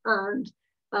Wash and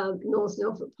North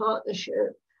Norfolk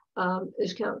Partnership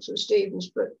is Councillor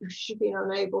Stevens, but she's been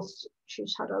unable,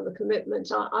 she's had other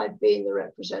commitments. I've been the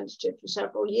representative for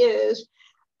several years,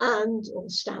 and, or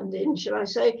stand-in, shall I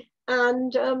say,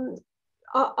 and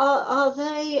are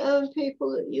they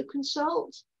people that you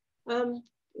consult? You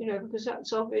know, because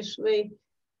that's obviously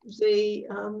the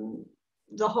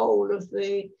whole of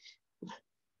the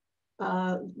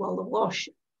well, the Wash,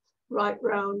 right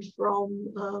round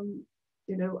from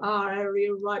you know, our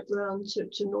area right round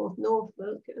to North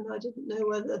Norfolk, and I didn't know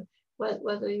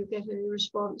whether you get any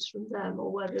response from them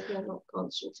or whether they're not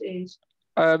consultees.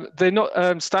 They're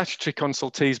not statutory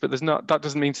consultees, but there's not. That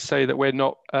doesn't mean to say that we're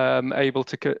not able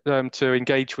to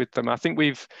engage with them. I think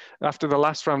we've, after the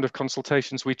last round of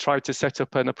consultations, we tried to set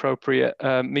up an appropriate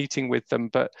meeting with them,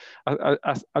 but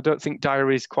I don't think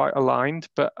diary is quite aligned.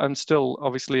 But I'm still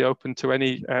obviously open to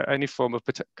any form of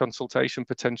consultation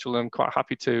potential. I'm quite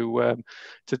happy to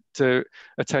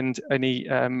attend any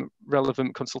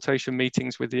relevant consultation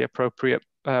meetings with the appropriate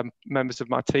members of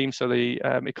my team, so the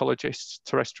ecologists,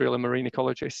 terrestrial and marine ecologists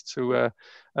who are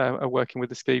working with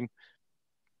the scheme.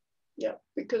 Yeah,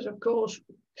 because of course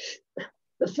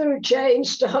the food chain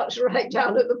starts right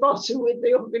down at the bottom with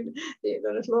the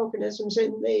little organisms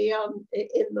in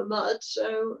the mud.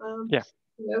 So yeah,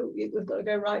 you know, we've got to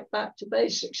go right back to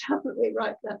basics, haven't we?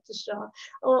 Right back to start.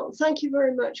 Oh, thank you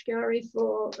very much, Gary,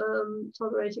 for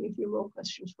tolerating a few more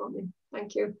questions from me.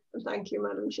 Thank you, and thank you,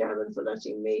 Madam Chairman, for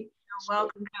letting me. You're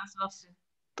welcome, Councillor Austin.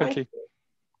 Thank you.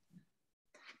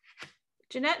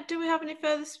 Jeanette, do we have any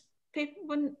further people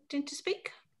wanting to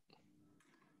speak?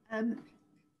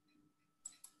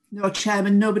 No,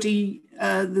 Chairman, nobody,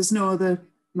 there's no other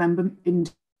member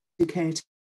indicated.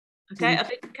 Okay, I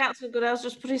think Councillor Goodell's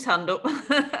just put his hand up.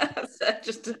 So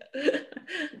just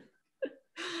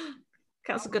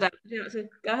Councillor Goodell, would you like to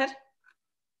go ahead?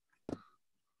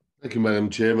 Thank you, Madam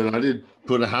Chairman. I did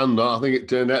put a hand on. I think it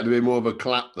turned out to be more of a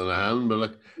clap than a hand,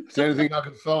 but it's the only thing I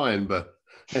could find. But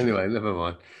anyway, never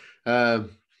mind.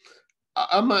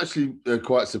 I'm actually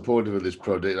quite supportive of this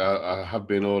project. I have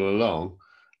been all along.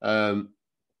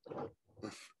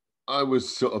 I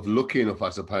was sort of lucky enough,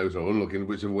 I suppose, or unlucky,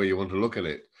 whichever way you want to look at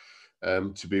it,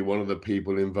 to be one of the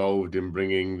people involved in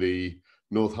bringing the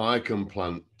North Highcombe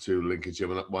plant to Lincolnshire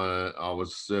when I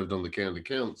was served on the county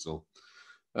council.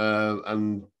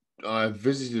 And I've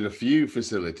visited a few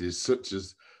facilities, such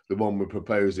as the one we're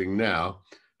proposing now,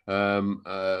 and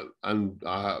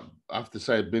I have to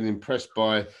say I've been impressed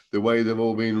by the way they've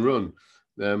all been run,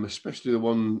 especially the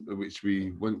one which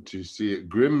we went to see at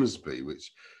Grimsby,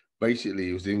 which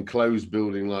basically was an enclosed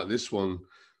building like this one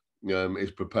is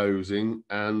proposing,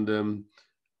 and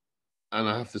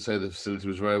I have to say the facility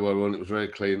was very well run. It was very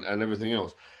clean and everything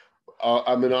else.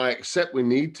 I mean, I accept we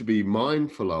need to be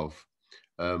mindful of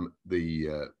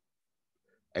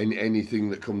anything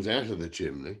that comes out of the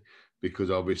chimney,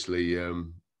 because obviously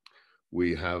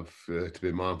we have to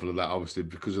be mindful of that, obviously,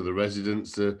 because of the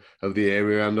residents of the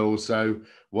area, and also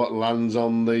what lands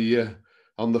on the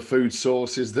food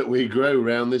sources that we grow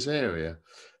around this area.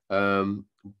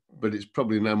 But it's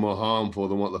probably no more harmful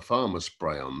than what the farmers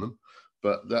spray on them.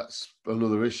 But that's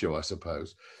another issue, I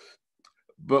suppose.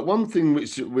 But one thing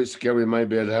which Gary may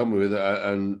be able to help me with,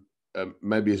 and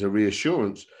maybe as a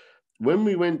reassurance, when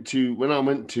I went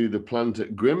to the plant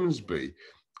at Grimsby,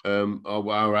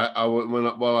 while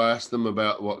I asked them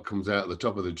about what comes out the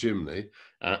top of the chimney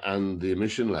and the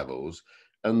emission levels,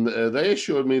 and they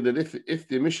assured me that if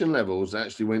the emission levels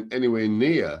actually went anywhere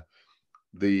near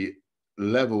the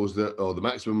levels or the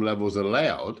maximum levels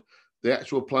allowed, the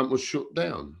actual plant was shut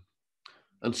down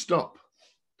and stop.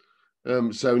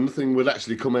 So nothing would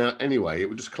actually come out anyway. It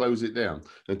would just close it down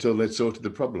until they'd sorted the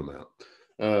problem out.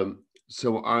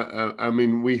 So I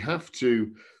mean, we have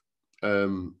to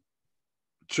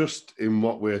trust in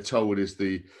what we're told is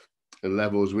the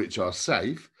levels which are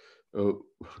safe.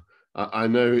 I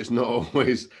know it's not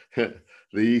always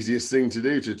the easiest thing to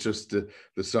do, to trust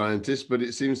the scientists, but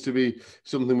it seems to be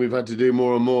something we've had to do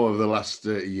more and more over the last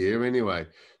year anyway,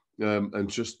 and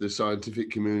trust the scientific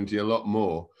community a lot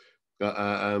more.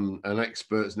 And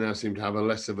experts now seem to have a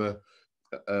less of a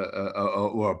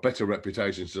better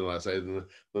reputation, shall I say, than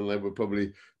they were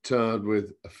probably tarred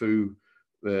with a few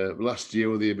last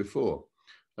year or the year before.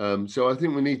 So I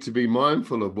think we need to be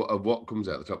mindful of what comes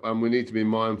out the top, and we need to be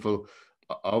mindful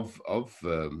of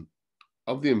the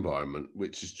environment,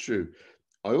 which is true.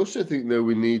 I also think that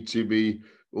we need to be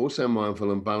also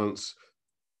mindful and balance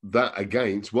that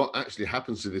against what actually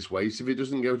happens to this waste if it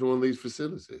doesn't go to one of these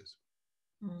facilities.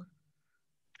 Mm.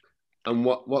 And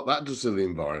what that does to the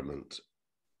environment.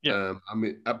 Yeah. I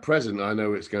mean, at present, I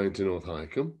know it's going to North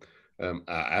Hykeham,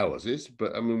 ours is,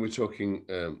 but I mean, we're talking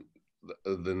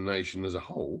the nation as a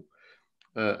whole,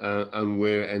 and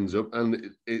where it ends up.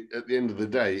 And at the end of the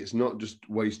day, it's not just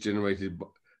waste generated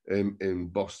in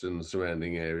Boston and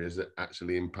surrounding areas that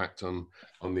actually impact on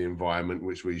the environment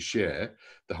which we share.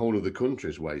 The whole of the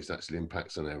country's waste actually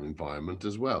impacts on our environment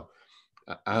as well.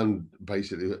 And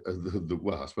basically,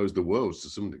 well, I suppose the world's to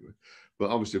some degree, but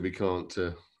obviously we can't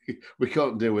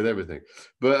deal with everything.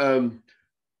 But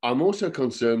I'm also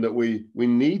concerned that we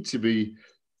need to be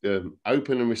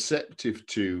open and receptive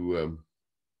to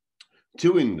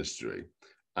industry,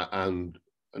 and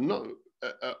not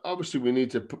obviously we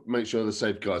need to make sure the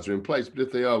safeguards are in place. But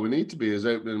if they are, we need to be as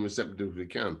open and receptive as we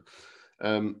can.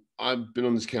 I've been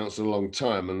on this council a long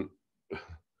time, and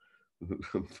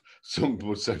some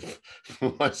would say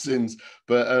for my sins,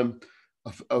 but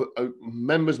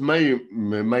members may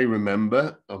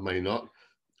remember, or may not,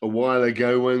 a while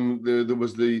ago when there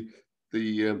was the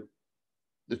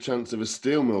chance of a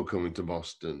steel mill coming to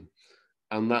Boston,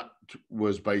 and that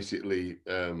was basically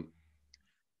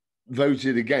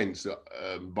voted against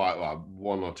by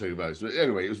one or two votes. But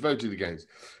anyway, it was voted against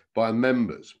by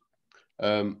members,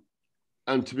 and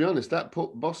to be honest, that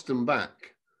put Boston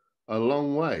back a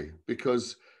long way,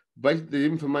 because the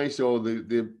information or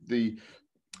the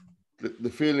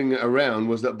feeling around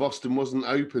was that Boston wasn't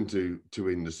open to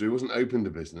industry, wasn't open to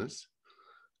business,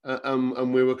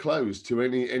 and we were closed to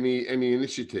any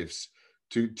initiatives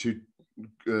to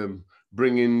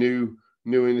bring in new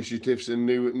initiatives and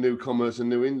new commerce and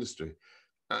new industry,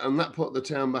 and that put the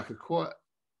town back quite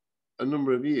a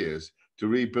number of years to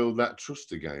rebuild that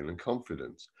trust again and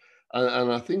confidence. And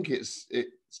I think it's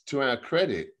to our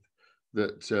credit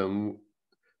that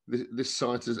this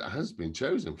site has been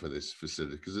chosen for this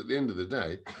facility, because at the end of the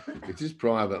day, it is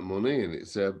private money and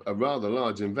it's a rather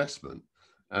large investment,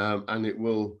 and it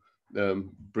will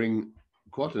bring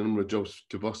quite a number of jobs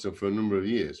to Boston for a number of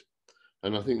years.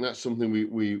 And I think that's something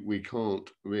we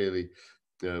can't really,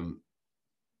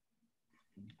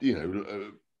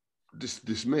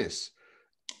 dismiss.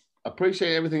 I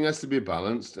appreciate everything has to be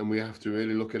balanced, and we have to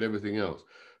really look at everything else.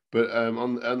 But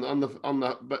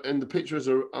but in the pictures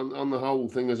on the whole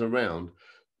thing as around,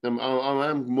 I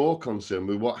am more concerned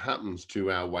with what happens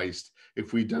to our waste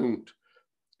if we don't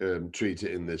treat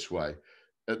it in this way.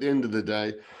 At the end of the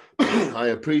day, I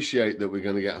appreciate that we're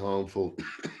going to get harmful,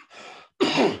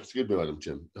 excuse me, Madam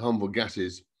Chair, harmful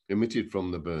gases emitted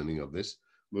from the burning of this.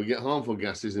 We'll get harmful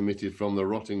gases emitted from the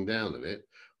rotting down of it.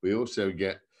 We also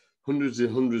get hundreds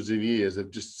and hundreds of years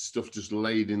of stuff just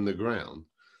laid in the ground.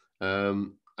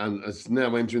 And it's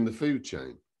now entering the food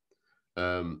chain.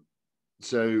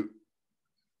 So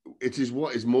it is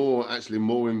what is more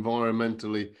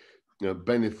environmentally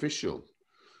beneficial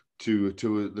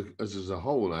to us as a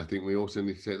whole. I think we also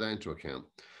need to take that into account.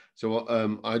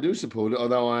 So I do support it,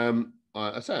 although I am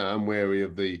wary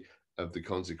of the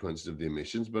consequences of the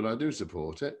emissions, but I do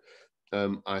support it.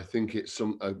 I think it's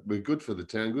we're good for the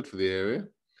town, good for the area,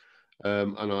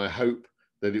 and I hope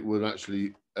that it will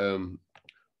actually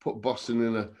put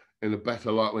Boston in a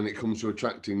better light when it comes to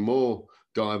attracting more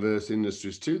diverse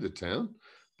industries to the town,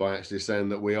 by actually saying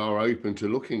that we are open to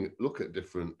look at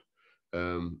different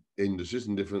industries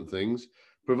and different things,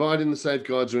 providing the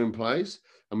safeguards are in place.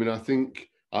 I mean, I think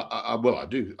I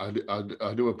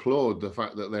do applaud the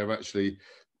fact that they're actually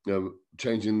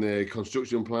changing their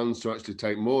construction plans to actually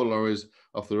take more lorries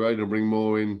off the road and bring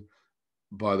more in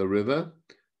by the river,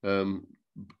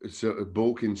 so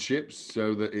bulking ships,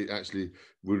 so that it actually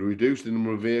would reduce the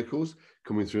number of vehicles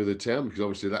coming through the town, because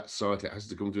obviously that site, it has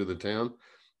to come through the town.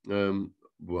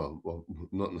 Well,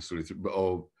 not necessarily through,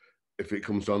 but if it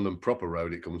comes on the proper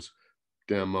road, it comes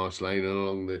down Marsh Lane and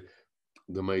along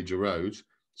the major roads.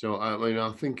 So I mean,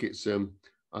 I think it's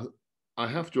I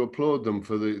have to applaud them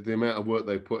for the amount of work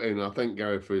they put in. I thank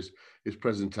Gary for his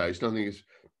presentation. I think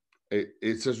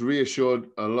it has reassured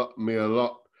me a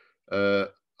lot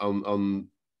on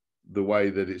the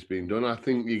way that it's been done. I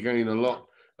think you gain a lot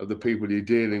of the people you're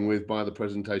dealing with by the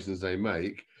presentations they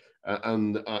make,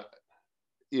 and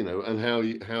you know, and how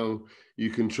you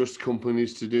can trust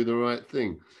companies to do the right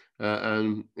thing.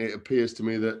 And it appears to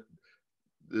me that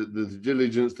the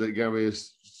diligence that Gary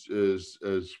has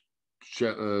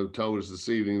told us this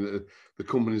evening that the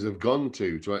companies have gone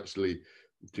to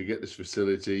get this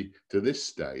facility to this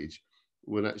stage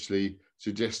would actually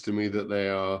suggest to me that they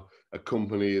are a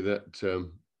company that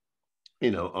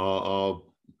you know, are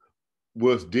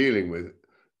worth dealing with,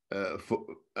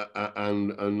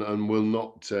 and will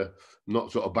not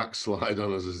sort of backslide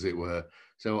on us, as it were.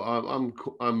 So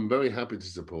I'm very happy to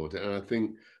support it, and I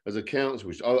think as a council,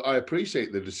 which I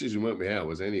appreciate the decision won't be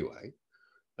ours anyway,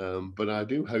 but I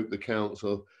do hope the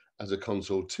council, as a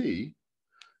consultee,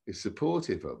 is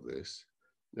supportive of this,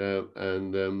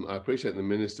 and I appreciate the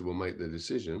minister will make the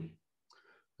decision.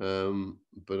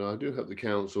 But I do hope the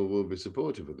council will be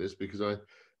supportive of this, because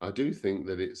I do think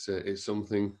that it's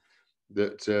something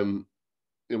that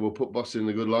it will put Boston in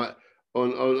a good light.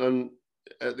 And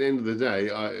at the end of the day,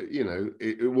 you know,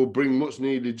 it will bring much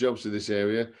needed jobs to this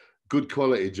area, good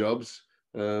quality jobs,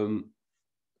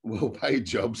 well-paid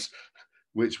jobs,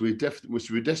 which we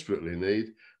desperately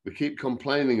need. We keep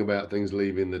complaining about things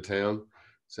leaving the town,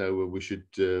 so we should.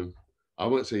 I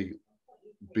won't say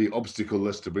be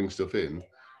obstacle-less to bring stuff in,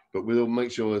 but we'll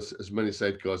make sure as many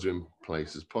safeguards are in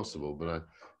place as possible. But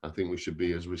I think we should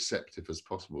be as receptive as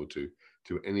possible to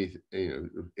any, you know,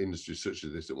 industries such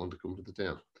as this that want to come to the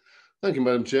town. Thank you,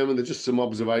 Madam Chairman. They're just some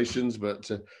observations, but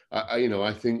you know,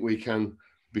 I think we can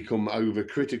become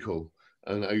overcritical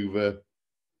and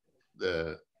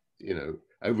you know,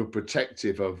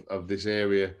 overprotective of this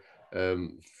area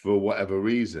for whatever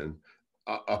reason.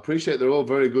 I appreciate they're all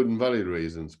very good and valid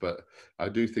reasons, but I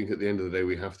do think at the end of the day,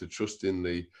 we have to trust in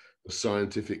the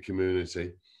scientific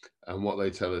community, and what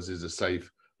they tell us is a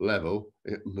safe level.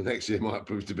 The next year might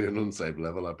prove to be an unsafe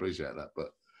level. I appreciate that,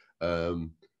 but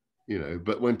you know,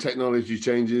 but when technology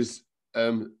changes,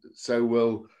 so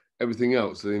will everything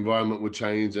else. The environment will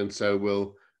change, and so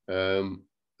will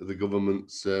the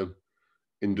government's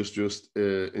industrial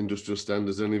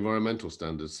standards and environmental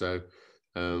standards. So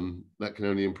that can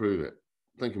only improve it.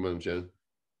 Thank you, Madam Chair.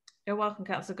 You're welcome,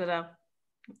 Councillor Goodall.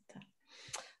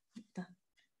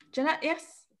 Jeanette,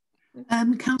 yes?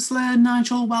 Councillor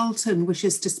Nigel Walton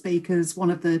wishes to speak as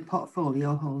one of the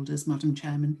portfolio holders, Madam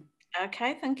Chairman.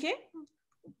 Okay, thank you.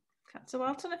 Councillor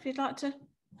Walton, if you'd like to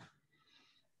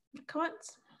comment.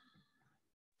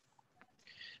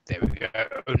 There we go.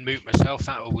 Unmute myself.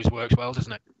 That always works well,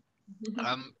 doesn't it?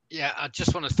 Yeah, I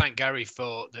just want to thank Gary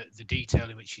for the detail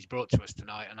in which he's brought to us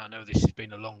tonight. And I know this has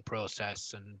been a long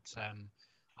process, and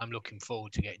I'm looking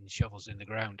forward to getting shovels in the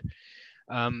ground.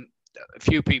 A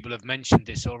few people have mentioned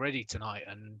this already tonight,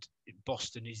 and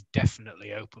Boston is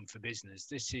definitely open for business.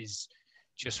 This is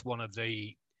just one of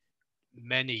the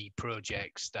many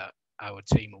projects that our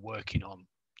team are working on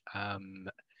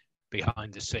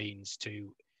behind the scenes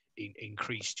to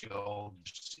increase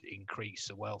jobs, increase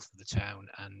the wealth of the town,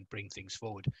 and bring things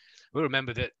forward. We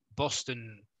remember that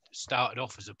Boston started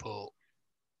off as a port,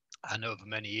 and over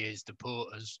many years the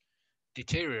port has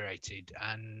deteriorated,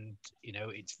 and you know,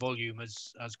 its volume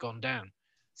has gone down.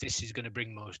 This is going to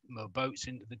bring more boats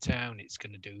into the town. It's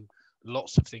going to do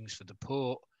lots of things for the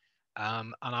port,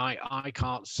 and I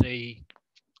can't see,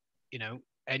 you know,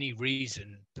 any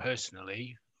reason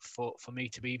personally for me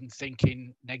to be even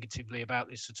thinking negatively about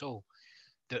this at all.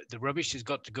 The rubbish has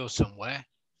got to go somewhere,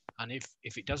 and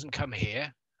if it doesn't come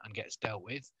here and gets dealt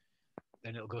with,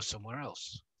 then it'll go somewhere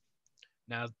else.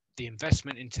 Now, the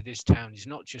investment into this town is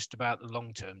not just about the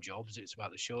long-term jobs, it's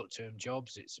about the short-term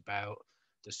jobs, it's about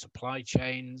the supply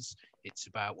chains, it's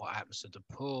about what happens to the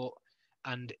port,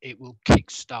 and it will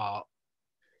kickstart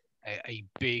a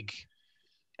big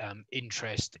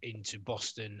interest into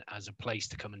Boston as a place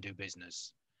to come and do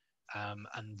business.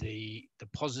 And the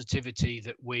positivity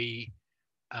that we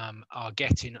are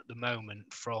getting at the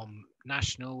moment from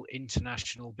national,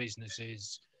 international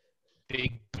businesses,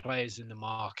 big players in the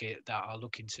market that are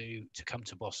looking to come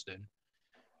to Boston,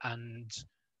 and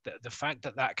the fact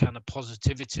that that kind of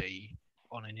positivity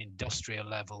on an industrial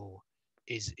level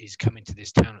is coming to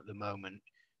this town at the moment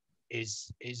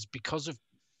is because of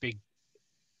big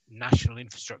national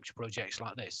infrastructure projects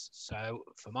like this. So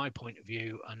from my point of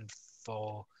view and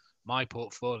for my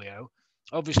portfolio,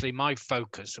 obviously my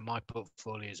focus and my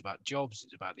portfolio is about jobs,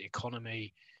 it's about the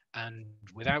economy, and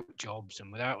without jobs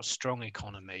and without a strong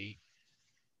economy,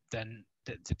 then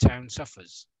the town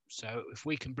suffers. So if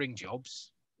we can bring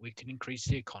jobs, we can increase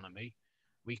the economy,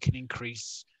 we can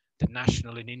increase the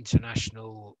national and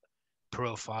international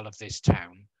profile of this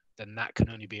town, then that can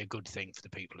only be a good thing for the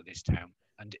people of this town.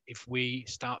 And if we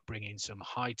start bringing some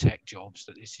high-tech jobs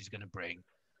that this is going to bring,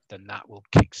 then that will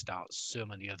kickstart so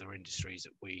many other industries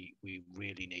that we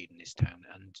really need in this town.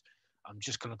 And I'm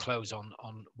just going to close on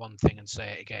one thing and say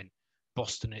it again.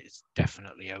 Boston is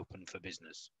definitely open for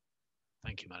business.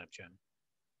 Thank you, Madam Chairman.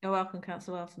 You're welcome,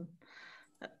 Councillor Wilson.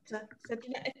 So if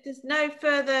there's no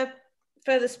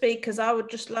further speakers, I would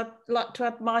just like to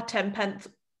add my 10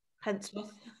 pence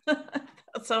worth.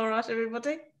 That's all right,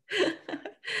 everybody.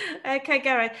 Okay,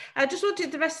 Gary. I just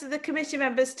wanted the rest of the committee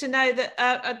members to know that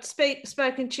I'd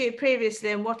spoken to you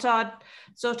previously, and what I'd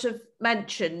sort of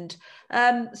mentioned.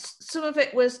 Some of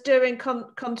it was during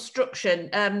construction.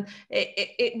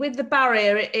 With the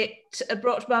barrier, it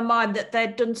brought to my mind that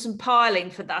they'd done some piling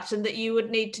for that, and that you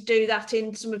would need to do that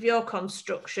in some of your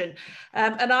construction.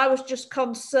 And I was just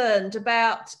concerned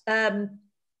about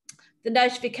the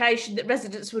notification that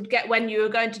residents would get when you were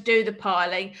going to do the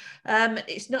piling.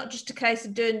 It's not just a case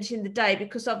of doing it in the day,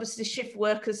 because obviously shift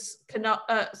workers cannot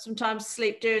sometimes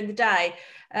sleep during the day.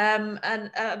 And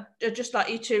I'd just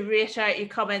like you to reiterate your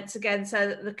comments again so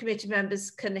that the committee members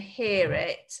can hear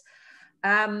it.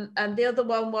 And the other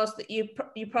one was that you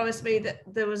promised me that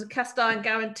there was a cast iron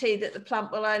guarantee that the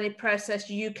plant will only process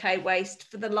UK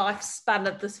waste for the lifespan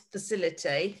of the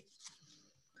facility.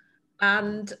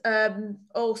 And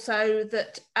also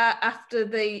that after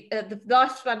the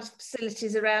lifespan of the facility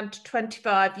is around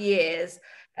 25 years,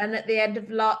 and at the end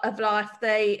of life,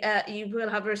 you will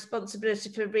have a responsibility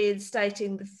for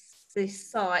reinstating the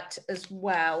site as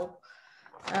well.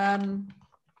 And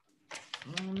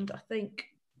I think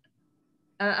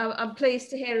I'm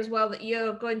pleased to hear as well that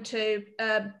you're going to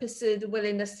pursue the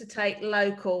willingness to take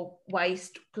local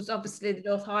waste, because obviously the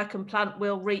North Hycombe plant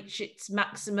will reach its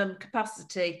maximum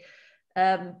capacity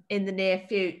in the near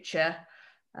future.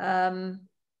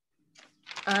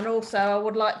 And also I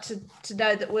would like to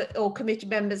know that all committee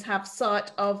members have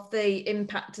sight of the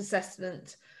impact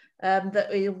assessment that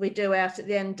we do out at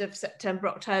the end of September,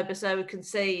 October, so we can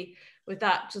see with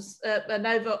that. Just, and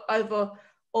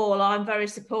overall, I'm very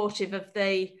supportive of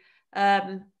the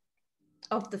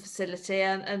facility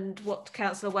and what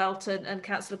Councillor Welton and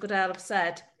Councillor Goodale have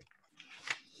said.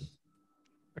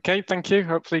 Okay, thank you.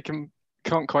 Hopefully you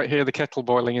can't quite hear the kettle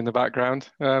boiling in the background.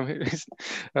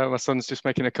 My son's just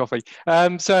making a coffee.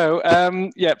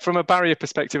 Yeah, from a barrier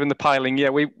perspective and the piling, yeah,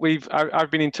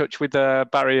 I've been in touch with the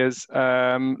barriers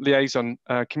liaison,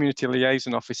 community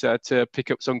liaison officer, to pick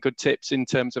up some good tips in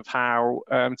terms of how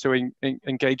to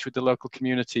engage with the local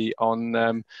community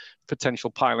on potential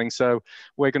piling. So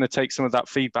we're going to take some of that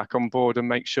feedback on board and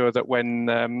make sure that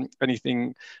when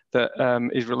anything that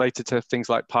is related to things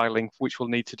like piling, which we'll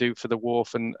need to do for the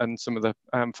wharf and some of the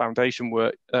foundation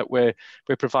work, we're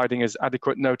providing as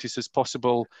adequate notice as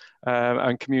possible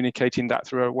and communicating that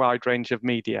through a wide range of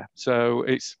media. So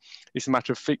it's a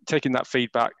matter of taking that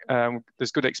feedback.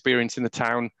 There's good experience in the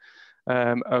town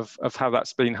of how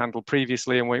that's been handled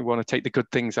previously, and we want to take the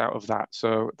good things out of that.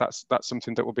 So that's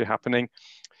something that will be happening.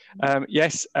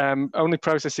 Yes, only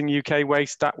processing UK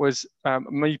waste. That was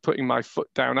me putting my foot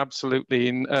down absolutely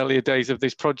in earlier days of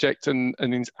this project, and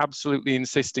absolutely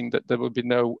insisting that there would be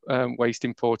no waste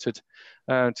imported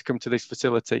to come to this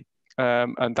facility,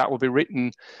 and that will be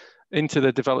written into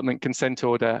the development consent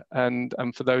order. And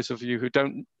for those of you who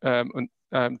don't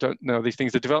know these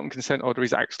things, the development consent order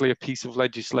is actually a piece of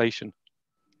legislation.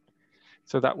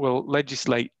 So that will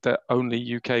legislate that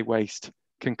only UK waste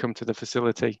can come to the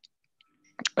facility.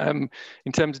 In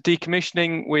terms of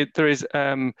decommissioning, there is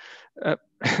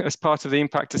as part of the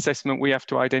impact assessment, we have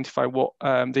to identify what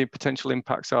the potential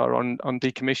impacts are on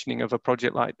decommissioning of a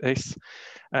project like this.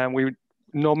 We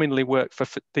nominally work for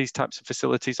these types of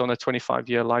facilities on a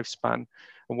 25-year lifespan.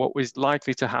 And what was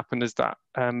likely to happen is that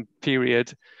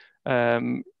period,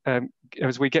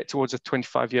 as we get towards a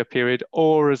 25-year period,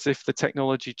 or as if the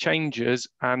technology changes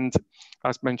and,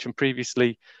 as mentioned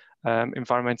previously,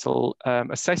 environmental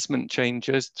assessment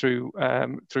changes through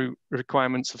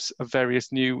requirements of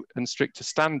various new and stricter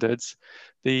standards,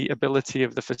 the ability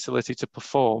of the facility to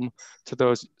perform to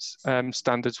those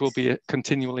standards will be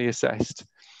continually assessed.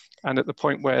 And at the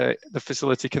point where the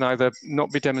facility can either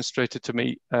not be demonstrated to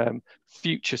meet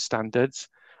future standards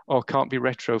or can't be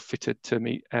retrofitted to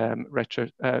meet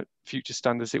future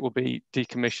standards, it will be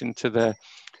decommissioned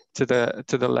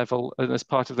to the level. And as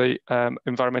part of the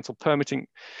environmental permitting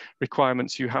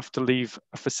requirements, you have to leave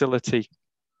a facility,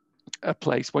 a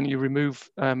place. When you remove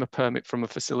a permit from a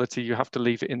facility, you have to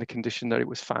leave it in the condition that it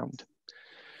was found.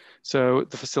 So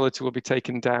the facility will be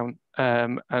taken down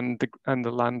and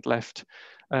the land left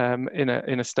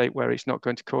in a state where it's not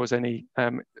going to cause any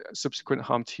subsequent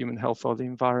harm to human health or the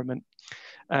environment.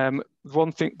 The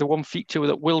one feature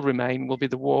that will remain will be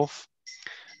the wharf.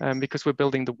 Because we're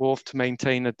building the wharf to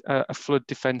maintain a flood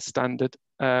defence standard,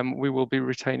 we will be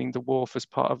retaining the wharf as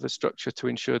part of the structure to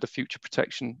ensure the future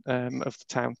protection of the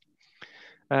town.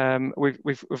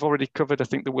 We've already covered, I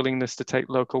think, the willingness to take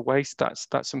local waste. That's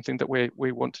something that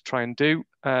we want to try and do.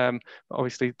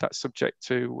 Obviously, that's subject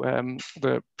to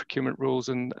the procurement rules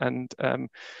and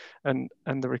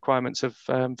the requirements of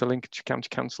the Lincolnshire County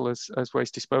Council as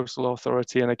Waste Disposal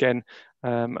Authority. And again,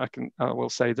 I will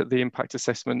say that the impact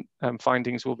assessment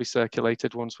findings will be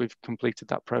circulated once we've completed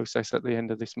that process at the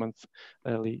end of this month,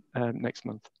 early next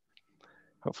month.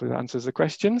 Hopefully that answers the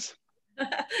questions.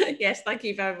 Yes, thank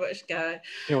you very much, Gary.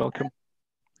 You're welcome.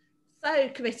 So,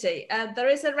 committee, there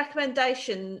is a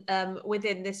recommendation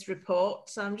within this report,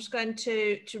 so I'm just going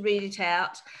to read it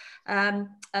out, and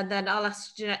then I'll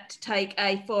ask Jeanette to take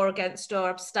a for, against or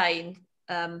abstain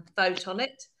vote on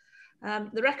it.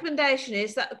 The recommendation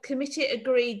is that the committee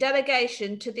agree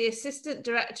delegation to the Assistant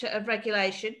Director of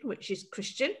Regulation, which is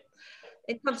Christian,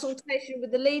 in consultation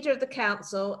with the Leader of the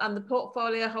Council and the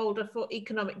Portfolio Holder for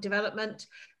Economic Development,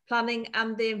 Planning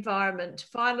and the Environment,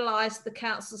 finalise the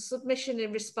Council's submission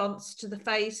in response to the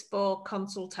Phase 4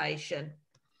 consultation.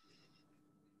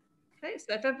 Okay,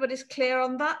 so if everybody's clear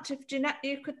on that, if Jeanette,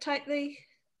 you could take the...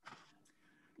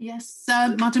 Yes,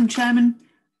 Madam Chairman,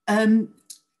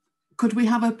 could we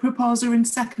have a proposer and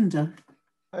seconder?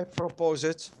 I propose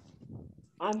it.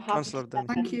 I'm happy. Councillor Dunn.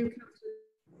 Thank you.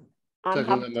 I'm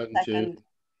happy to second.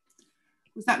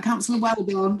 Was that Councillor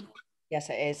Wellborn? Yes,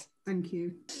 it is. Thank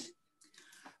you.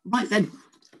 Right then,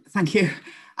 thank you.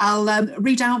 I'll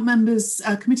read out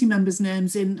committee members'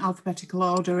 names in alphabetical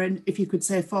order, and if you could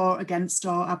say for, against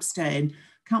or abstain.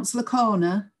 Councillor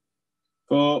Corner.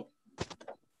 For.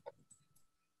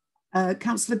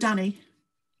 Councillor Danny.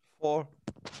 For.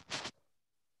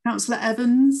 Councillor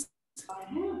Evans.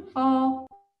 For.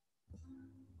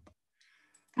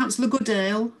 Councillor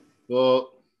Goodale. For.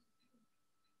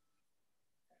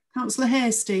 Councillor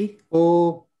Hasty.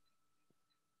 For.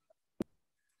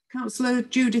 Councillor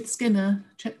Judith Skinner,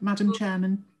 Madam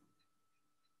Chairman.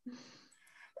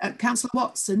 Councillor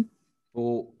Watson.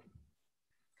 For.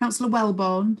 Councillor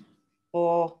Wellborn.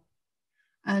 For.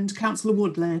 And Councillor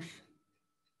Woodliff.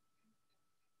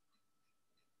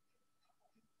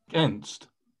 Against.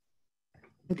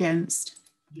 Against.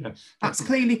 Yes. That's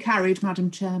clearly carried,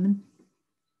 Madam Chairman.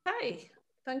 Okay,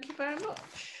 thank you very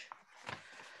much.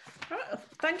 Right,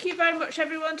 thank you very much,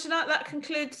 everyone, tonight. That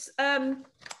concludes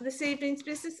this evening's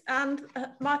business, and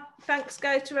my thanks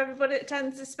go to everybody that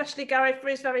attends, especially Gary for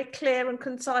his very clear and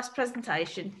concise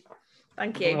presentation.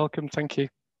 Thank you. You're welcome. Thank you.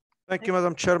 Thank you,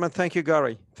 Madam Chairman. Thank you,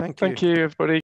 Gary. Thank you. Thank you, everybody.